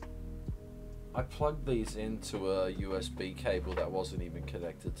 I plugged these into a USB cable that wasn't even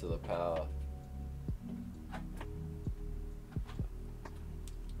connected to the power.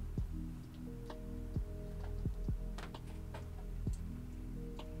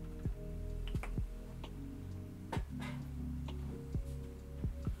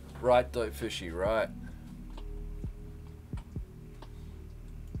 Right, Dope Fishy, right.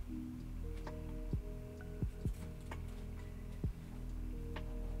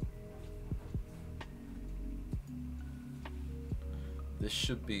 This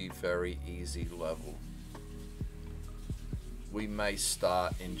should be very easy level. We may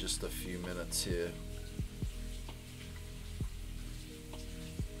start in just a few minutes here.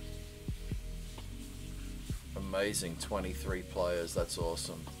 Amazing, 23 players, that's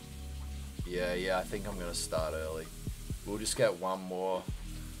awesome. Yeah, I think I'm gonna start early. We'll just get one more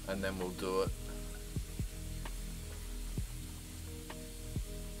and then we'll do it.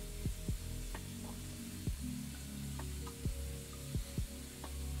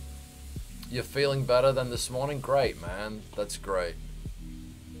 You're feeling better than this morning? Great, man. That's great.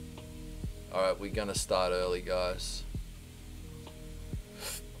 Alright, we're gonna start early, guys.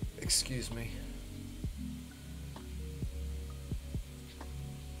 Excuse me.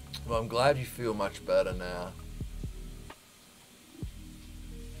 Well, I'm glad you feel much better now.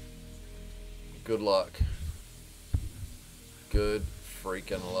 Good luck. Good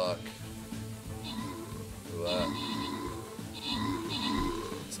freaking luck. Look at that.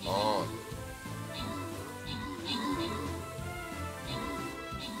 It's on.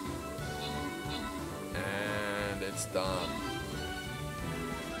 And it's done.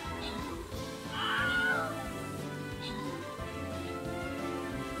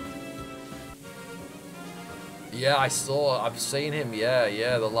 Yeah, I've seen him,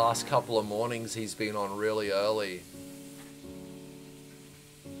 yeah, the last couple of mornings he's been on really early.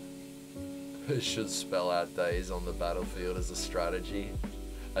 It should spell out days on the battlefield as a strategy.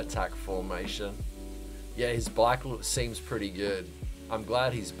 Attack formation. Yeah, his bike seems pretty good. I'm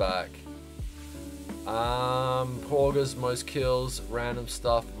glad he's back. Porga's most kills, random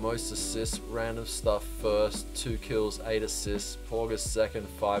stuff, most assists, random stuff first, 2 kills, 8 assists, Porga's second,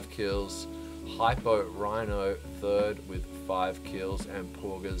 5 kills, Hypo Rhino third with 5 kills, and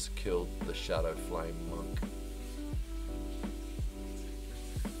Porga's killed the Shadow Flame Monk.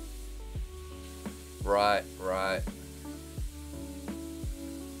 Right.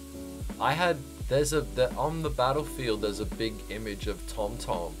 On the battlefield there's a big image of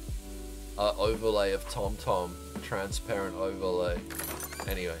TomTom. Overlay of TomTom, transparent overlay.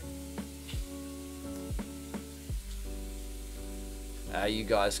 Anyway. You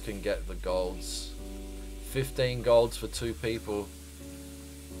guys can get the golds. 15 golds for 2 people.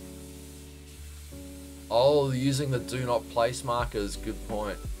 Oh, using the do not place markers, good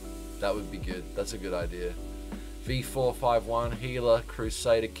point. That would be good. That's a good idea. V451, Healer,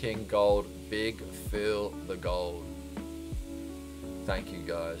 Crusader King, Gold, Big Phil the Gold. Thank you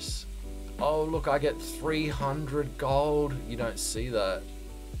guys. Oh look, I get 300 gold. You don't see that.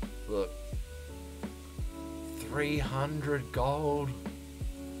 Look. 300 gold.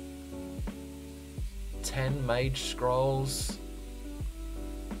 10 mage scrolls.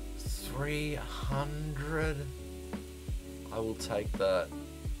 300. I will take that.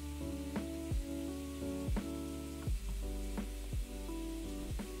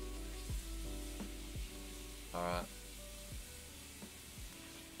 Alright.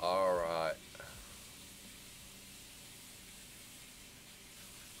 Alright.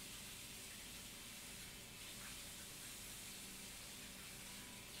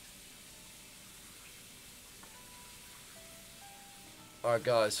 Alright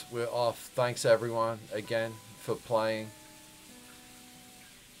guys, we're off. Thanks everyone again for playing.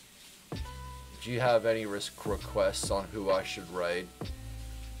 Do you have any requests on who I should raid?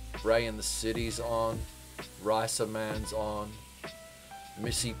 Ray in the City's on. Risa Man's on.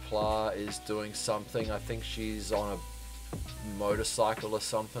 Missy Pla is doing something. I think she's on a motorcycle or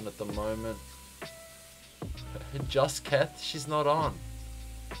something at the moment. Just Keth, she's not on.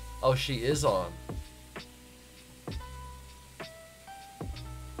 Oh, she is on.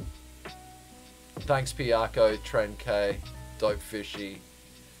 Thanks Piako, Trend K, Dope Fishy,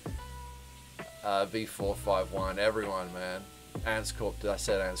 V451, everyone, man. Ants Corp, I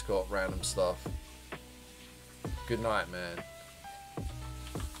said Ants Corp, random stuff. Good night, man.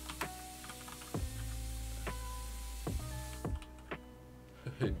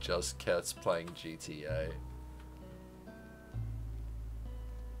 Just Cats playing GTA.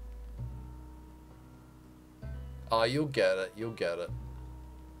 Oh, you'll get it, you'll get it.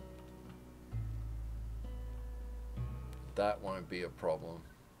 That won't be a problem.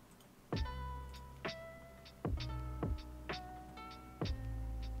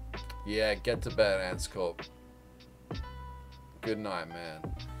 Yeah, get to bed, Ants Corp. Good night,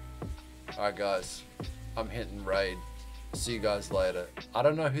 man. Alright, guys. I'm hitting raid. See you guys later. I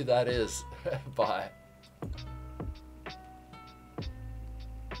don't know who that is. Bye.